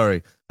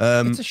 Sorry.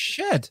 It's a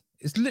shed.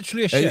 It's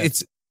literally a shed.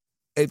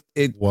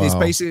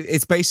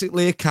 It's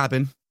basically a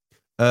cabin.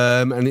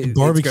 And the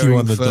barbecue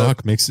on the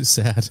dock makes it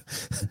sad.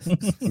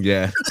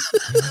 Yeah.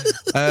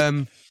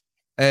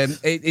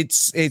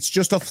 It's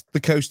just off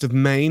the coast of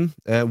Maine,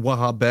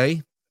 Waha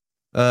Bay.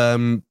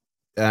 And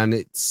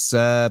it's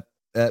look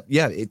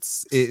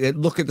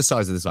at the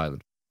size of this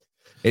island.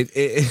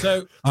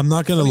 So I'm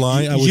not gonna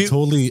lie, I would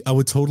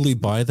totally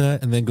buy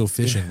that and then go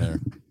fishing there.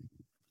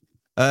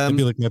 That'd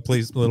be like my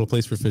little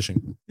place for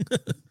fishing.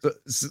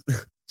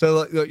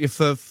 So like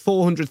for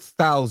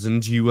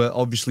 400,000, you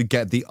obviously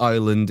get the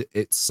island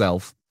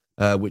itself,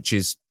 which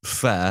is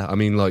fair. I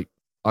mean, like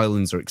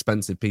islands are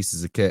expensive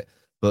pieces of kit,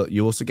 but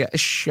you also get a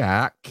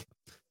shack,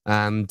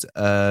 and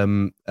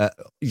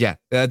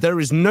there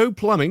is no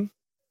plumbing.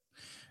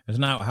 There's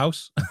an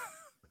outhouse,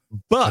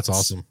 but that's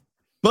awesome.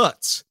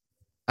 But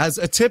as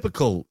a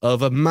typical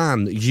of a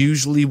man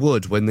usually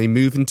would when they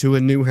move into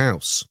a new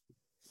house,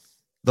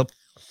 the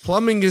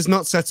plumbing is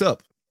not set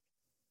up,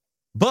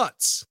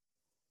 but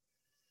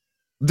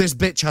this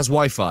bitch has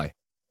Wi-Fi.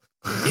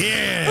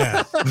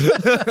 Yeah.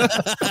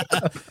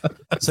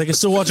 So I can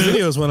still watch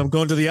videos when I'm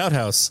going to the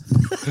outhouse.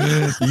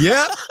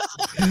 Yeah.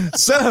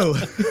 So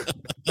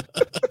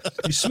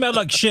you smell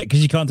like shit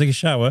because you can't take a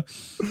shower.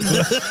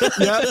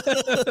 Yeah.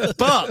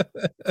 But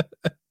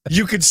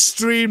you could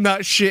stream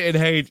that shit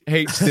in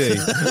HD.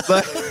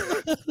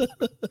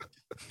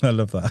 I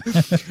love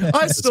that.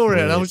 I saw it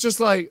and I was just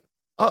like,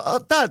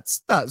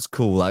 that's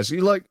cool,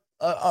 actually. Like,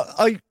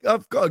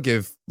 I've got to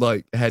give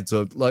like heads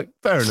up, like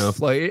fair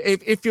enough. Like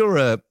if you're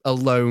a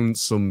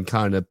lonesome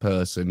kind of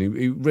person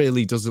who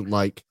really doesn't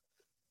like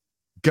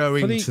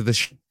going to the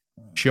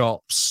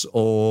shops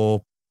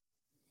or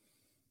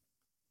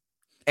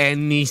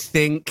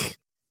anything,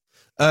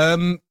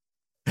 hang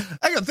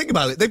on, think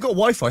about it. They've got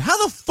Wi-Fi.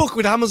 How the fuck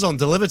would Amazon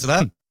deliver to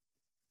them?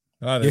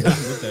 Oh, they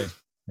would.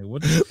 They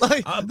would.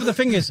 Like, but the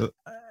thing is,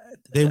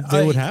 they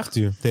would have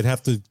to. They'd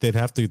have to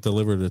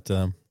deliver it to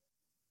them.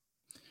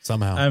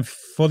 Somehow. And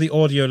for the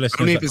audio listeners,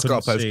 only if it's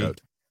got a postcode.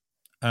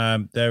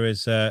 There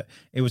is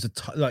it was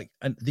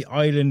and the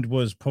island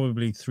was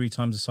probably 3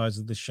 times the size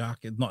of the shack.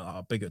 It's not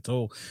that big at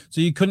all, so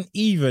you couldn't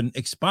even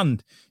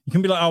expand. You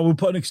can be like, oh, we'll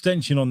put an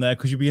extension on there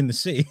because you'll be in the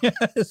sea.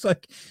 It's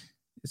like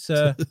it's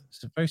a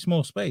very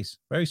small space,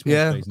 very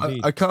small space.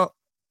 Indeed. I can't.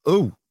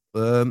 Oh,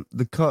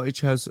 the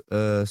cottage has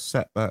a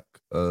setback.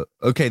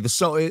 Okay,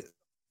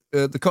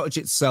 the cottage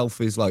itself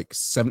is like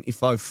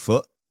 75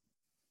 foot.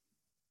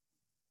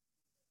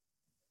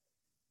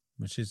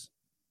 Which is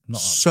not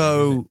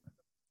so.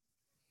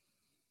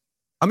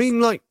 I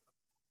mean, like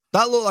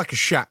that looked like a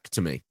shack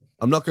to me.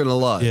 I'm not going to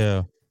lie.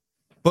 Yeah.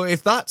 But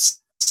if that's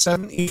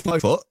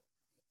 75 foot,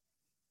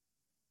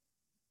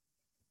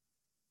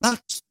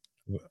 that's.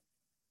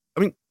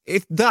 I mean,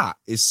 if that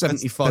is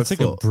 75 that's foot,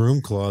 like a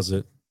broom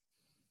closet.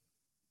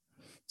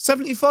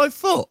 75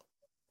 foot.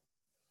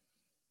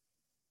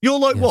 You're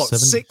like what?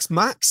 6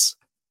 max?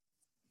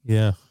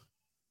 Yeah.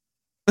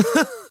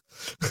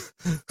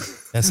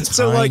 That's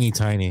so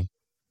tiny.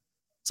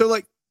 So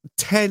like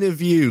 10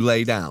 of you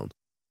lay down.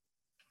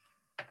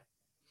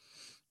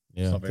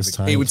 Yeah,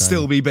 it would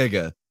still be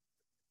bigger.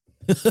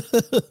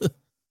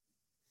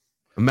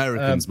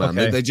 Americans, man,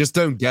 okay. they just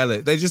don't get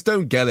it. They just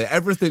don't get it.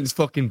 Everything's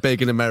fucking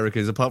big in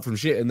America, apart from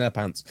shit in their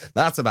pants.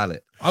 That's about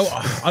it.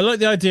 I like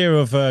the idea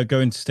of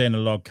going to stay in a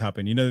log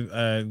cabin. You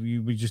know,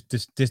 we just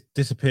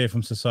disappear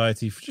from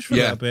society just for a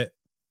little bit.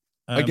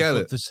 I get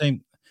it. The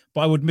same,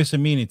 but I would miss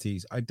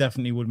amenities. I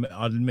definitely would.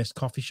 I'd miss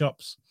coffee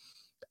shops,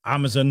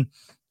 Amazon,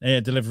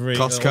 delivery,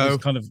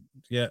 Costco. Kind of,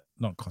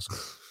 not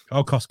Costco.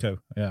 Oh, Costco.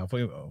 Yeah, I thought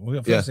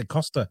you said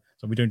Costa.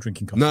 So we don't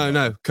drink in Costco.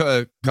 No,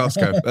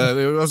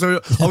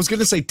 Costco. I was going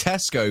to say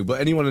Tesco,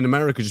 but anyone in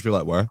America would just be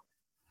like, where?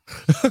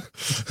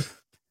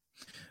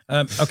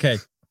 Okay.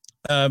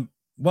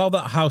 Well,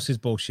 that house is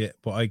bullshit,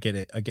 but I get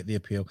it. I get the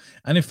appeal.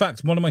 And in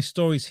fact, one of my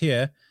stories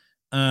here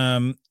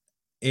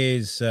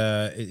is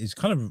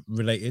kind of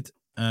related.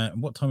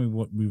 What time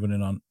are we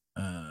running on?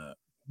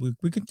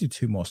 We could do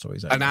 2 more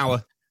stories. An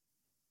hour.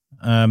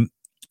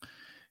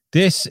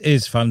 This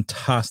is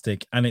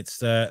fantastic, and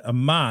it's a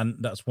man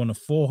that's won a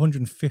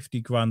 450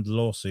 grand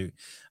lawsuit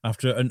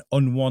after an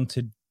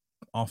unwanted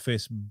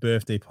office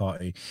birthday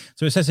party.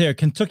 So it says here, a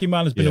Kentucky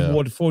man has been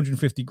awarded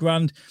 450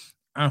 grand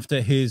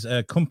after his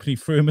company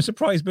threw him a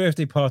surprise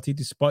birthday party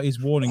despite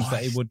his warnings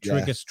that it would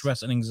trigger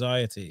stress and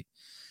anxiety.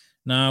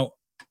 Now,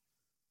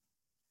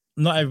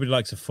 not everybody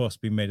likes a fuss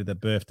being made of their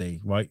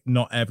birthday, right?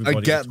 Not everybody. I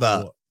get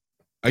that.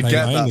 I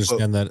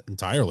understand that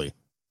entirely.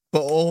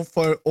 But all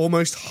for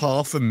almost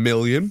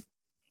 $500,000.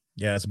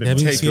 Yeah, it's a bit.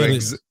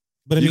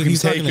 But you can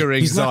take your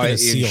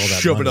anxiety and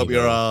shove it up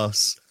your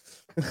ass.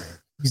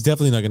 He's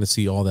definitely not going to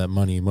see all that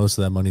money. Most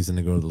of that money's going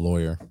to go to the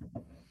lawyer.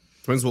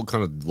 Depends what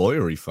kind of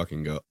lawyer he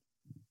fucking got.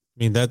 I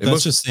mean,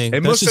 that's just saying.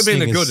 It must have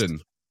been a good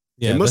one.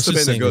 Yeah, it must have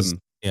been a good one.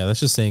 Yeah,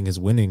 that's just saying his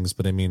winnings.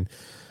 But I mean,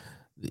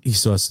 he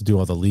still has to do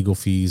all the legal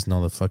fees and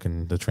all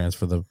the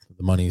transfer the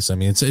money. So I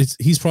mean,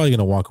 he's probably going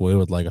to walk away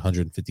with like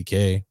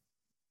 $150K.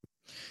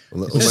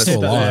 Unless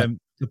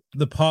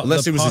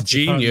he was a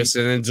genius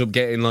and ends up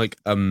getting like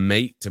a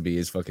mate to be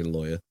his fucking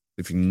lawyer.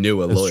 If he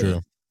knew a lawyer.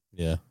 True.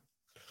 Yeah.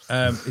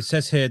 It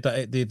says here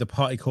that the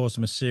party caused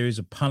him a series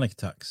of panic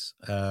attacks.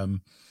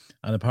 And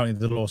apparently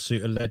the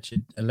lawsuit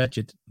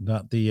alleged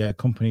that the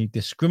company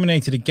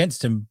discriminated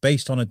against him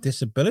based on a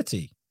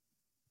disability.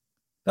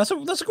 That's a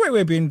great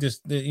way of being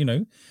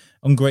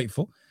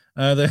ungrateful.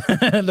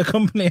 The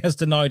company has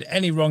denied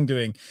any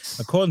wrongdoing,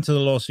 according to the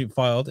lawsuit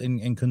filed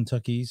in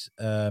Kentucky's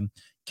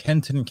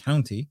Kenton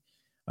County.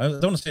 I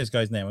don't want to say this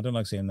guy's name. I don't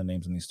like saying the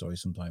names in these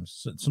stories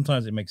sometimes.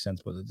 Sometimes it makes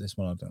sense, but this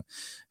one I don't.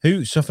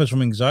 Who suffers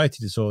from anxiety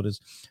disorders,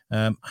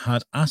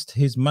 had asked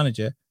his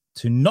manager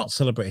to not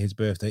celebrate his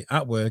birthday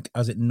at work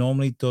as it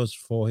normally does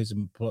for his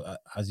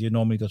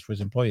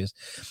employers,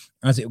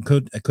 as it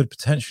could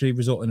potentially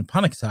result in a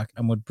panic attack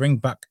and would bring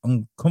back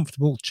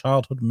uncomfortable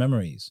childhood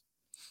memories.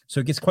 So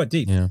it gets quite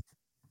deep. Yeah,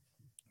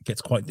 it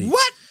gets quite deep.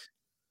 What?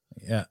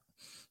 Yeah.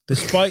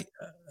 Despite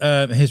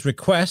his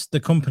request, the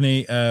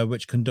company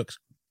which conducts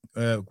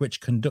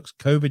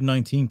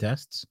COVID-19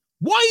 tests.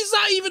 Why is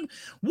that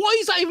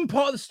even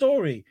part of the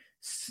story?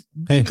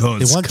 Hey, they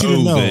want you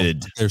to know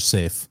they're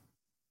safe.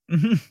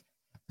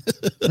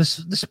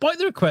 Despite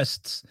the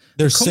requests,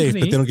 they're safe,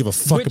 but they don't give a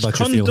fuck about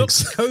your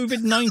feelings.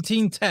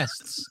 COVID-19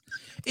 tests.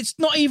 It's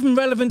not even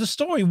relevant to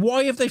story.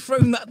 Why have they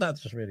thrown that?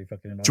 That's just really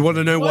fucking annoying. Do you want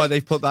to know why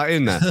they put that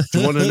in there? Do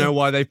you want to know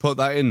why they put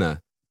that in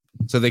there?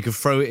 So they could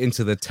throw it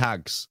into the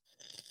tags.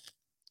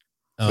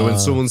 So when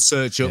someone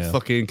search up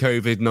fucking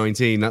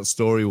COVID-19, that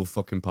story will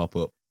fucking pop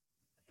up.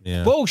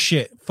 Yeah.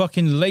 Bullshit.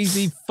 Fucking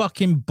lazy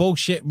fucking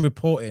bullshit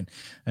reporting.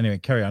 Anyway,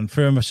 carry on.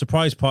 From a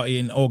surprise party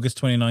in August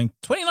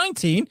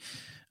 2019,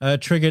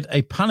 triggered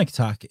a panic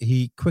attack.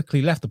 He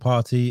quickly left the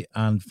party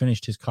and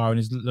finished his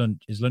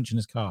lunch in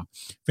his car.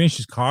 Finished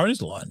his car and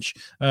his lunch.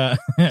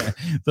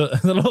 The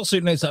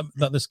lawsuit notes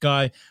that this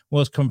guy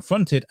was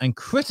confronted and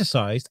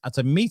criticized at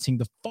a meeting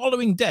the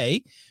following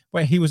day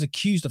where he was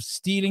accused of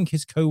stealing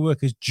his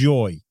co-worker's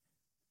joy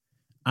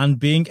and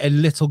being a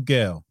little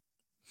girl.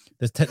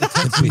 The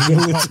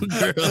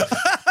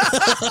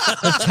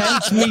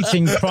tense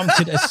meeting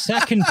prompted a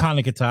second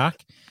panic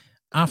attack,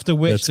 after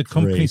which the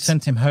company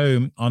sent him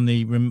home on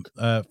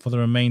for the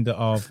remainder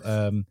of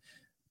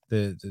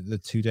the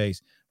 2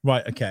 days.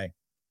 Right, okay.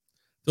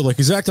 They're like,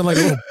 he's acting like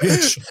a little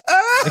bitch.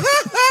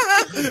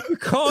 You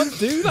can't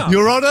do that.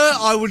 Your Honor,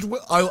 I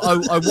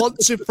want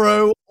to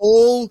throw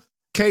all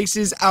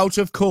cases out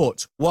of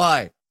court.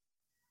 Why?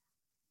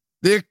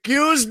 The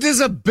accused is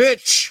a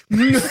bitch.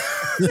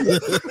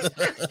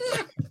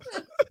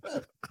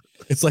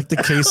 It's like the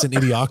case in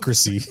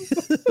Idiocracy.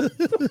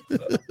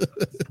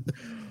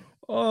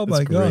 Oh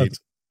my God.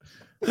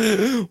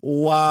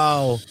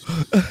 Wow.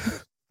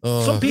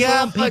 Some people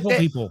aren't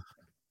people.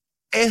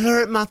 It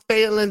hurt my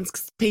feelings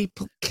because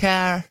people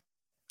care.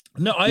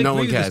 No, I agree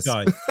with this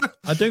guy.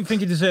 I don't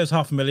think he deserves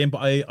 $500,000, but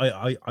I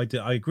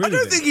agree. I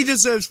don't think he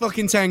deserves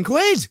fucking 10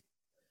 quid.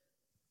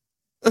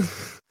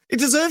 He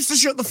deserves to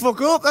shut the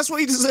fuck up. That's what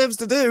he deserves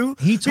to do.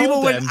 He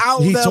told them,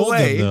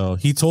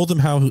 He told them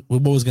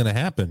what was going to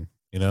happen.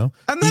 You know,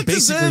 and that he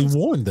basically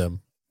warned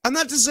them. And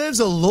that deserves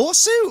a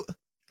lawsuit.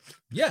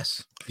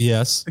 Yes,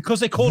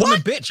 because they called him a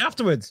bitch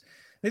afterwards.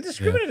 They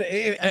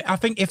discriminated. Yeah. I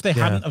think if they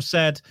hadn't have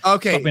said,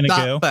 "Okay, stop being a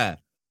girl," fair.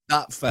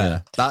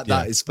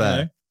 That is fair.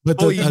 You know? But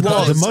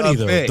the money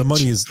though, the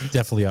money is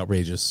definitely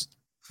outrageous.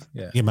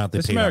 Yeah, the amount they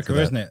it's paid.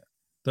 America, isn't it?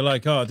 They're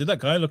like, "Oh, did that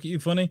guy look at you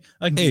funny?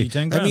 I can give you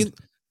 10 grand." I mean,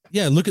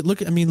 yeah, look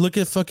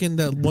at fucking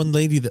that one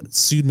lady that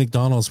sued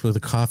McDonald's for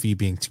the coffee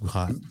being too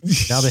hot.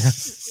 Now they have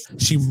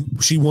she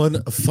won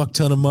a fuck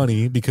ton of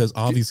money because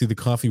obviously the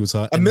coffee was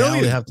hot. $1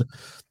 million.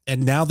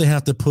 Now they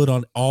have to put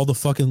on all the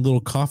fucking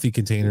little coffee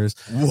containers.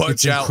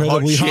 Watch out,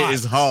 hot shit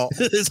is hot.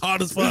 It's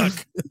hot as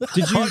fuck.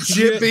 Hot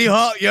shit be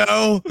hot,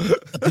 yo.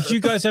 Did you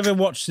guys ever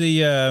watch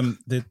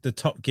the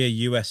Top Gear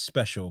US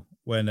special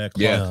when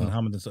Clark and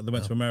Hammond they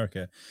went to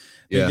America?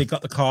 They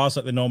got the cars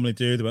like they normally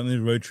do. They went on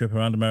a road trip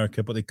around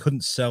America, but they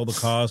couldn't sell the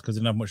cars because they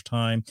didn't have much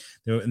time.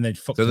 So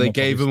they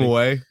gave them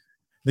away.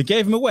 They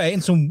gave them away,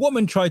 and some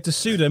woman tried to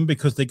sue them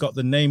because they got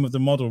the name of the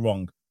model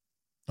wrong.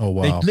 Oh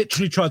wow! They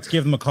literally tried to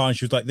give them a car, and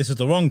she was like, "This is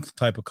the wrong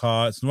type of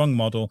car. It's the wrong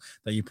model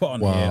that you put on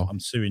here. I'm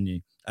suing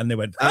you." And they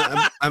went,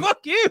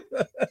 "Fuck you!"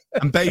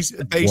 And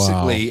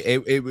basically,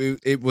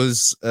 it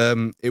was a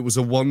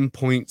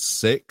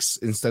 1.6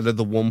 instead of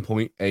the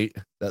 1.8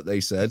 that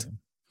they said.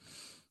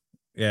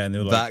 Yeah, and they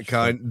were like,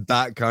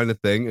 that kind of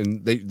thing,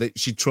 and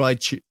she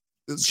tried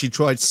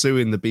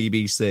suing the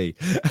BBC,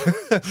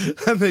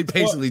 and they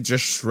basically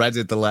just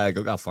shredded the leg.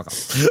 Oh, fuck off!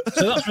 So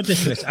that's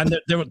ridiculous, and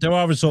there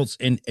are results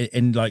in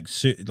like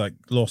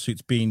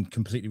lawsuits being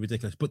completely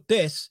ridiculous. But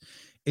this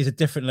is a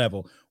different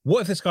level.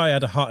 What if this guy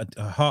had a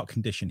heart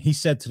condition? He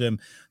said to them,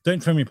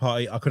 "Don't throw me a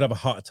party. I could have a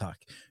heart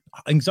attack."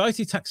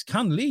 Anxiety attacks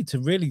can lead to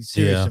really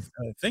serious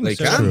things.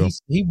 They can.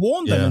 He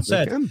warned them and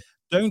said,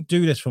 "Don't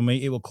do this for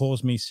me. It will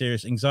cause me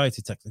serious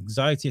anxiety attacks."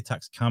 Anxiety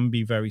attacks can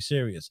be very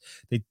serious.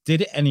 They did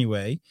it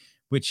anyway,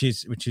 which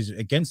is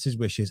against his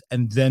wishes,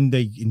 and then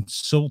they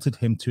insulted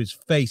him to his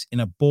face in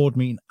a board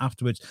meeting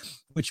afterwards,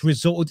 which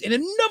resulted in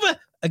another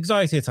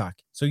anxiety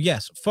attack. So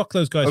yes, fuck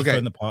those guys for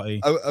throwing the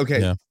party.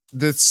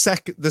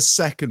 The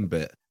second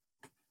bit,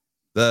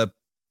 the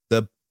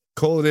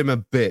calling him a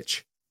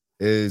bitch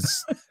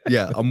is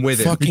I'm with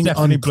him. Fucking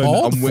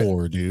uncalled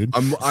for, dude.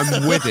 I'm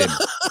with him.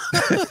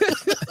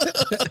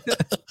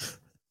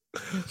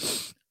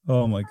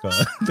 Oh my God!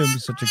 Don't be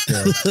such a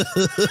girl.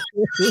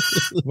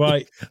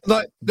 Right?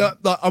 Like,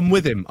 I'm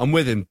with him.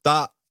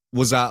 That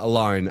was out of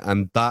line,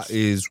 and that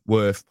is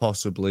worth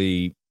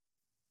possibly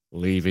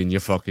leaving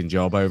your fucking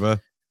job over.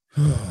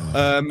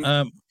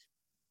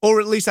 Or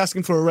at least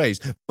asking for a raise.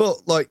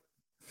 But like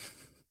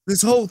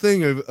this whole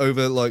thing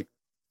over like,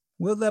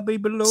 will there be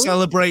below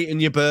celebrating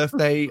your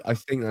birthday? I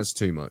think that's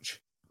too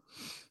much.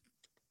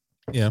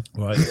 Yeah,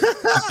 right.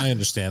 I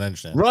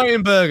understand.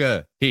 Ryan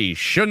Berger, he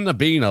shouldn't have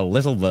been a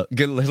little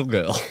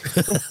girl.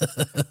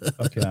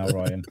 Okay, now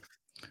Ryan.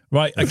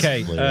 Right.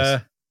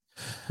 Okay.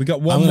 We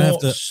got one more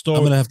story.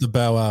 I'm gonna have to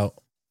bow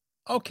out.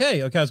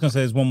 Okay. I was gonna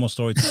say there's one more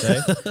story to say.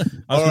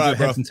 I was gonna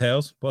do heads and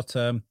tails, but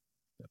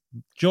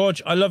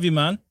George, I love you,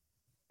 man.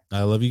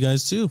 I love you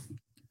guys too.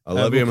 I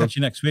love you. We'll catch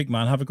you next week,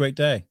 man. Have a great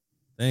day.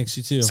 Thanks,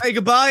 you too. Say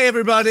goodbye,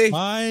 everybody.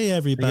 Bye,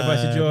 everybody. Say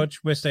goodbye to George.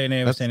 We're staying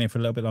here. We're staying here for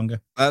a little bit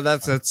longer.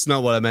 That's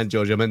not what I meant,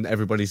 George. I meant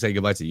everybody say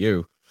goodbye to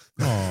you.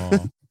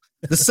 Oh,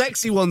 the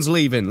sexy one's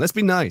leaving. Let's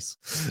be nice.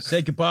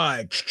 Say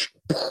goodbye.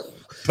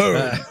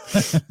 Right.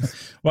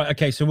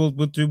 Okay. So we'll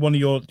do one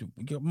of your.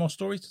 You got more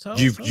stories to tell.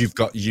 You've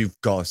got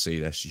to see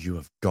this. You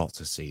have got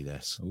to see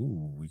this.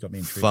 Ooh, you got me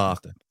intrigued.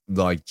 Fuck,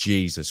 like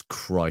Jesus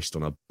Christ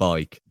on a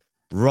bike.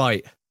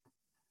 Right.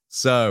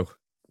 So,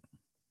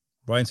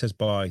 Ryan says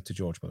bye to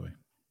George. By the way.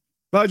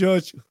 Bye,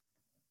 George.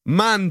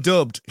 Man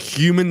dubbed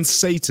Human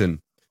Satan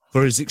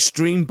for his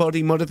extreme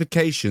body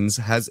modifications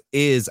has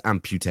ears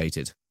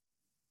amputated.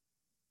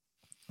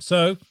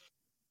 So,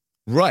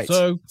 right.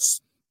 So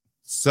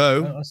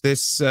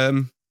this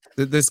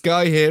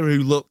guy here who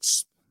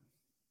looks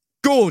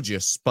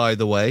gorgeous, by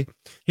the way.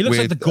 He looks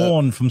like the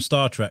Gorn from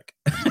Star Trek.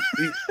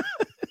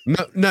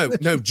 No.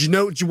 Do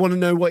you want to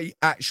know what he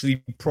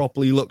actually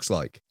properly looks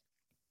like?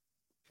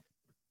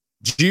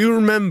 Do you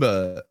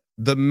remember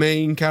the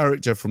main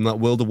character from that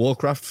World of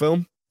Warcraft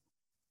film?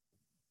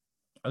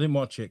 I didn't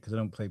watch it because I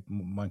don't play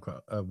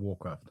Minecraft,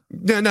 Warcraft.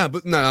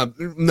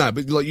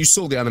 But like you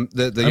saw the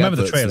remember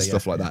the trailer, and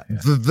stuff like that. Yeah.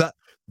 That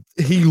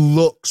he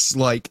looks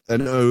like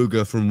an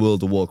ogre from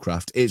World of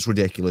Warcraft. It's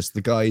ridiculous.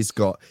 The guy's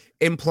got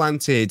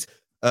implanted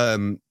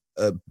bones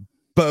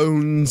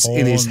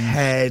in his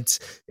head.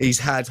 He's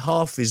had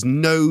half his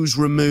nose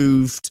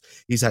removed.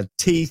 He's had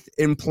teeth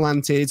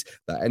implanted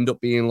that end up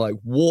being like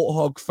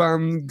warthog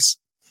fangs.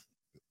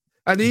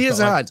 And he has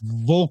had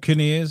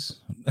Vulcan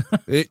ears,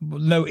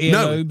 no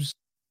earlobes.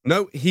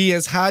 No, he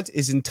has had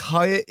his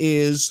entire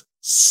ears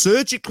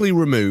surgically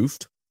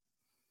removed.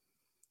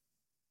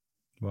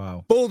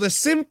 Wow. For the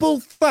simple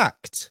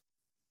fact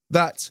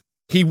that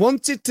he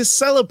wanted to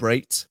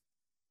celebrate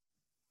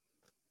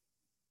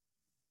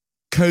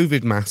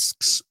COVID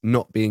masks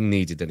not being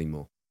needed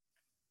anymore.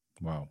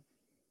 Wow.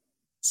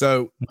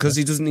 So, because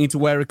he doesn't need to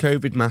wear a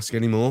COVID mask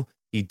anymore,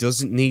 he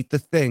doesn't need the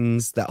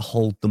things that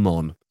hold them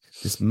on.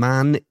 This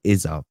man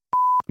is a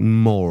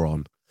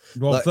moron.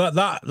 Well,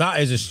 that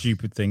is a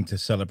stupid thing to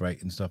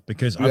celebrate and stuff,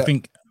 because I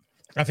think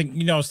I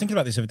was thinking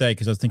about this the other day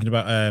because I was thinking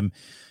about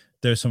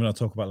there's something I'll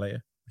talk about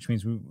later, which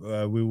means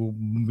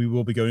we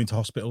will be going to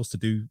hospitals to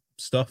do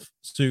stuff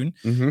soon.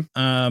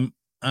 Mm-hmm.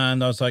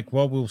 And I was like,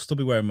 well, we'll still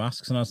be wearing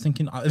masks. And I was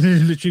thinking,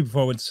 literally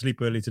before I went to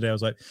sleep early today, I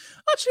was like,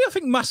 actually, I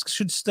think masks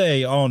should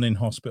stay on in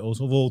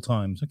hospitals of all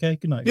times. Okay,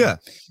 good night. Yeah.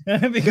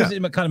 Because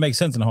it kind of makes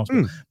sense in a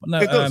hospital. But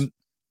no,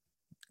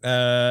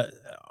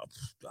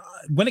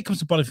 when it comes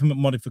to body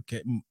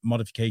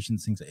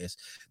modifications, things like this,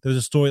 there was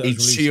a story that was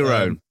released. Each to your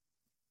own.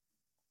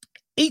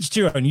 Each to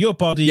your own. Your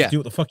body, do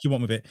what the fuck you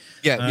want with it.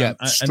 Yeah,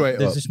 straight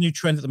and there's this new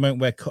trend at the moment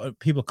where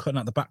people are cutting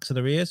out the backs of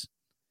their ears.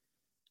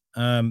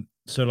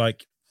 So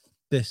like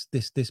this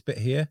bit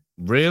here.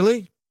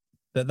 Really?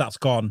 That's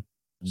gone.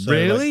 So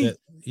really? Like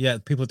yeah,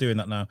 people are doing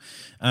that now.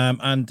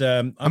 And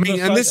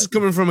this is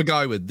coming from a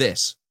guy with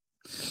this.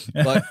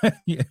 Like,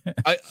 yeah.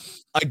 I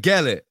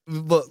get it,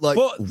 but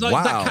wow.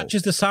 That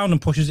catches the sound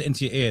and pushes it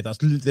into your ear.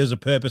 There's a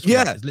purpose.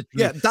 That's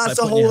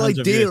the whole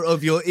idea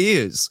of your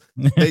ears.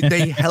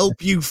 They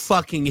help you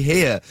fucking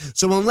hear.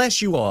 So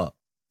unless you are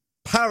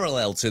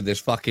parallel to this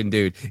fucking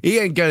dude, he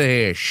ain't gonna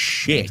hear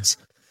shit.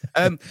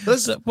 But at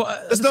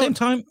the same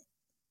time,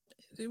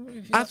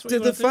 after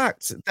the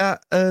fact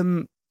that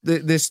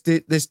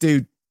this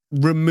dude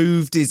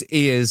removed his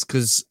ears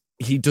because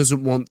he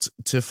doesn't want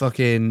to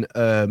fucking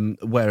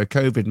wear a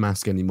COVID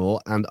mask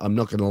anymore. And I'm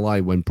not going to lie,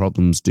 when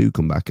problems do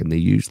come back, and they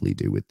usually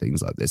do with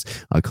things like this,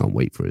 I can't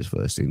wait for his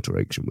first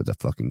interaction with a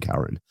fucking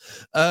Karen.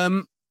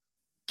 You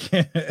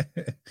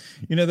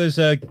know those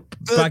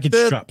baggage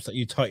straps that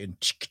you tighten?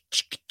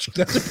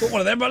 Let's put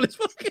one of them on his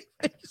fucking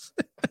face.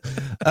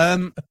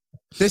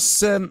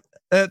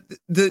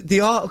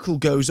 The article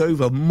goes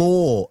over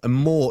more and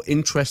more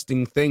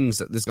interesting things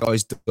that this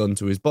guy's done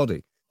to his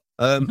body.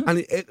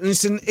 And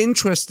it's an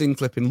interesting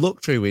flipping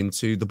look through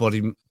into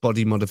the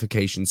body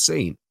modification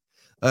scene.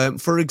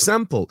 For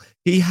example,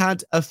 he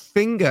had a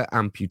finger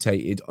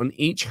amputated on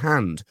each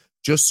hand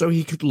just so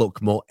he could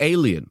look more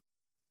alien.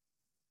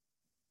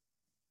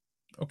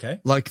 Okay.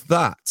 Like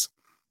that.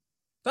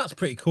 That's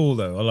pretty cool,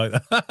 though. I like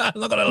that. I'm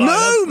not gonna lie.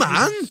 No,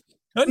 man.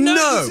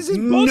 No, this is his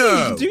body. No.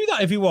 He can do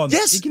that if he wants.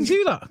 Yes, he can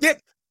do that. Yeah.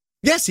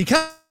 Yes, he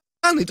can.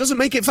 It doesn't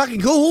make it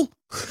fucking cool.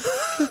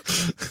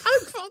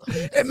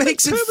 It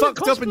makes it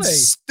fucked up and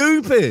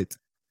stupid.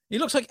 He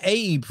looks like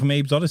Abe from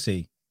Abe's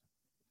Odyssey.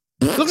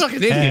 Looks like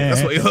an idiot.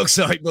 That's what he looks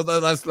like. But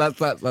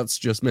that's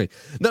just me.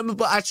 No,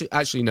 but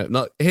actually, no.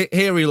 Not here.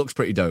 He looks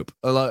pretty dope.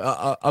 Like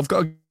I've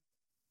got to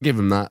give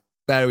him that.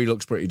 There, he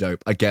looks pretty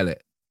dope. I get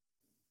it.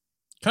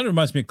 Kind of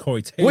reminds me of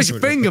Corey Taylor. Where's your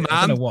finger, man?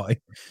 I don't know why.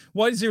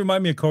 Why does he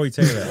remind me of Corey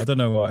Taylor? I don't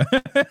know why.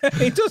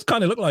 He does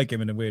kind of look like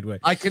him in a weird way.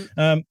 I can.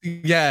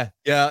 Yeah.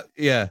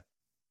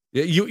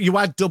 You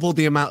add double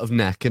the amount of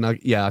neck, and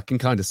I can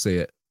kind of see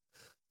it.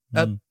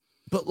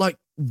 But like,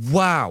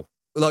 wow,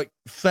 like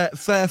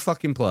fair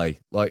fucking play.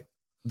 Like,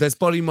 there's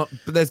body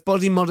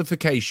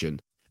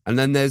modification, and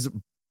then there's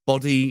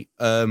body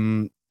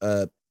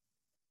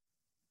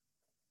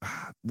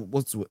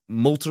what's the word?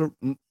 Mortar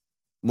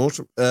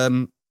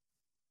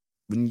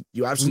when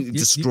you absolutely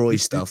destroy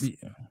stuff.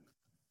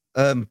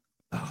 My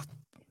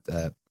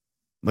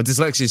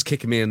dyslexia is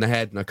kicking me in the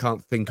head, and I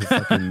can't think of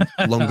fucking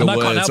longer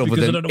words other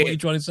than. I don't know what you're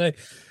trying to say.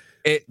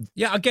 I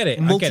get it.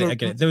 I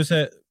get it. There was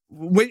a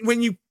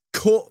when you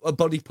cut a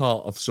body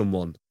part of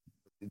someone,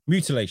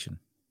 mutilation.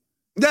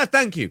 Yeah,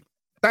 thank you.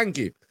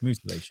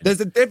 Mutilation. There's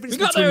a difference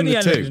between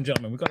the two, ladies and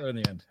gentlemen. We got there in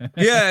the end.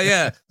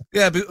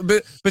 yeah.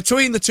 But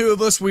between the two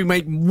of us, we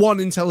make one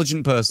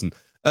intelligent person.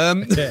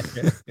 But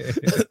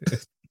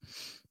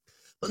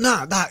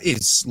nah,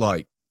 that's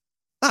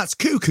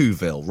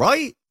Cuckooville,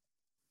 right?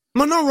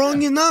 Am I not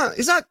wrong in that?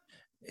 Is that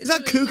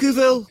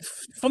Cuckooville?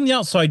 From the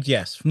outside,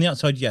 yes.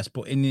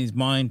 But in his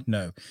mind,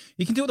 no.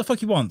 He can do what the fuck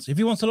he wants. If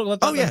he wants to look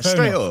like that, then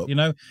straight enough, up. you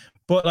know.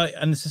 But like,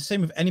 and it's the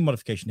same with any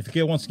modification. If a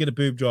girl wants to get a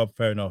boob job,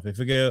 fair enough. If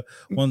a girl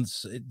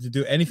wants to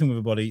do anything with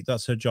her body,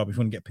 that's her job. If you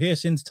want to get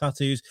piercings,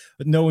 tattoos,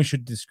 but no one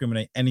should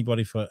discriminate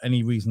anybody for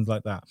any reasons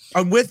like that.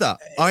 I'm with that.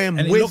 I am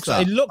with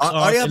that.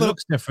 It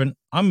looks different.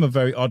 I'm a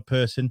very odd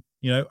person.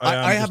 You know,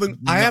 I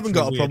haven't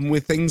got a problem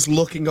with things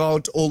looking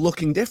odd or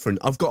looking different.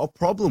 I've got a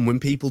problem when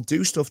people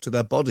do stuff to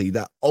their body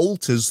that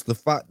alters the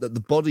fact that the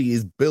body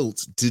is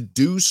built to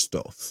do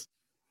stuff.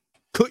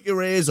 Cut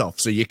your ears off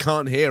so you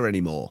can't hear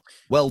anymore.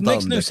 Well done.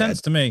 Makes no sense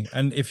to me.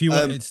 And if you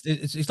want,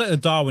 it's like the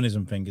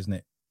Darwinism thing, isn't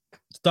it?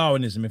 It's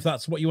Darwinism. If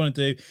that's what you want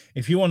to do,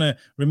 if you want to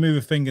remove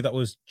a finger that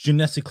was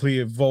genetically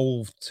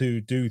evolved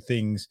to do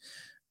things,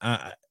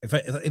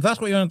 if that's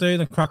what you want to do,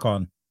 then crack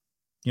on.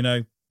 You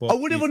know. I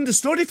would have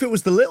understood if it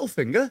was the little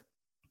finger.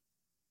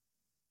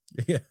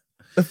 Yeah.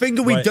 The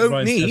finger we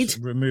don't need.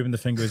 Removing the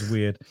finger is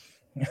weird.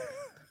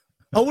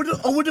 I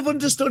would have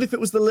understood if it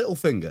was the little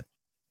finger.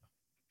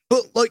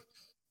 But like,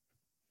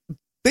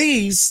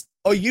 these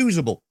are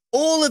usable.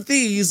 All of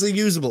these are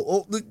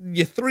usable.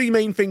 Your three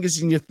main fingers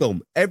and your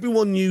thumb.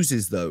 Everyone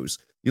uses those.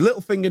 Your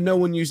little finger, no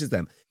one uses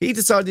them. He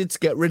decided to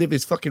get rid of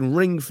his fucking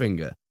ring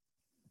finger.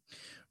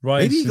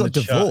 Right. Maybe he got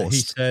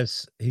divorced.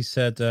 He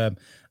said,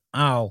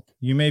 Al,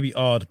 you may be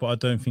odd, but I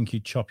don't think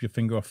you'd chop your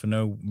finger off for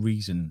no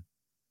reason.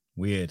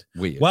 Weird.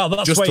 Well,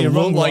 that's just where you're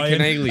wrong, like Ryan.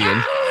 An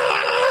alien.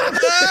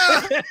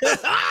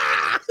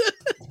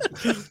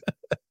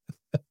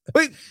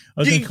 Wait, I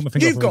was going to cut my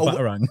finger off with a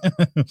batarang.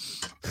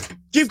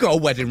 You've got a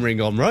wedding ring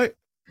on, right?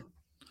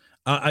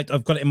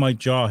 I've got it in my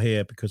jar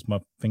here because my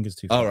finger's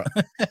too far. All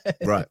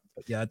right.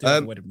 Yeah, I do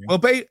have a wedding ring. Well,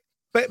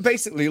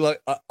 basically,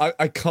 like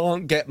I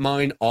can't get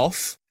mine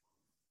off.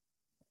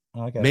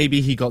 Maybe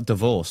he got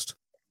divorced.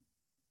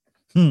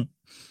 Then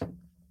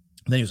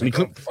he was like,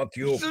 oh, fuck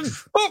you.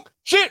 Fuck,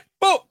 shit,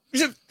 fuck.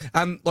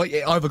 And like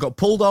it either got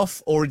pulled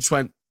off or it just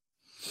went,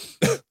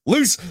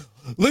 lose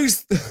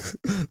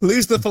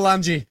the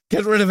phalange,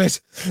 get rid of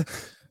it.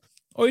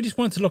 Or he just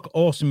wanted to look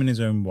awesome in his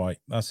own right.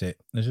 That's it.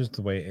 That's just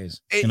the way it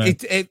is.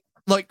 It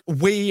like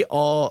we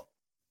are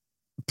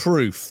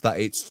proof that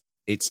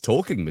it's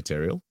talking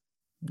material.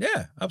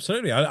 Yeah,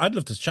 absolutely. I'd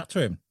love to chat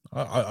to him.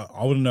 I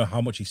want to know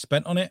how much he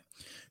spent on it,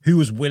 who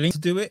was willing to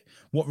do it,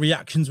 what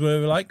reactions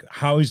were like,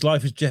 how his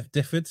life has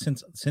differed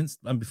since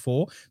and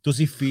before. Does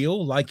he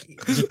feel like?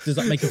 Does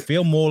that make him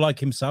feel more like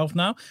himself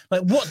now?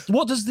 Like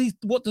what does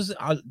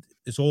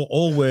it's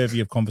all worthy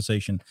of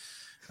conversation.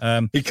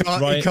 He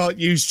can't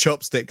use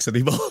chopsticks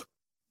anymore.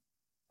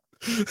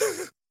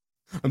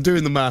 I'm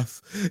doing the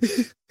math.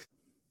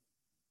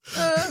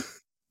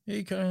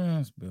 He can.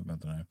 I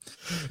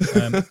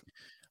don't know.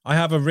 I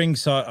have a ring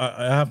size.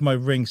 I have my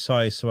ring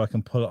size so I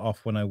can pull it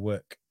off when I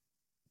work.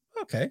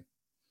 Okay.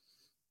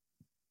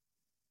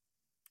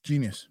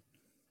 Genius.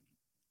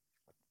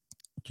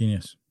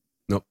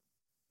 Nope.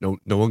 No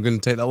one going to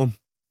take that one.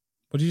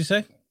 What did you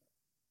say?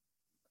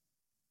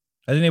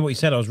 I didn't hear what you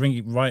said. I was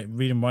reading Ryan.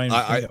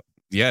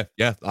 Yeah.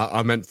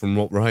 I meant from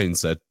what Ryan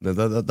said.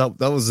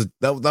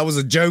 That was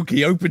a joke.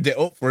 He opened it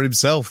up for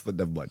himself, but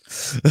never mind.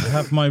 I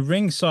have my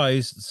ring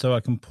size so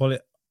I can pull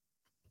it.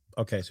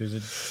 Okay, so he's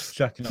a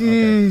jacking up.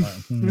 Okay.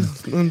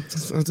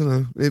 I don't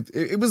know.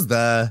 It was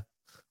there.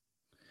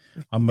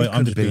 I'm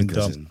just being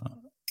dumb.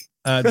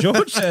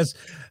 George says,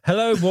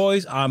 "Hello,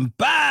 boys. I'm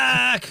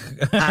back.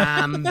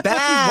 I'm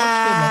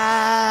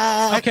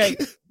back." Okay,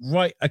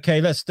 right.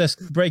 Okay, let's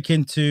break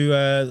into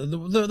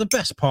the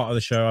best part of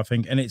the show, I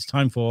think, and it's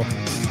time for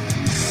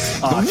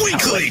the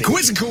weekly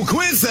quizzical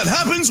quiz that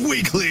happens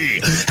weekly,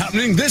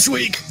 happening this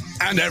week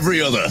and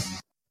every other.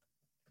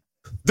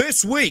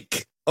 This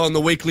week, on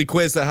the weekly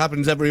quiz that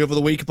happens every other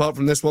week apart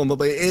from this one,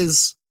 but it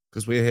is,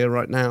 because we're here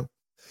right now,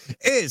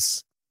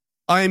 is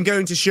I am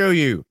going to show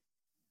you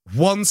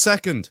 1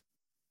 second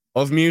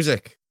of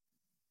music.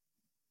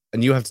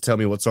 And you have to tell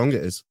me what song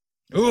it is.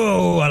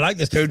 Oh, I like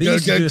this.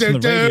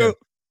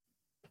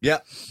 Yeah.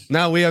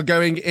 Now we are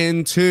going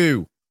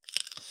into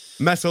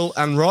metal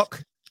and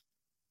rock.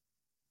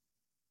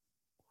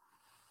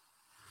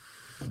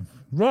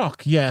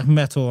 Rock, yeah,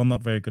 metal. I'm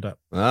not very good at.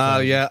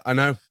 Yeah, I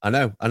know.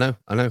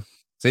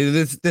 See,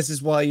 this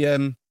is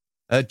why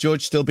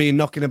George still being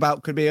knocking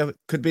about could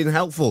be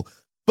helpful.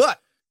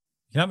 But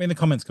you help me in the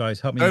comments, guys.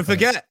 Help me. Don't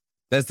forget,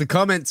 there's the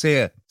comments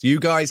here, so you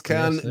guys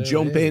can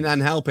jump in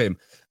and help him.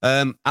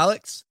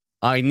 Alex,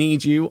 I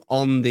need you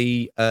on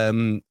the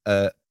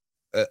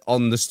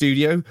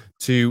studio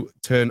to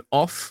turn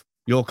off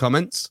your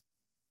comments.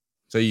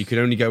 So you can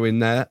only go in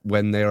there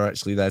when they are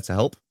actually there to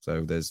help. So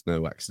there's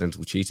no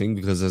accidental cheating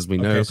because, as we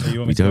know,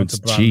 we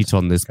don't cheat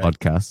on this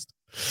podcast.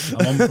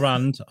 I'm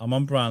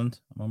on brand.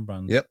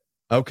 Yep.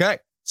 Okay.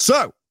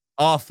 So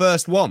our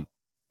first one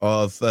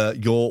of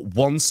your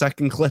 1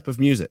 second clip of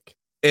music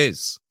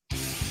is.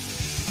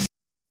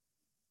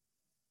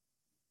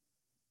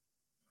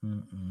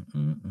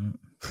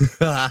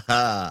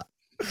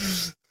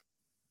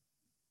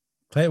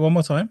 Play it one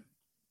more time.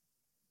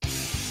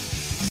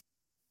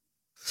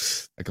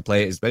 I could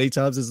play it as many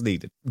times as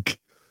needed.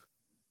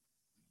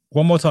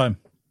 One more time.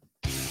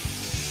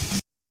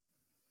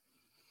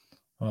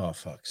 Oh,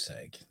 fuck's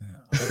sake.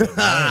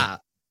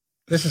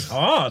 This is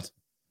hard.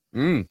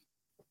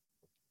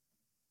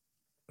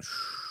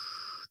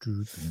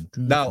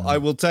 Now, I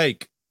will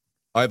take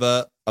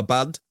either a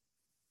band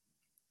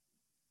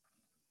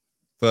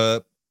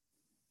for...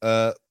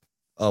 I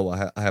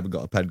haven't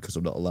got a pen because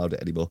I'm not allowed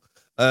it anymore.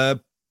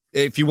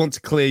 If you want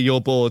to clear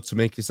your board to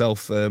make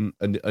yourself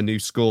a new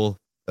score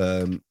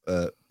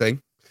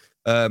thing,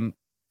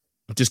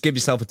 just give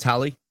yourself a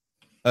tally.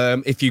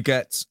 If you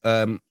get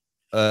the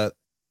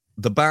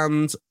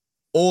band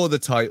or the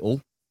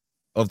title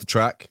of the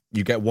track,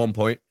 you get 1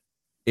 point.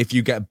 If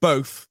you get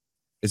both,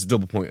 it's a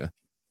double pointer.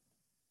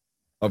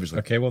 Obviously.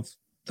 Okay, well,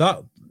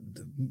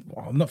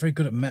 I'm not very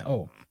good at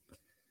metal.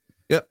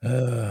 Yeah.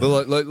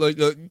 But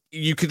like,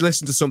 you could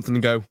listen to something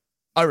and go,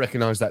 I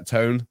recognize that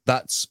tone.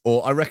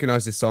 Or I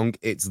recognize this song.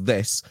 It's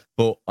this,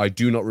 but I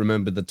do not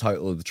remember the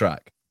title of the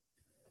track.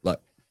 Like,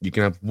 you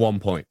can have 1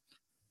 point.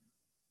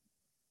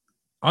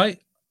 I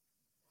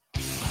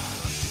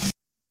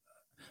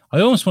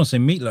almost want to say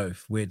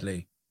Meatloaf,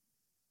 weirdly.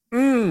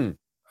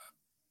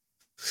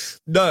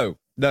 No,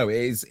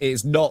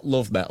 it's not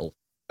love metal.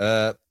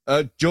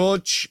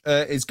 George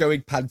is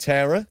going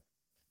Pantera.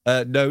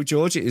 No,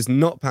 George, it is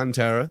not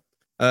Pantera.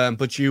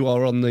 But you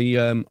are on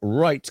the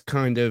right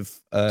kind of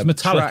it's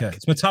Metallica. Track.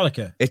 It's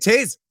Metallica. It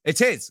is.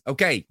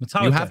 Okay.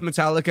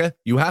 Metallica.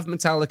 You have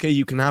Metallica.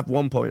 You can have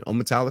 1 point on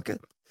Metallica.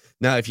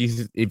 Now, if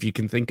you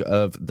can think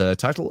of the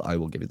title, I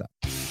will give you that.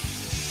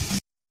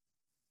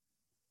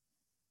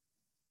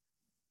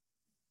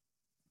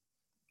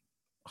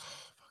 Oh,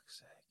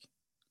 fuck's sake.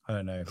 I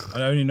don't know.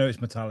 I only know it's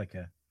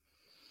Metallica.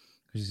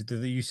 Because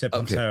you said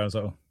Pantera, okay. I was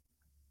like, oh.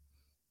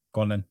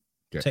 Go on then.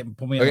 Okay.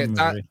 Put me on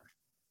the movie.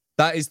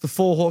 That is the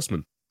Four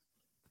Horsemen.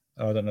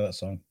 Oh, I don't know that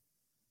song.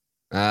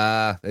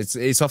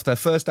 It's off their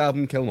first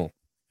album, Kill 'Em All.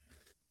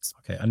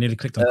 Okay, I nearly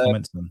clicked on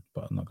comments then,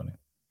 but I'm not going to.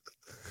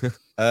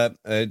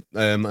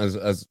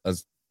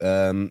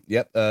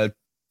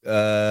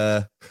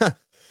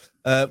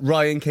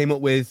 Ryan came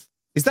up with,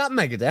 is that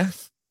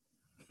Megadeth?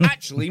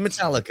 Actually,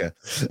 Metallica.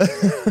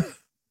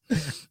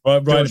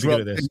 Right, Ryan,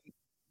 good at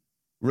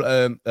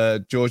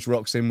this. George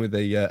rocks in with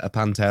a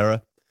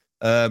Pantera.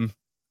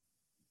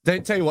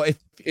 Don't tell you what,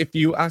 if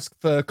you ask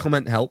for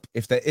comment help,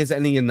 if there is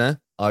any in there,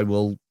 I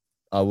will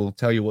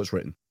tell you what's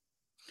written.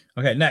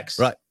 Okay, next.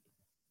 Right.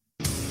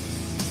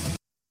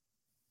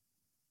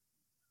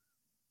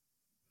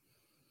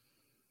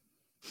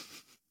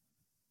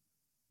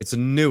 It's a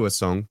newer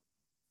song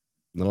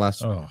in the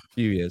last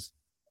few years.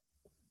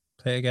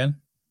 Play it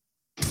again.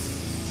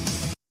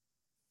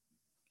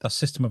 That's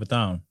System of a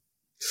Down.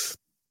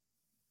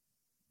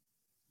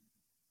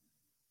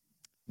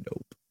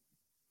 Nope.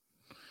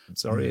 I'm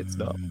sorry, it's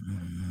not.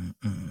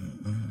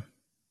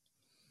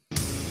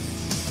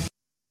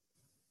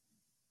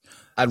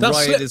 And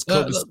that's Ryan has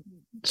come.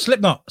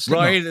 Slipknot.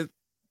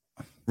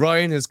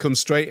 Ryan has come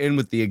straight in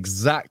with the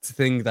exact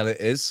thing that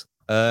it is.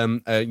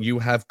 You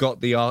have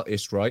got the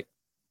artist right.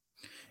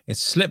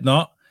 It's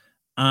Slipknot,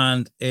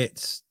 and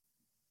it's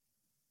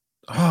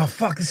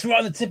fuck! It's right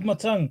on the tip of my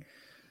tongue.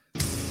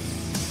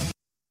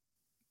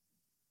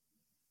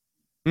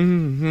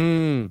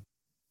 Mm-hmm.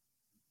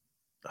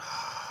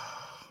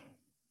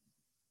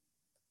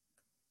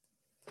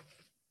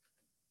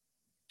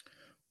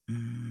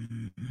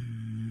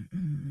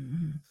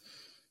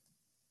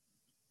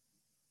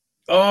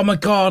 Oh my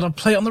god! I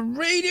play it on the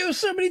radio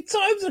so many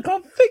times I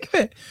can't think of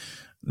it.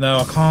 No,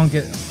 I can't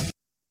get.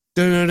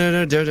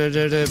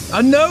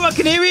 I know I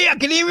can hear it. I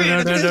can hear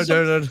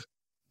it.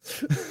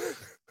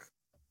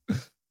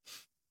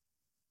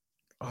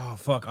 Oh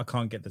fuck! I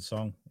can't get the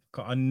song.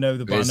 I know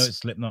the band. I know it's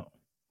Slipknot.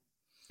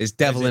 It's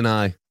Devil and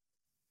I.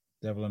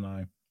 Devil and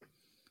I.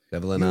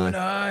 Devil and you I. And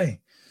I.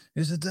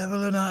 It's the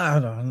Devil and I. I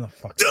don't know.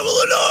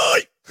 Devil and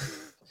I.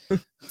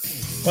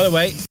 By the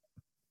way,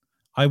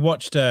 I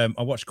watched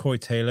Corey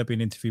Taylor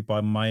being interviewed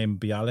by Mayim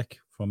Bialik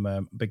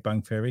from Big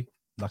Bang Theory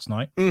last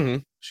night.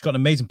 Mm-hmm. She's got an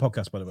amazing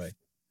podcast, by the way.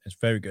 It's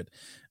very good,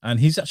 and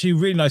he's actually a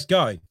really nice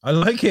guy. I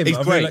like him. He's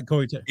I great. Really like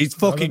Corey Taylor. He's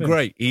fucking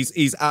great.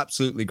 He's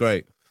absolutely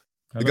great.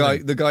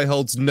 The guy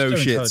holds no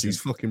shits.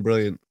 He's fucking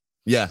brilliant.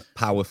 Yeah,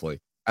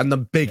 powerfully, and the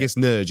biggest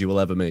nerd you will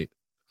ever meet.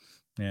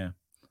 Yeah,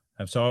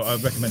 so I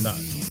recommend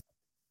that.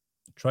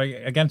 Try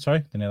again. Sorry,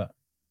 didn't hear that.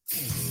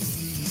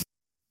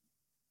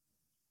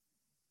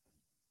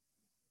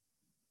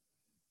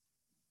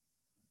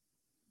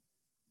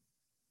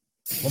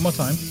 One more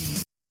time.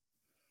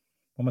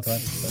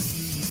 Sorry.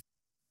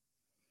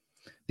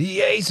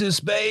 The Ace of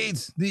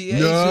Spades. The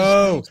Ace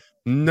of Spades.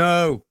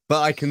 No,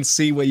 but I can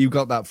see where you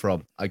got that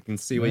from.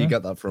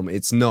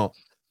 It's not.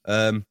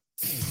 The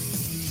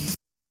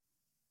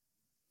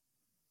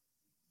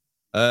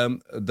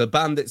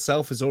band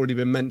itself has already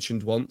been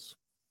mentioned once.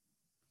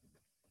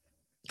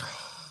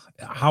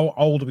 How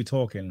old are we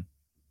talking?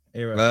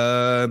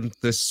 Era.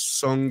 The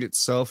song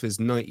itself is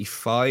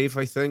 95,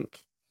 I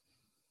think.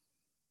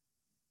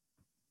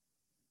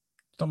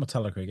 It's not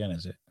Metallica again,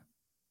 is it?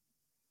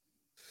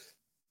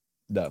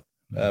 No.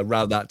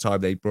 Around that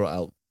time, they brought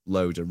out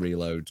Load and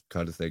Reload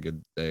kind of thing,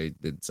 and they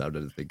didn't sound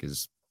anything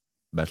as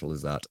metal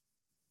as that.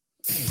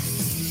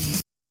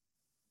 It's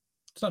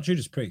not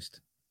Judas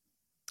Priest.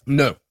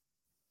 No,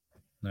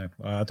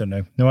 I don't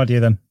know. No idea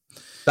then.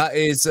 That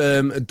is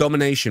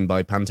Domination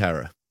by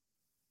Pantera.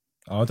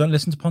 Oh, don't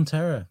listen to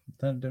Pantera.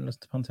 Don't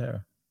listen to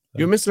Pantera.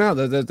 You're missing out.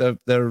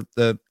 They're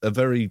a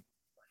very.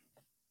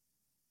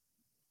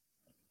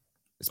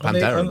 It's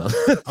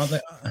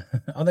Pantera.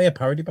 Are they a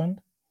parody band?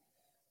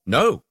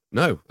 No.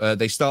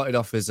 They started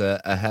off as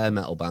a hair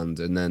metal band,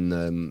 and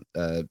then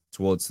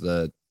towards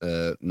the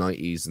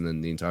 90s, and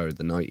then the entire of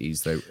the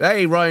 90s,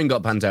 hey, Ryan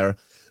got Pantera.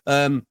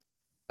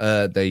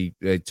 They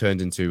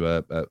turned into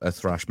a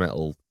thrash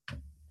metal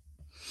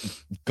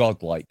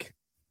godlike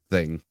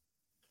thing.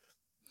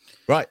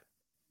 Right.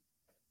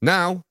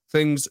 Now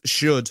things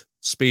should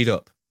speed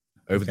up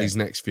over these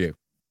next few.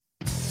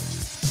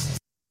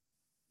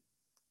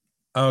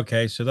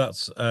 Okay, so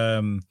that's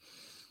Rage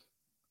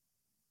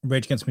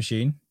Against the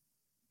Machine.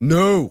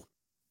 No.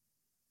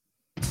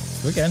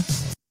 Go again.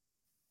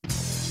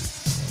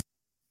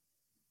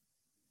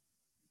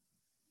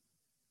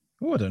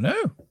 Oh, I don't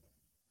know.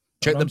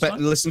 Check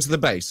listen to the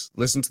bass.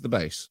 Listen to the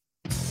bass.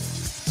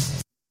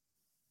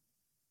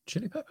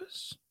 Chili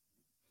Peppers?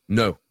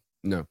 No.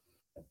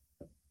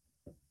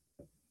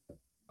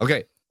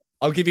 Okay,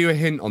 I'll give you a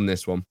hint on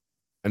this one,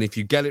 and if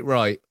you get it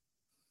right,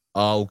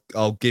 I'll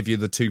give you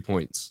the 2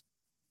 points.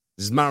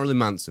 This is Marilyn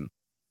Manson.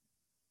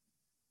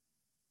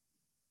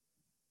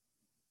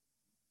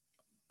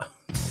 I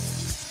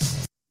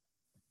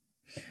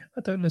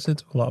don't listen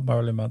to a lot of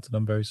Marilyn Manson.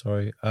 I'm very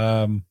sorry.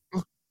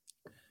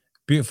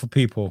 Beautiful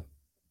People.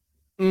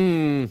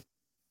 Nice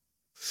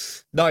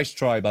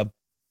try, bub.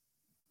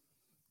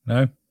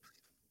 No?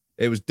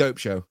 It was Dope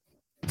Show.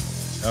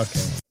 Okay.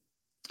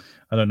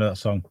 I don't know that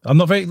song. I'm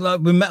not very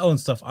with metal and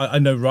stuff. I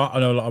know rock. I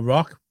know a lot of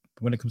rock.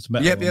 But when it comes to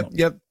metal,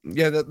 yep.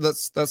 Yeah,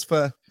 that's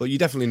fair. But you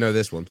definitely know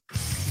this one.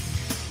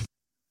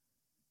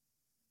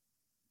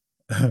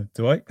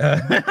 Do I?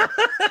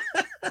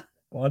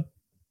 One.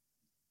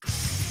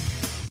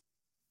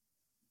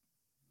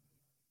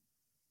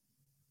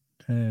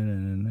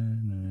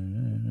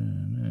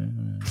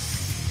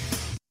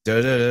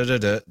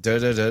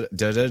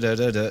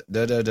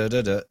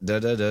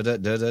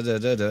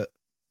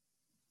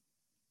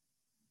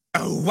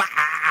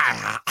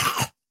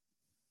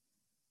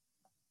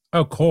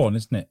 Oh, Korn,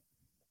 isn't it?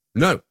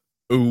 No.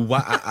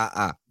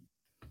 I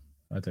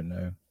don't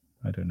know.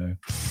 I don't know.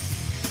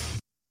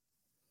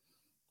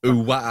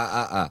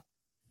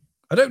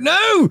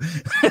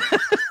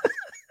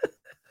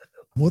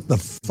 What the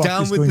fuck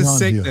Down is with going the on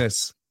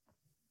sickness. Here?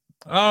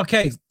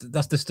 Okay,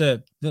 that's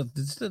Disturbed. No,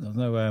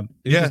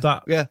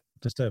 Yeah.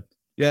 Disturbed.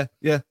 Yeah.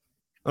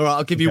 All right,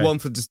 I'll give you one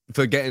for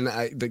getting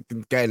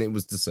it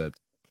was Disturbed.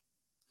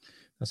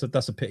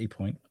 That's a pity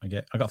point. I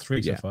got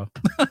 3 so far.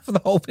 For the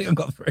whole thing, I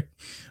got 3.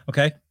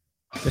 Okay.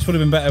 This would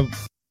have been better.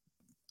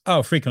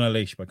 Oh, Freak on a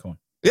Leash by Korn.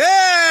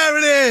 Yeah,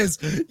 it is.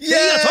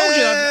 Yeah, I told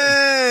you.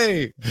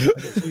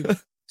 I got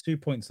 2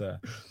 points there.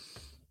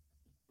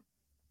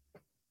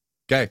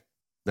 Okay.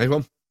 Next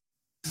one.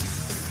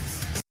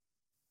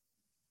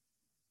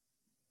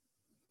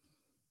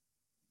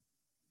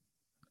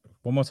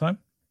 One more time.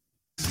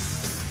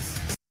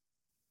 Is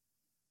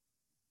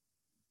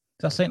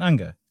that Saint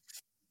Anger?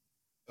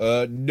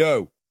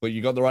 No, but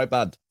you got the right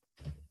band.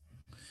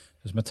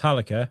 There's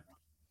Metallica.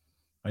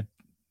 I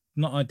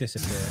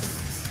Disappear.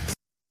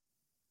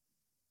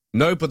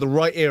 No, but the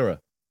right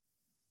era.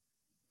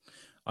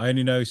 I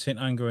only know Saint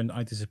Anger and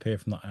I Disappear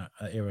from that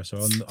era, so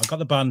I got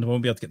the band. I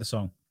won't be able to get the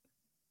song.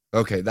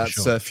 Okay,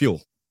 that's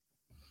Fuel.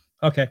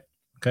 Okay.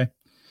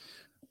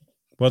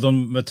 Well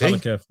done,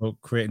 Metallica, for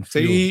creating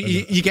fuel. So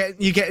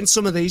you're getting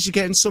some of these. You're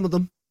getting some of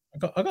them. I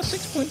got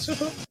 6 points so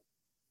far.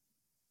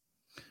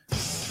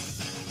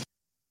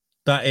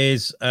 That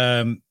is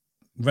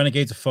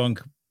Renegades of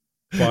Funk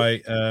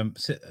by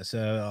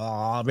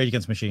Rage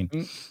Against the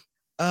Machine.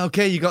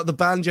 Okay, you got the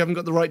band. You haven't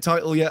got the right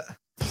title yet.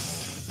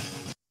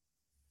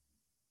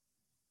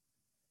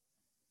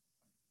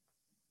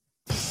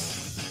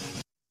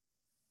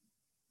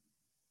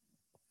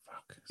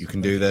 Fuck. You can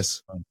do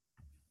this.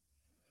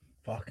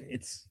 Fuck,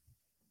 it's...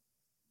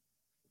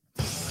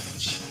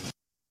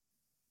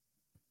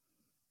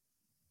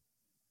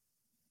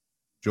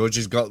 George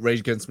has got Rage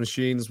Against the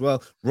Machine as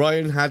well.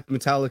 Ryan had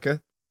Metallica.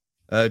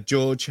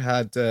 George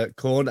had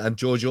Korn, and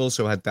George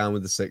also had Down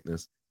with the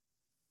Sickness.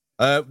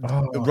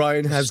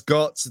 Ryan has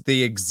got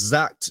the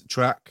exact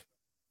track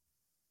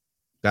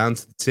down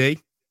to the T.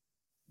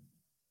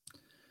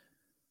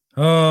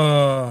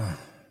 Oh,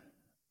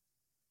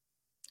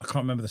 I can't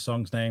remember the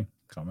song's name.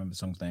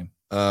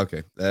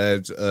 Okay.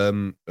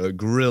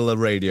 Guerrilla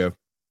Radio.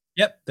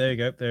 Yep, there you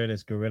go. There it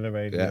is. Guerrilla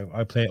Radio. Yeah.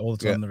 I play it all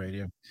the time on the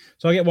radio.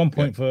 So I get 1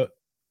 point for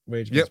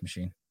Rage Against the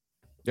Machine.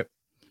 Yep.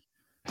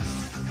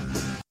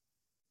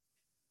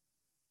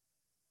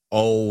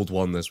 Old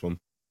one, this one.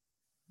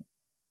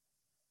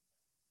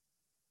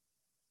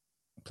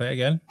 Play it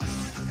again.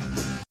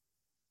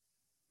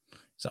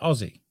 It's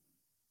Ozzy.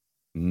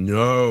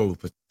 No,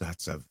 but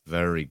that's a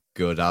very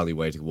good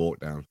alleyway to walk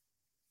down.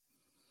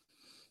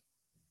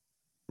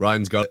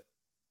 Ryan's got it.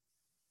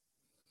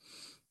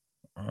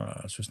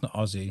 So it's not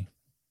Ozzy.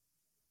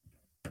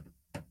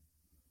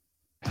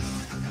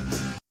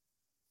 It's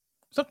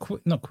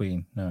not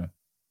Queen, no.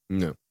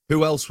 No.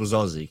 Who else was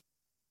Ozzy?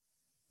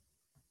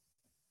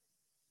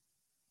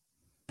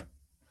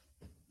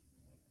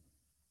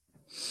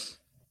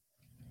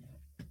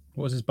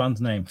 What was his band's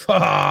name?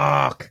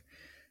 Fuck!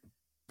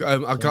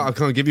 I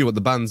can't give you what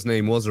the band's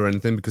name was or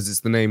anything because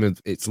it's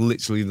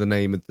literally the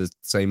name of the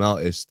same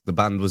artist. The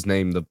band was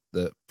named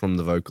from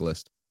the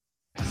vocalist.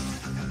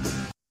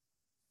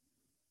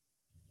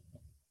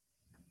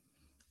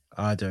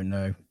 I don't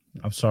know.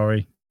 I'm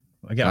sorry.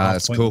 I get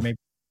that's cool. Maybe.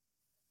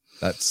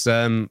 That's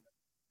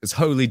it's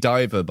Holy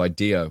Diver by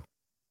Dio.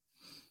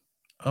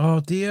 Oh,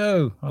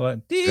 Dio! I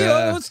like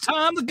Dio. It's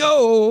time to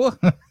go.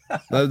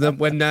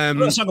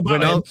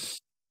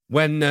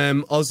 When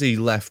Ozzy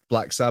left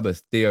Black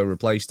Sabbath, Dio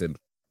replaced him.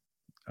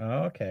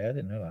 Oh, okay. I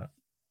didn't know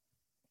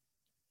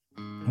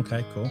that.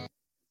 Okay, cool.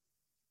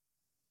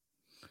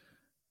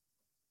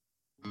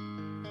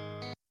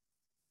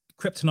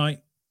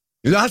 Kryptonite.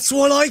 That's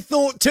what I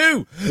thought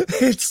too.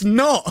 It's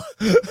not.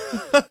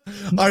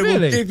 I will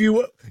give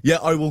you.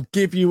 I will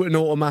give you an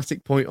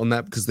automatic point on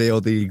that because they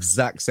are the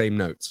exact same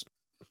notes.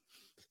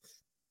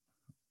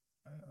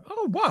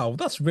 Oh wow,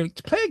 that's really.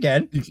 Play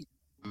again.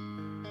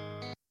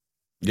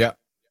 Yeah.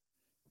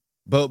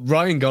 But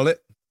Ryan got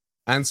it,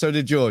 and so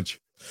did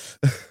George.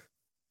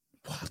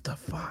 What the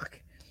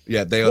fuck?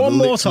 Yeah, they are. One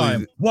more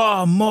time.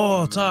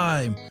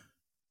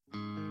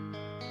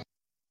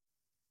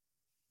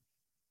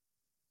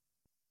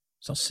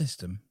 It's not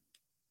System.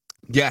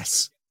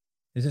 Yes.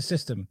 Is it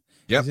System?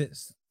 Yep. Is it...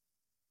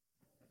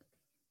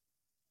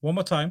 One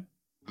more time.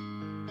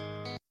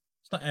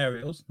 It's not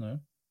Aerials,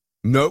 no.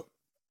 Nope.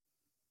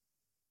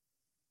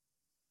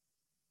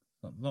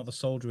 Not the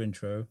Soldier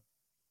intro.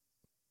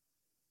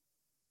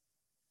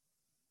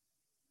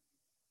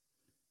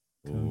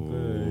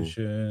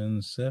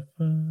 Conversion.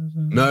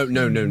 No.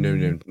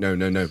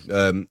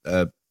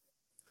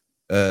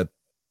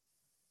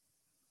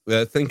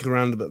 Think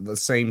around about the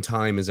same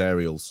time as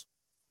Aerials.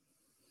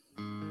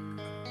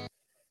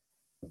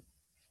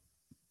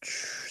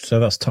 So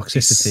that's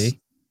Toxicity.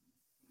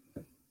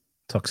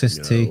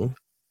 Toxicity.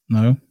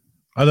 No.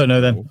 I don't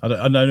know then.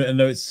 I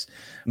know it's.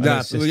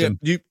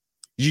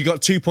 You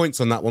got 2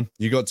 points on that one.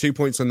 Because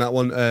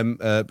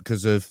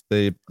of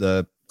the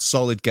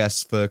solid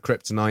guess for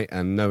Kryptonite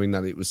and knowing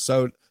that it was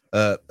so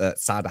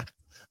Sada.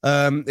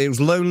 It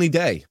was Lonely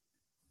Day.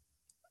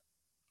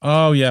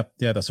 Oh yeah,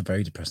 that's a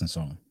very depressing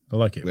song. I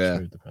like it. Yeah. It's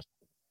very depressing.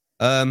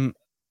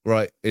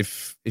 Right.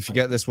 If you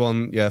get this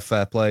one, yeah,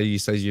 fair play. You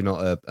say you're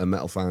not a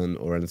metal fan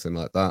or anything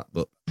like that,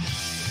 but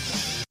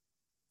I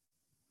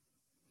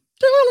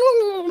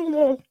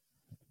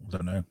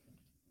don't know.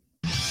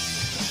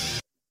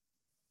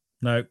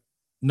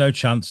 No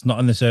chance. Not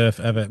on this earth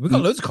ever. We've got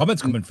loads of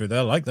comments coming through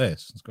there. Like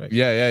this. It's great.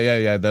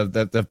 Yeah.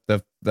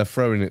 They're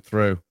throwing it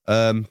through.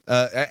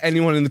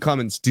 Anyone in the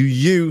comments? Do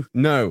you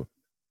know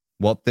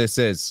what this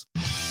is?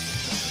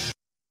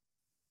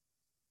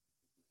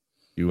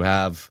 You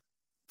have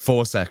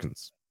 4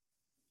 seconds.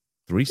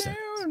 3 seconds.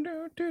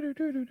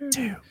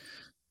 2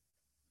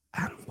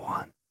 and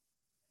 1.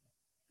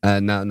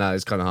 Now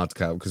it's kind of hard to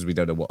count because we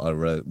don't know what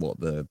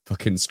the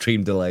fucking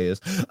stream delay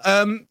is.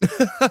 But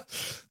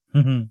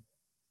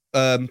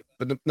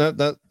no,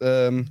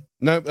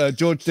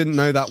 George didn't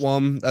know that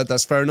one.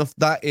 That's fair enough.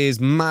 That is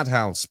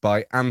Madhouse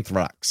by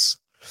Anthrax.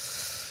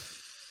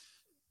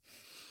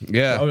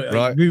 Yeah,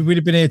 right. We would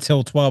have been here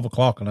till 12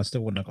 o'clock and I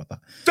still wouldn't have got that.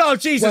 Oh,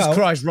 Jesus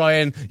Christ,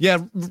 Ryan. Yeah,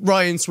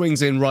 Ryan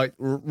swings in right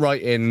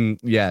in.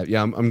 Yeah,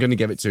 I'm going to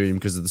give it to him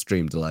because of the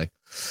stream delay.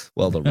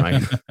 Well done,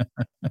 Ryan.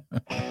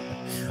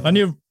 I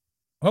knew.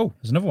 Oh,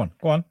 there's another one.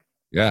 Go on.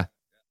 Yeah.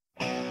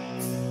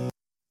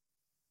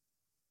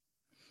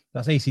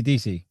 That's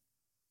AC/DC.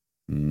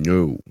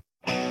 No.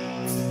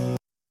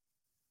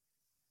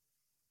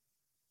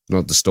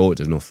 Not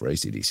distorted enough for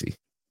AC/DC.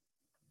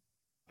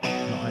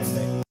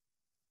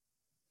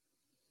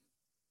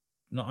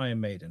 Not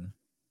Iron Maiden.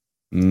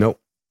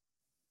 Nope.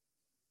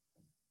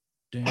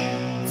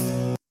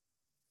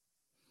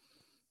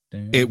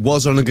 It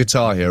was on a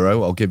Guitar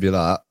Hero, I'll give you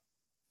that.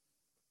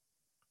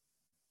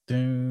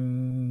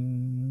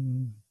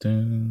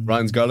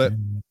 Ryan's got it.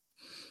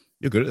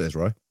 You're good at this,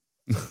 right?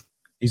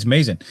 He's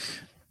amazing.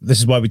 This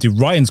is why we do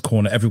Ryan's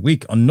Corner every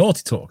week on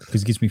Naughty Talk,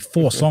 because he gives me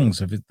 4 songs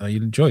that he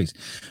enjoys.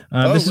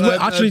 This is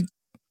what actually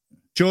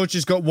George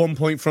has got 1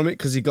 point from it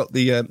because he got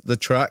the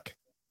track.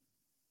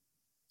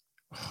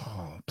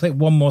 Oh, play it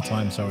one more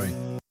time, sorry.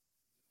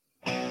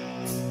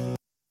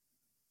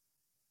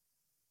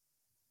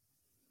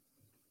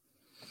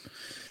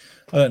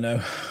 I don't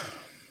know.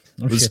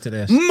 I'm shit at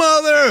this.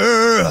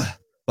 Mother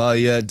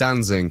by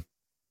Danzig.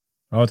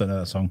 Oh, I don't know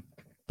that song.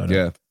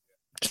 Yeah.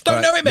 Just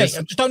don't know it, mate.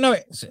 I just don't know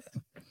it.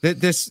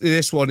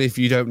 This one, if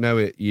you don't know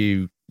it,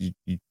 you...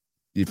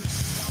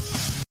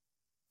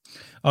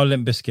 Oh,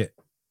 Limp Bizkit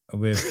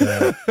with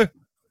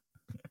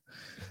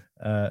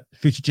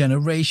Future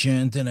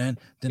Generation.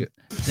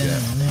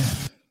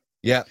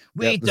 Yeah.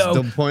 We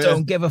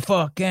don't give a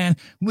fuck, and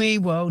we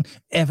won't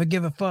ever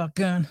give a fuck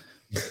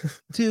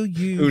till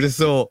you. Who'd have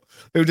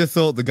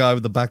thought the guy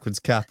with the backwards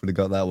cap would have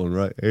got that one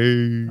right?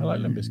 Hey. I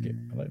like Limp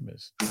Bizkit. I like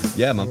this.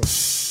 Yeah, man.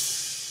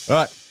 All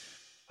right.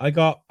 I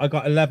got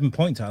 11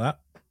 points out of that.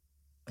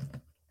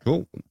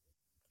 Cool.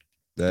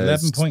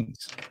 11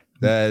 points.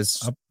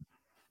 There's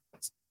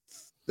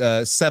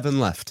 7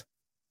 left.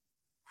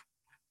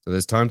 So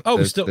there's time. Oh,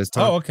 there's time.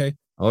 Oh, okay.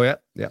 Oh yeah.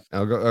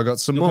 I got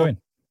some Still more. Going.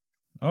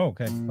 Oh,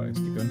 okay. Right, let's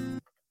keep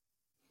going.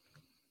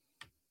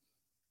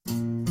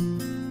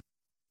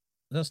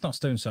 That's not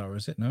Stone Sour,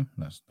 is it? No,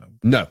 that's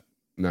no.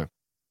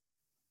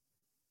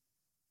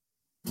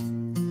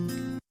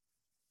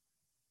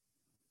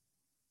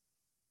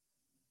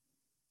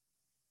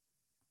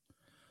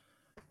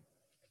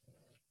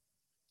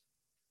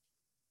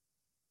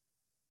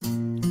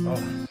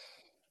 Oh,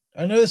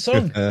 I know the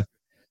song.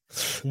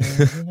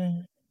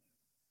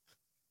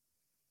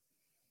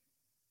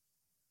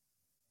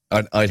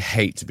 I'd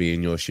hate to be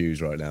in your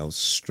shoes right now.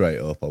 Straight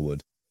up, I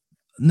would.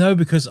 No,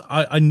 because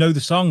I know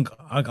the song.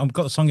 I've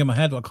got the song in my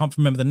head, but I can't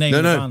remember the name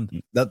of the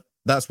band.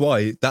 That's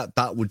why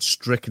that would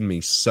stricken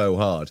me so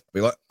hard. Be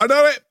like, I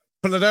know it,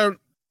 but I don't.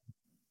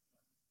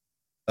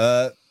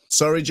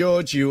 Sorry,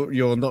 George,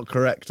 you're not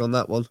correct on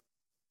that one.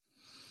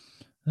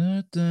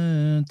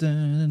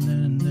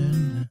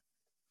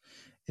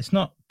 It's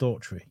not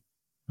Daughtry.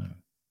 No,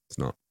 it's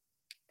not.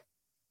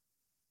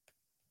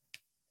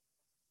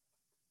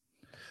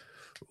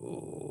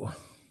 Oh.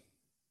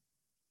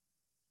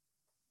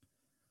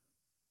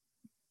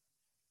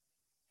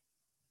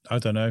 I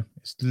don't know.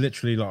 It's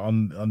literally like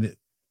on the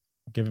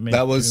giving me.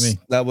 That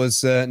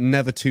was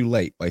Never Too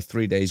Late by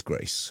 3 Days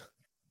Grace.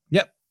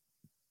 Yep.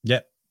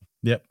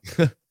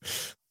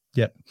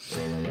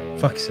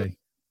 Fuck's sake.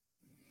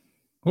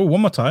 Oh,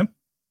 one more time.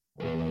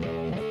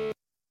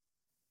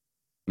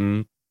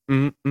 No.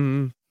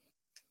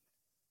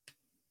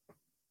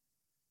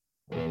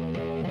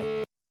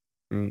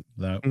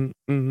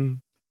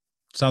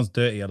 Sounds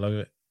dirty. I love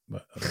it.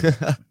 But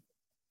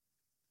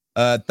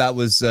that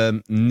was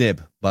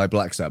Nib by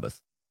Black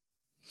Sabbath.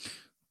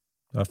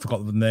 I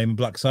forgot the name of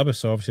Black Sabbath,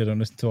 so obviously I don't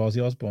listen to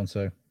Ozzy Osbourne.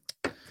 So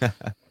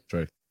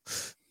true.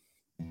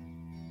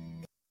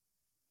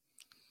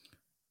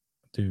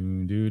 So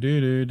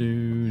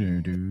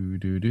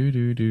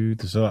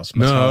that's Metallica.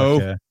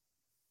 No,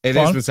 it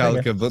is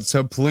Metallica, but it's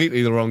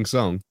completely the wrong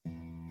song.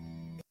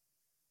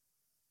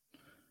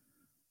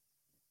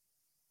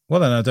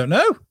 Well, then I don't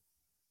know.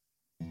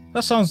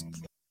 That sounds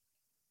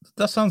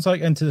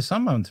like Enter the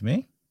Sandman to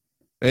me.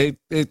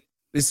 It's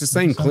the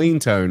same clean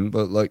tone,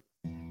 but like,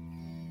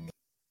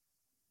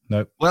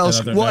 no.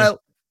 What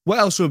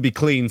else would be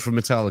clean from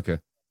Metallica?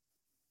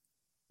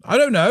 I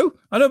don't know.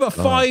 I know about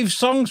 5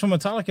 songs from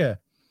Metallica.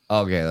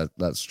 Okay,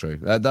 that's true.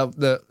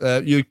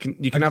 You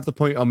can have the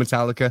point on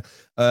Metallica.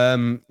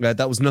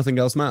 That was Nothing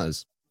Else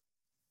Matters.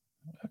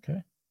 Okay,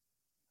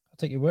 I'll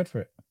take your word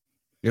for it.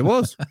 It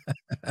was.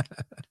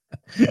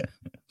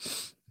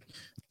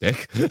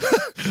 Dick.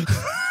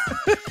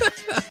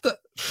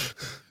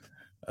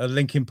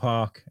 Linkin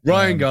Park.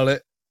 Ryan got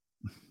it.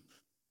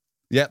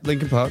 Yep,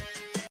 Linkin Park.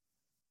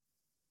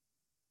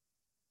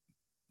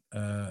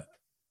 I'm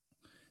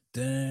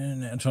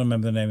trying to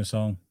remember the name of the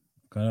song.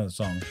 I know the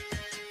song.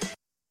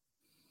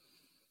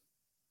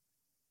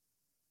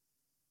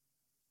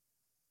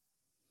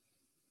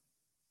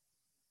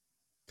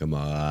 Come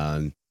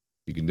on,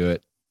 you can do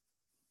it.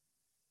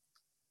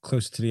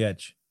 Closer to the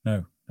Edge.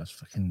 No, that's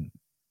fucking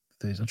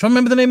I'm trying to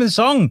remember the name of the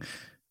song.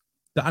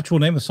 The actual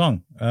name of the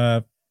song.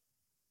 I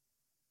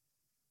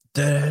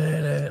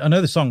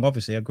know the song,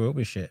 obviously. I grew up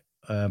with shit.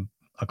 I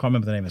can't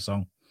remember the name of the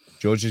song.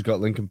 George's got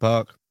Linkin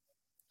Park.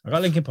 I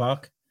got Linkin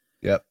Park.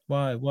 Yep.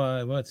 Why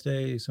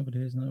today? Somebody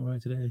is not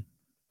right today.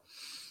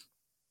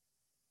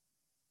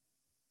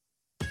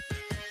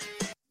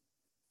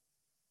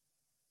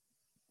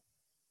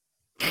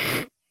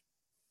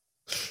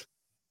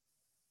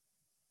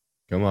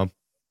 Come on.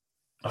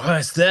 Oh,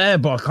 it's there,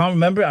 but I can't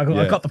remember it.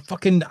 I got the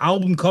fucking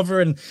album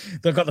cover and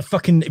I got the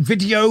fucking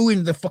video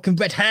and the fucking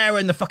red hair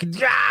and the fucking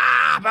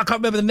I can't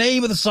remember the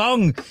name of the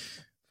song.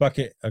 Fuck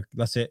it.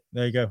 That's it.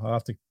 There you go. I'll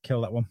have to kill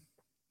that one.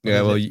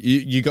 Yeah, well,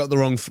 you got the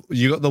wrong.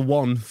 You got the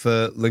one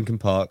for Linkin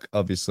Park,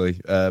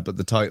 obviously, but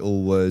the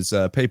title was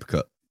Paper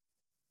Cut.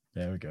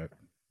 There we go.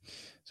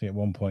 So at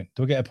 1 point,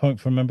 do I get a point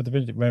for remembering the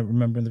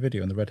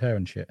video and the red hair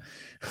and shit?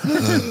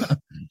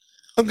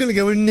 I'm gonna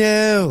go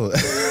no.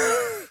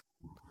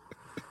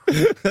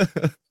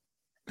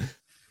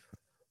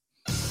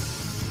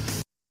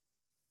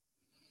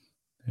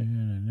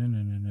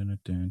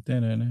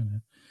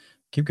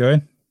 Keep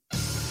going.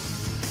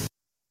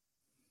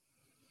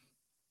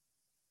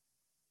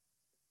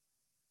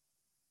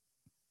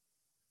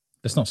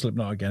 It's not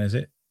Slipknot again, is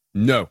it?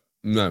 No.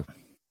 It's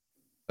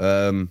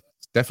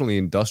definitely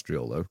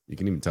industrial though. You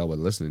can even tell by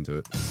listening to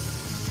it.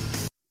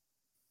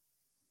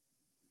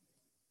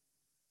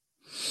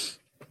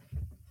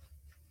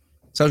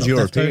 Sounds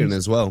European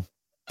as well.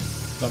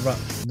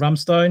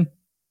 Rammstein.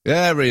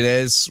 There it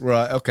is.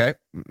 Right. Okay.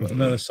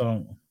 Another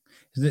song.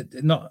 Is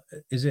it not?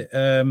 Is it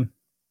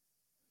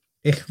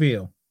Ich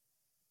will?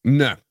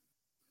 No.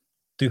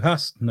 Du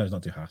hast? No, it's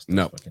not Du hast.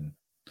 No.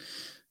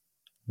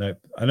 No.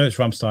 I know it's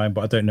Rammstein,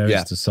 but I don't know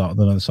it's the start of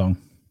another song.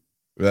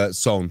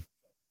 Song.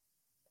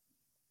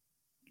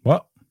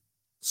 What?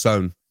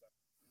 Sone.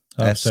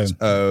 SONNE.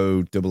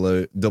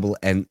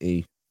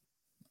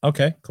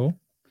 Okay, cool.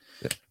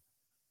 Yeah.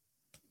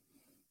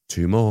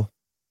 2 more.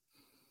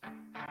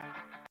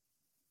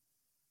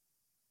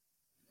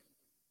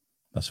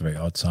 That's a very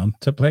odd sound.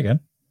 To play again.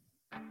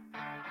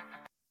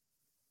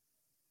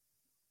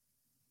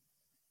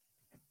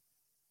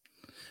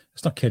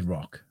 It's not Kid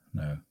Rock.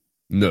 No.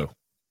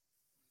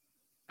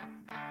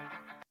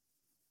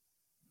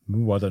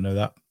 Ooh, I don't know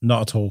that.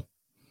 Not at all.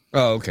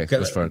 Oh, okay.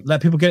 That's fine.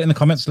 Let people get it in the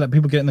comments.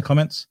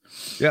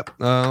 Yep.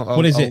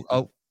 What is it?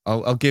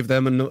 I'll give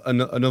them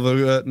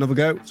another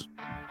go.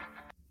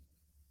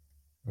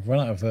 I've run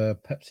out of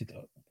Pepsi.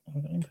 Have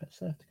I got any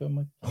Pepsi left to go in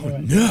my? Oh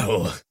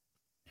no!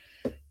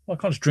 Well, I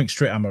can't just drink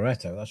straight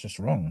amaretto. That's just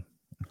wrong.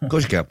 Of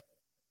course you can.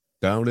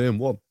 Down in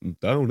one.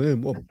 I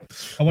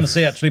want to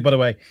say, actually, by the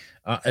way,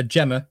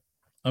 Gemma,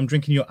 I'm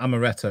drinking your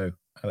amaretto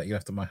that you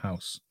left at my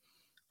house.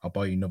 I'll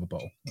buy you another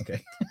bottle.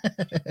 Okay.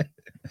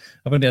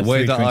 I've only had the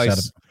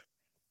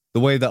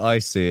way that I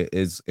see it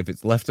is, if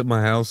it's left at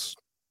my house,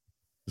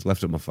 it's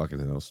left at my fucking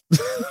house.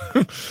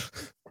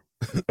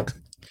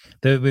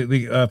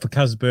 For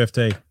Kaz's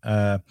birthday,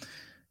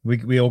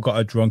 we all got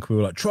her drunk. We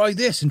were like, try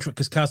this, and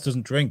because Kaz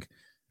doesn't drink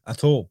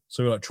at all,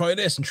 so we were like, try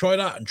this and try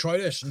that and try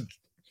this. And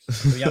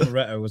the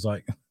amaretto was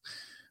like,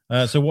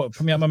 so what?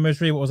 Put me out my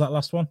misery. What was that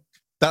last one?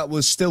 That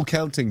was Still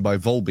Counting by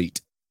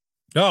Volbeat.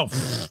 Oh,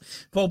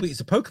 Volbeat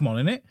is a Pokemon,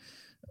 isn't it?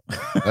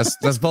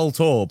 That's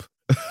Voltorb.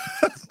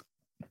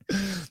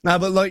 No,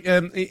 but like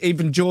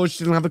even George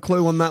didn't have a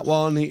clue on that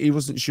one. He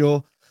wasn't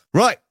sure.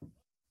 Right,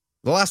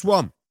 the last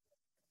one.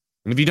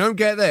 And if you don't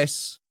get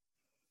this,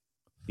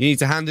 you need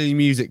to hand in your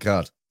music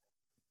card.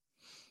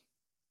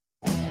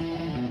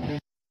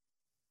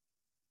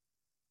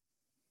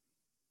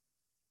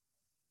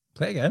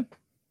 Play again.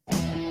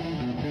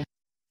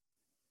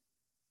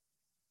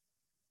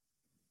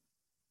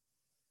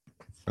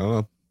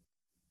 Oh,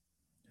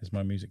 here's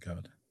my music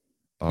card.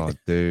 Oh,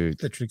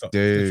 dude.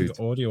 literally got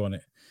audio on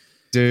it.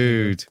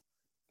 Dude.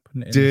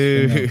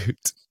 Dude.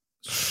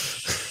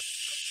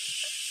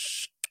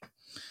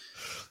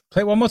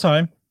 Play it one more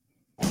time.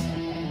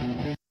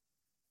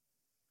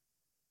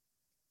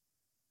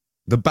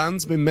 The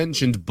band's been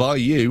mentioned by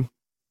you.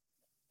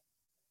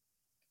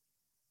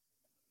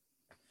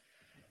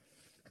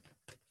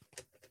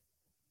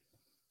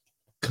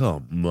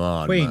 Come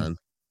on, Queen. man.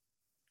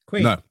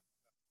 Queen.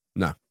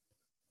 No.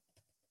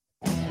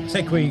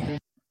 Say Queen.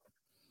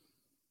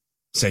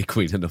 Say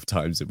Queen enough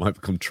times, it might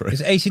become true.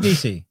 Is it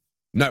AC/DC?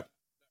 No.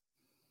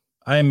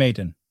 Iron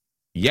Maiden.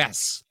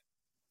 Yes.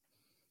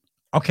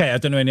 Okay, I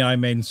don't know any Iron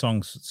Maiden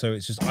songs, so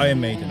it's just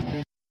Iron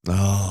Maiden.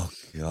 Oh,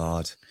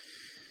 God.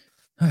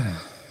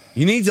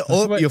 You need to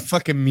up your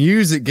fucking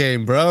music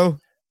game, bro.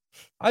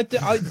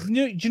 Do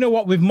you know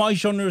what? With my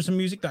genres of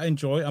music that I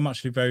enjoy, I'm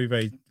actually very,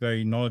 very,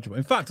 very knowledgeable.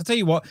 In fact, I'll tell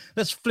you what,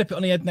 let's flip it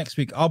on the head next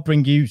week. I'll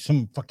bring you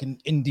some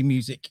fucking indie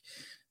music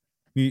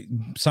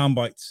sound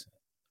bites.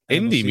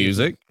 Indie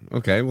music?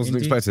 Okay, wasn't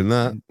expecting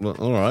that. Well,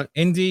 all right.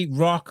 Indie,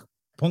 rock,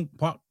 punk,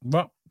 pop,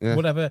 rock,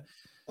 whatever.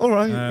 All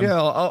right.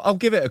 Yeah, I'll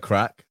give it a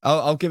crack.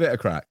 I'll give it a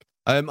crack.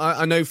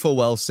 I know full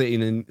well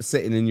sitting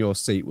in your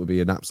seat would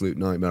be an absolute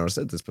nightmare. I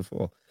said this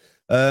before.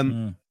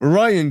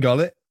 Ryan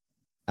got it.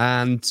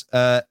 And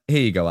here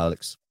you go,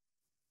 Alex.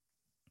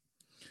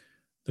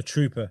 The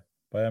Trooper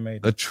by Iron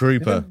Maiden. The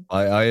Trooper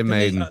by Iron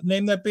Maiden.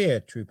 Name their beer,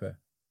 Trooper.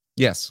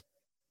 Yes.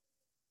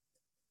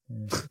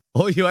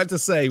 All you had to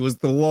say was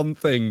the one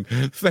thing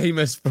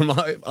famous from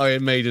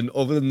Iron Maiden,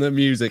 other than the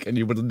music, and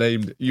you would have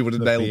nailed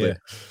it.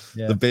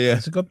 Yeah. The beer.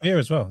 It's a good beer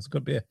as well. It's a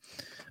good beer.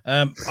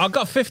 I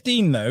got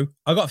 15 though.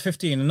 I got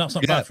 15, and that's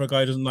not bad for a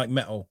guy who doesn't like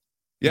metal.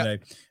 Yeah,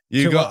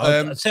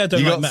 I'd say I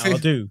don't like metal. I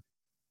do.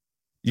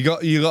 You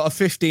got a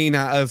 15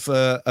 out of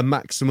a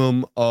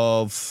maximum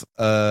of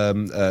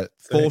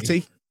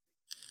 40.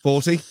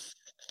 40.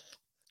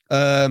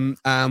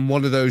 And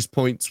one of those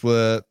points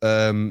were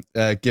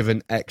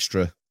given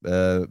extra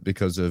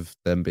because of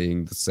them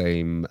being the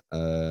same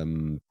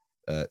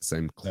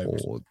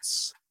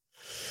chords.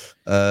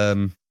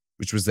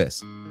 Which was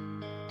this.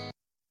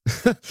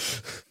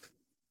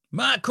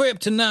 My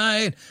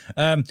kryptonite.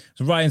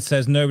 So Ryan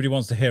says nobody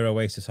wants to hear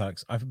Oasis,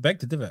 Alex. I beg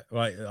to differ.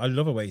 Right, I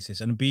love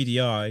Oasis and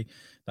BDI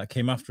that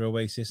came after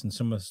Oasis and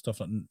some of the stuff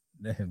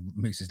that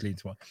makes us lead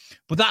to one.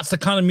 But that's the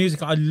kind of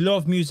music I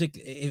love. Music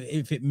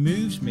if it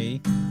moves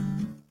me.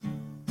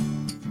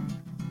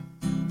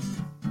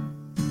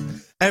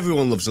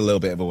 Everyone loves a little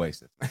bit of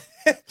Oasis.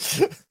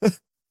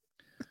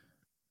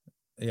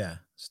 Yeah,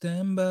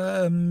 stand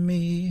by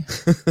me.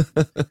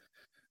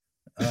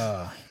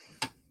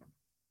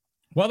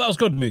 Well, that was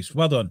good, Moose.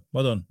 Well done.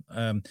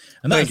 And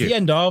that's the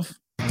end of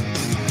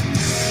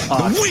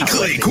the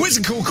weekly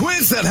quizzical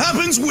quiz that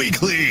happens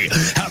weekly,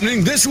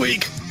 happening this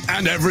week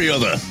and every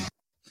other.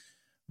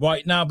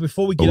 Right now,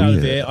 before we get out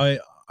of here, I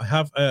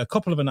have a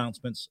couple of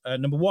announcements.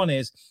 Number one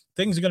is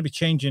things are going to be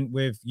changing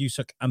with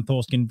Yusuk and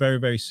Thorskin very,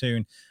 very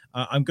soon.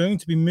 I'm going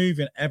to be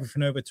moving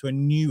everything over to a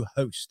new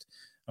host.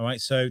 All right,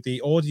 so the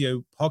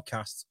audio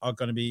podcasts are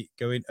going to be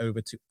going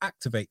over to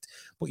Activate,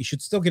 but you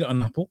should still get it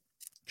on Apple.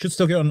 Should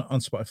still get it on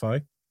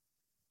Spotify.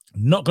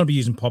 Not going to be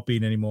using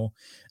Podbean anymore.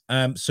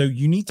 So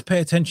you need to pay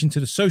attention to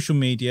the social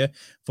media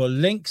for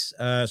links,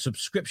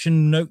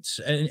 subscription notes,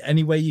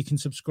 any way you can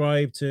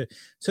subscribe to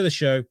the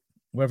show,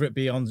 whether it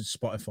be on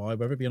Spotify,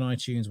 whether it be on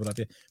iTunes,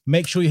 whatever.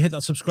 Make sure you hit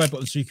that subscribe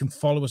button so you can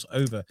follow us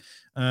over.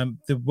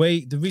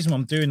 The reason why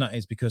I'm doing that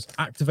is because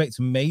Activate's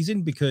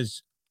amazing,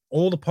 because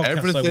all the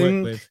podcasts I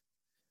work with,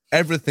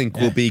 everything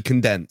will be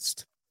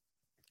condensed.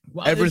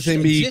 Well,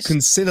 everything be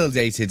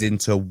consolidated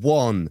into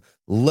one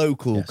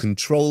local,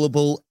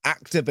 controllable,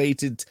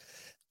 activated,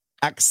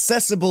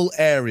 accessible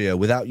area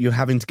without you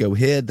having to go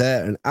here,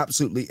 there, and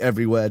absolutely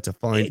everywhere to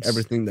find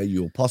everything that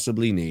you'll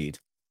possibly need.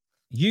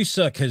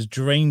 Yusuk has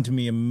drained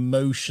me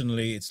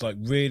emotionally. It's like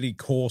really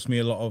caused me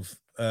a lot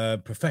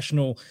of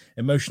professional,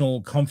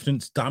 emotional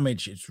confidence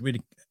damage.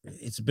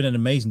 It's been an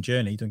amazing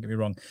journey, don't get me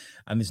wrong.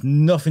 And it's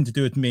nothing to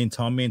do with me and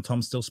Tom. Me and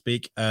Tom still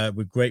speak.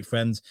 We're great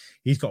friends.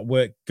 He's got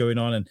work going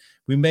on, and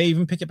we may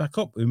even pick it back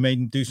up. We may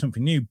do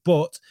something new.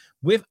 But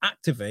with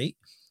Activate,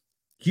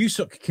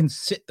 Yusuk can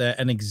sit there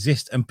and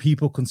exist, and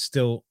people can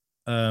still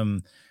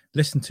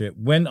listen to it.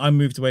 When I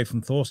moved away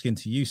from Thorskin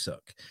to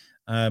Yusuk,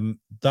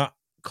 that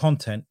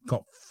content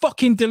got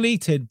fucking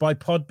deleted by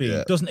Podbean.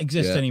 It doesn't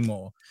exist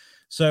anymore.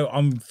 So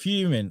I'm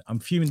fuming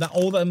that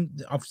all them.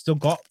 I've still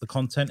got the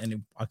content,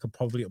 and I could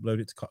probably upload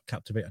it to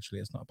Captivate. Actually,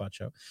 it's not a bad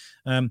show.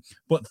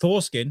 But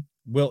Thorskin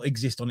will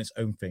exist on its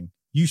own thing.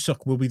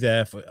 Yusuk will be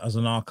there as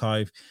an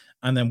archive,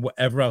 and then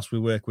whatever else we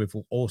work with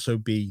will also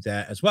be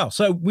there as well.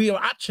 So we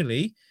are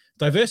actually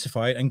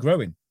diversified and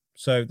growing.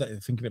 So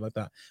think of it like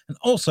that. And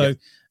also,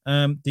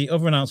 the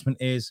other announcement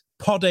is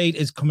Pod-Aid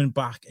is coming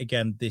back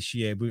again this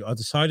year. I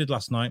decided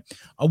last night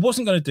I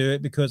wasn't going to do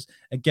it because,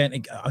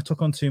 again, I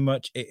took on too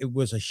much. It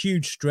was a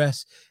huge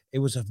stress. It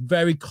was a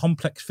very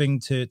complex thing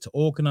to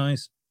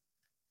organize.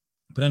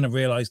 But then I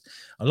realized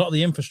a lot of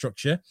the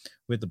infrastructure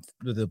with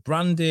the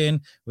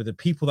branding, with the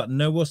people that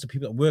know us, the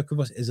people that work with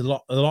us, is a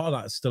lot of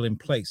that is still in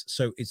place.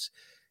 So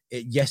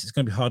yes, it's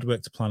going to be hard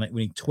work to plan it.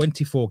 We need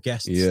 24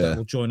 guests that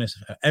will join us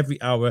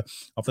every hour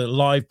of the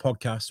live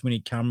podcast. We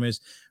need cameras.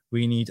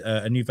 We need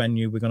a new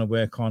venue we're going to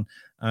work on.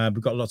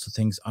 We've got lots of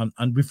things.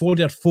 And we've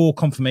already had 4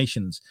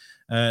 confirmations.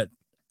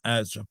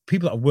 So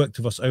people that have worked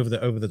with us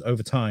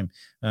over time.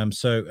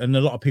 So, and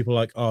a lot of people are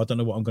like, I don't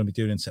know what I'm going to be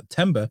doing in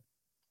September.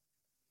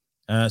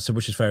 So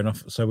which is fair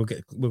enough. So we'll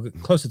get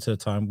closer to the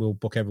time. We'll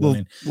book everyone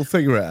in. We'll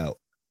figure it out.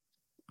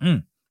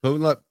 But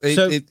like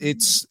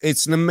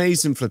it's an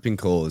amazing flipping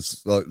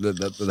cause, like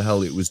the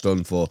hell it was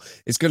done for.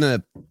 It's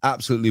gonna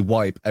absolutely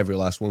wipe every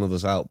last one of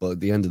us out, but at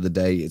the end of the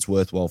day, it's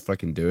worthwhile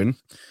freaking doing.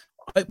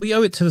 We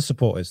owe it to the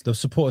supporters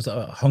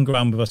that hung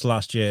around with us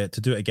last year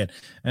to do it again.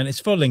 And it's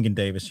for Lincoln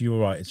Davis. You were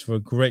right. It's for a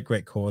great,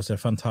 great cause. They're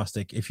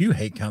fantastic. If you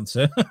hate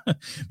cancer,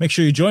 make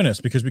sure you join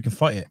us because we can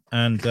fight it.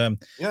 And I'm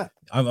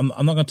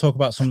not going to talk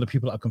about some of the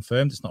people that are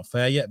confirmed. It's not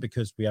fair yet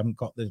because we haven't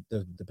got the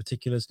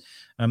particulars.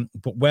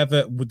 But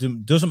whether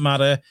doesn't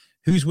matter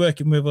who's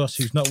working with us,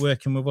 who's not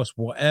working with us,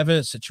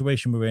 whatever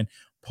situation we're in,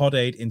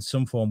 Pod-Aid in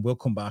some form will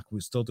come back.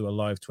 We'll still do a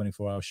live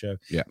 24-hour show.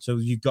 Yeah. So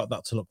you've got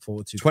that to look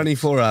forward to.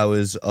 24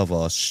 hours of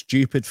our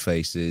stupid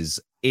faces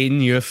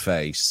in your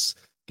face,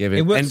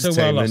 giving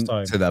entertainment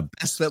to the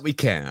best that we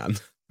can.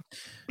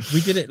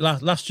 We did it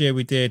last year.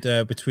 We did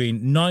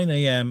between 9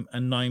 a.m.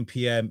 and 9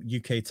 p.m.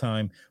 UK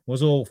time.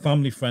 Was all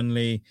family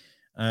friendly,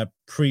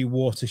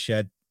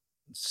 pre-watershed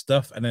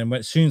stuff. And then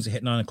as soon as it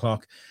hit 9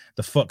 o'clock,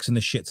 the fucks and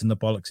the shits and the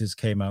bollockses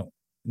came out.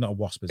 Not a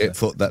wasp. It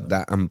thought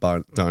that and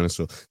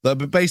dinosaur.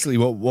 But basically,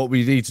 what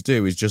we need to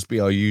do is just be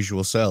our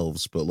usual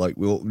selves. But like,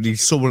 we'll need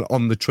someone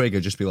on the trigger,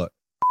 just be like,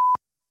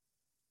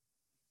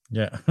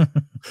 yeah.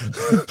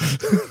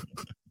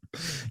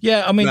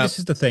 Yeah, I mean, this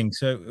is the thing.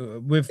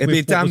 So it'd be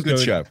a damn good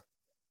show.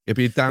 It'd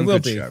be a damn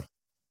good show.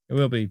 It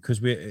will be, because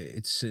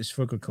it's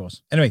for a good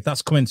cause. Anyway,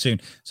 that's coming soon.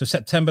 So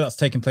September, that's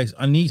taking place.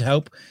 I need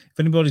help. If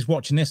anybody's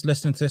watching this,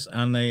 listening to this,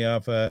 and they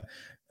have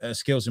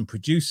skills in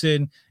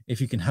producing,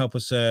 if you can help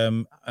us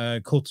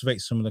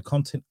cultivate some of the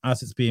content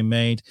as it's being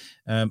made,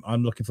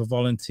 I'm looking for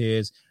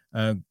volunteers,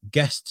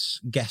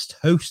 guest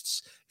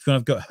hosts. If you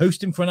want to go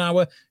hosting for an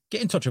hour,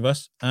 get in touch with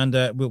us, and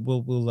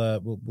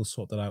we'll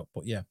sort that out.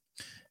 But yeah.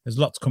 There's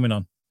lots coming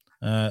on.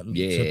 So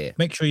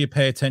make sure you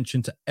pay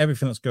attention to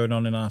everything that's going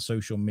on in our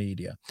social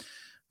media.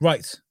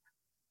 Right,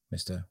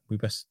 mister, we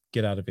best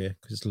get out of here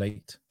because it's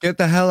late. Get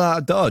the hell out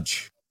of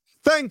Dodge.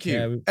 Thank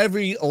you,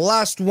 every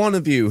last one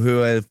of you who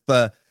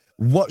have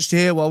watched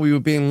here while we were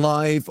being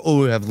live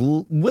or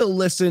will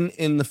listen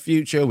in the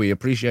future. We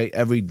appreciate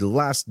every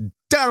last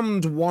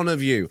damned one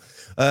of you.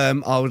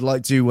 I would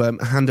like to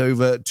hand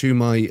over to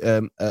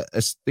my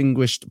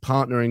distinguished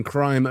partner in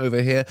crime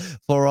over here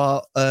for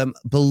our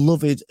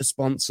beloved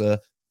sponsor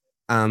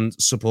and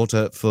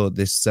supporter for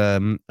this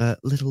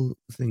little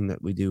thing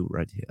that we do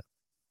right here.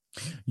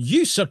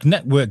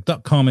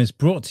 YouSuckNetwork.com is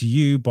brought to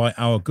you by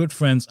our good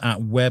friends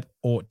at Web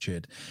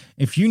Orchard.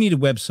 If you need a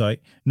website,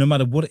 no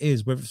matter what it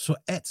is, whether it's for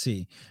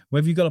Etsy,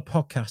 whether you've got a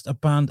podcast, a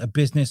band, a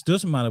business,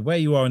 doesn't matter where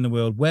you are in the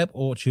world, Web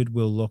Orchard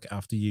will look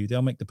after you.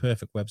 They'll make the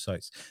perfect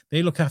websites.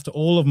 They look after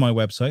all of my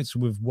websites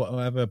with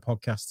whatever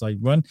podcasts I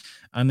run,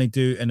 and they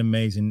do an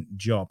amazing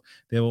job.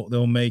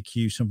 They'll make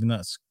you something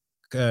that's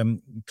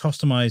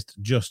customized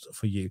just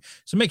for you.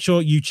 So make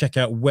sure you check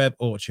out Web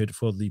Orchard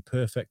for the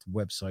perfect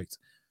website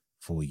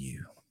for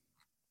you.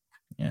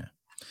 Yeah.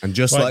 And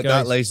just like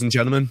guys, that, ladies and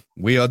gentlemen,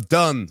 we are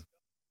done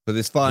for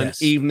this fine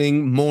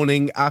evening,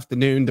 morning,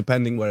 afternoon,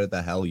 depending where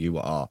the hell you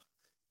are.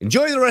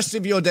 Enjoy the rest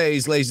of your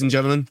days, ladies and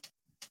gentlemen.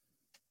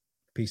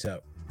 Peace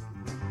out.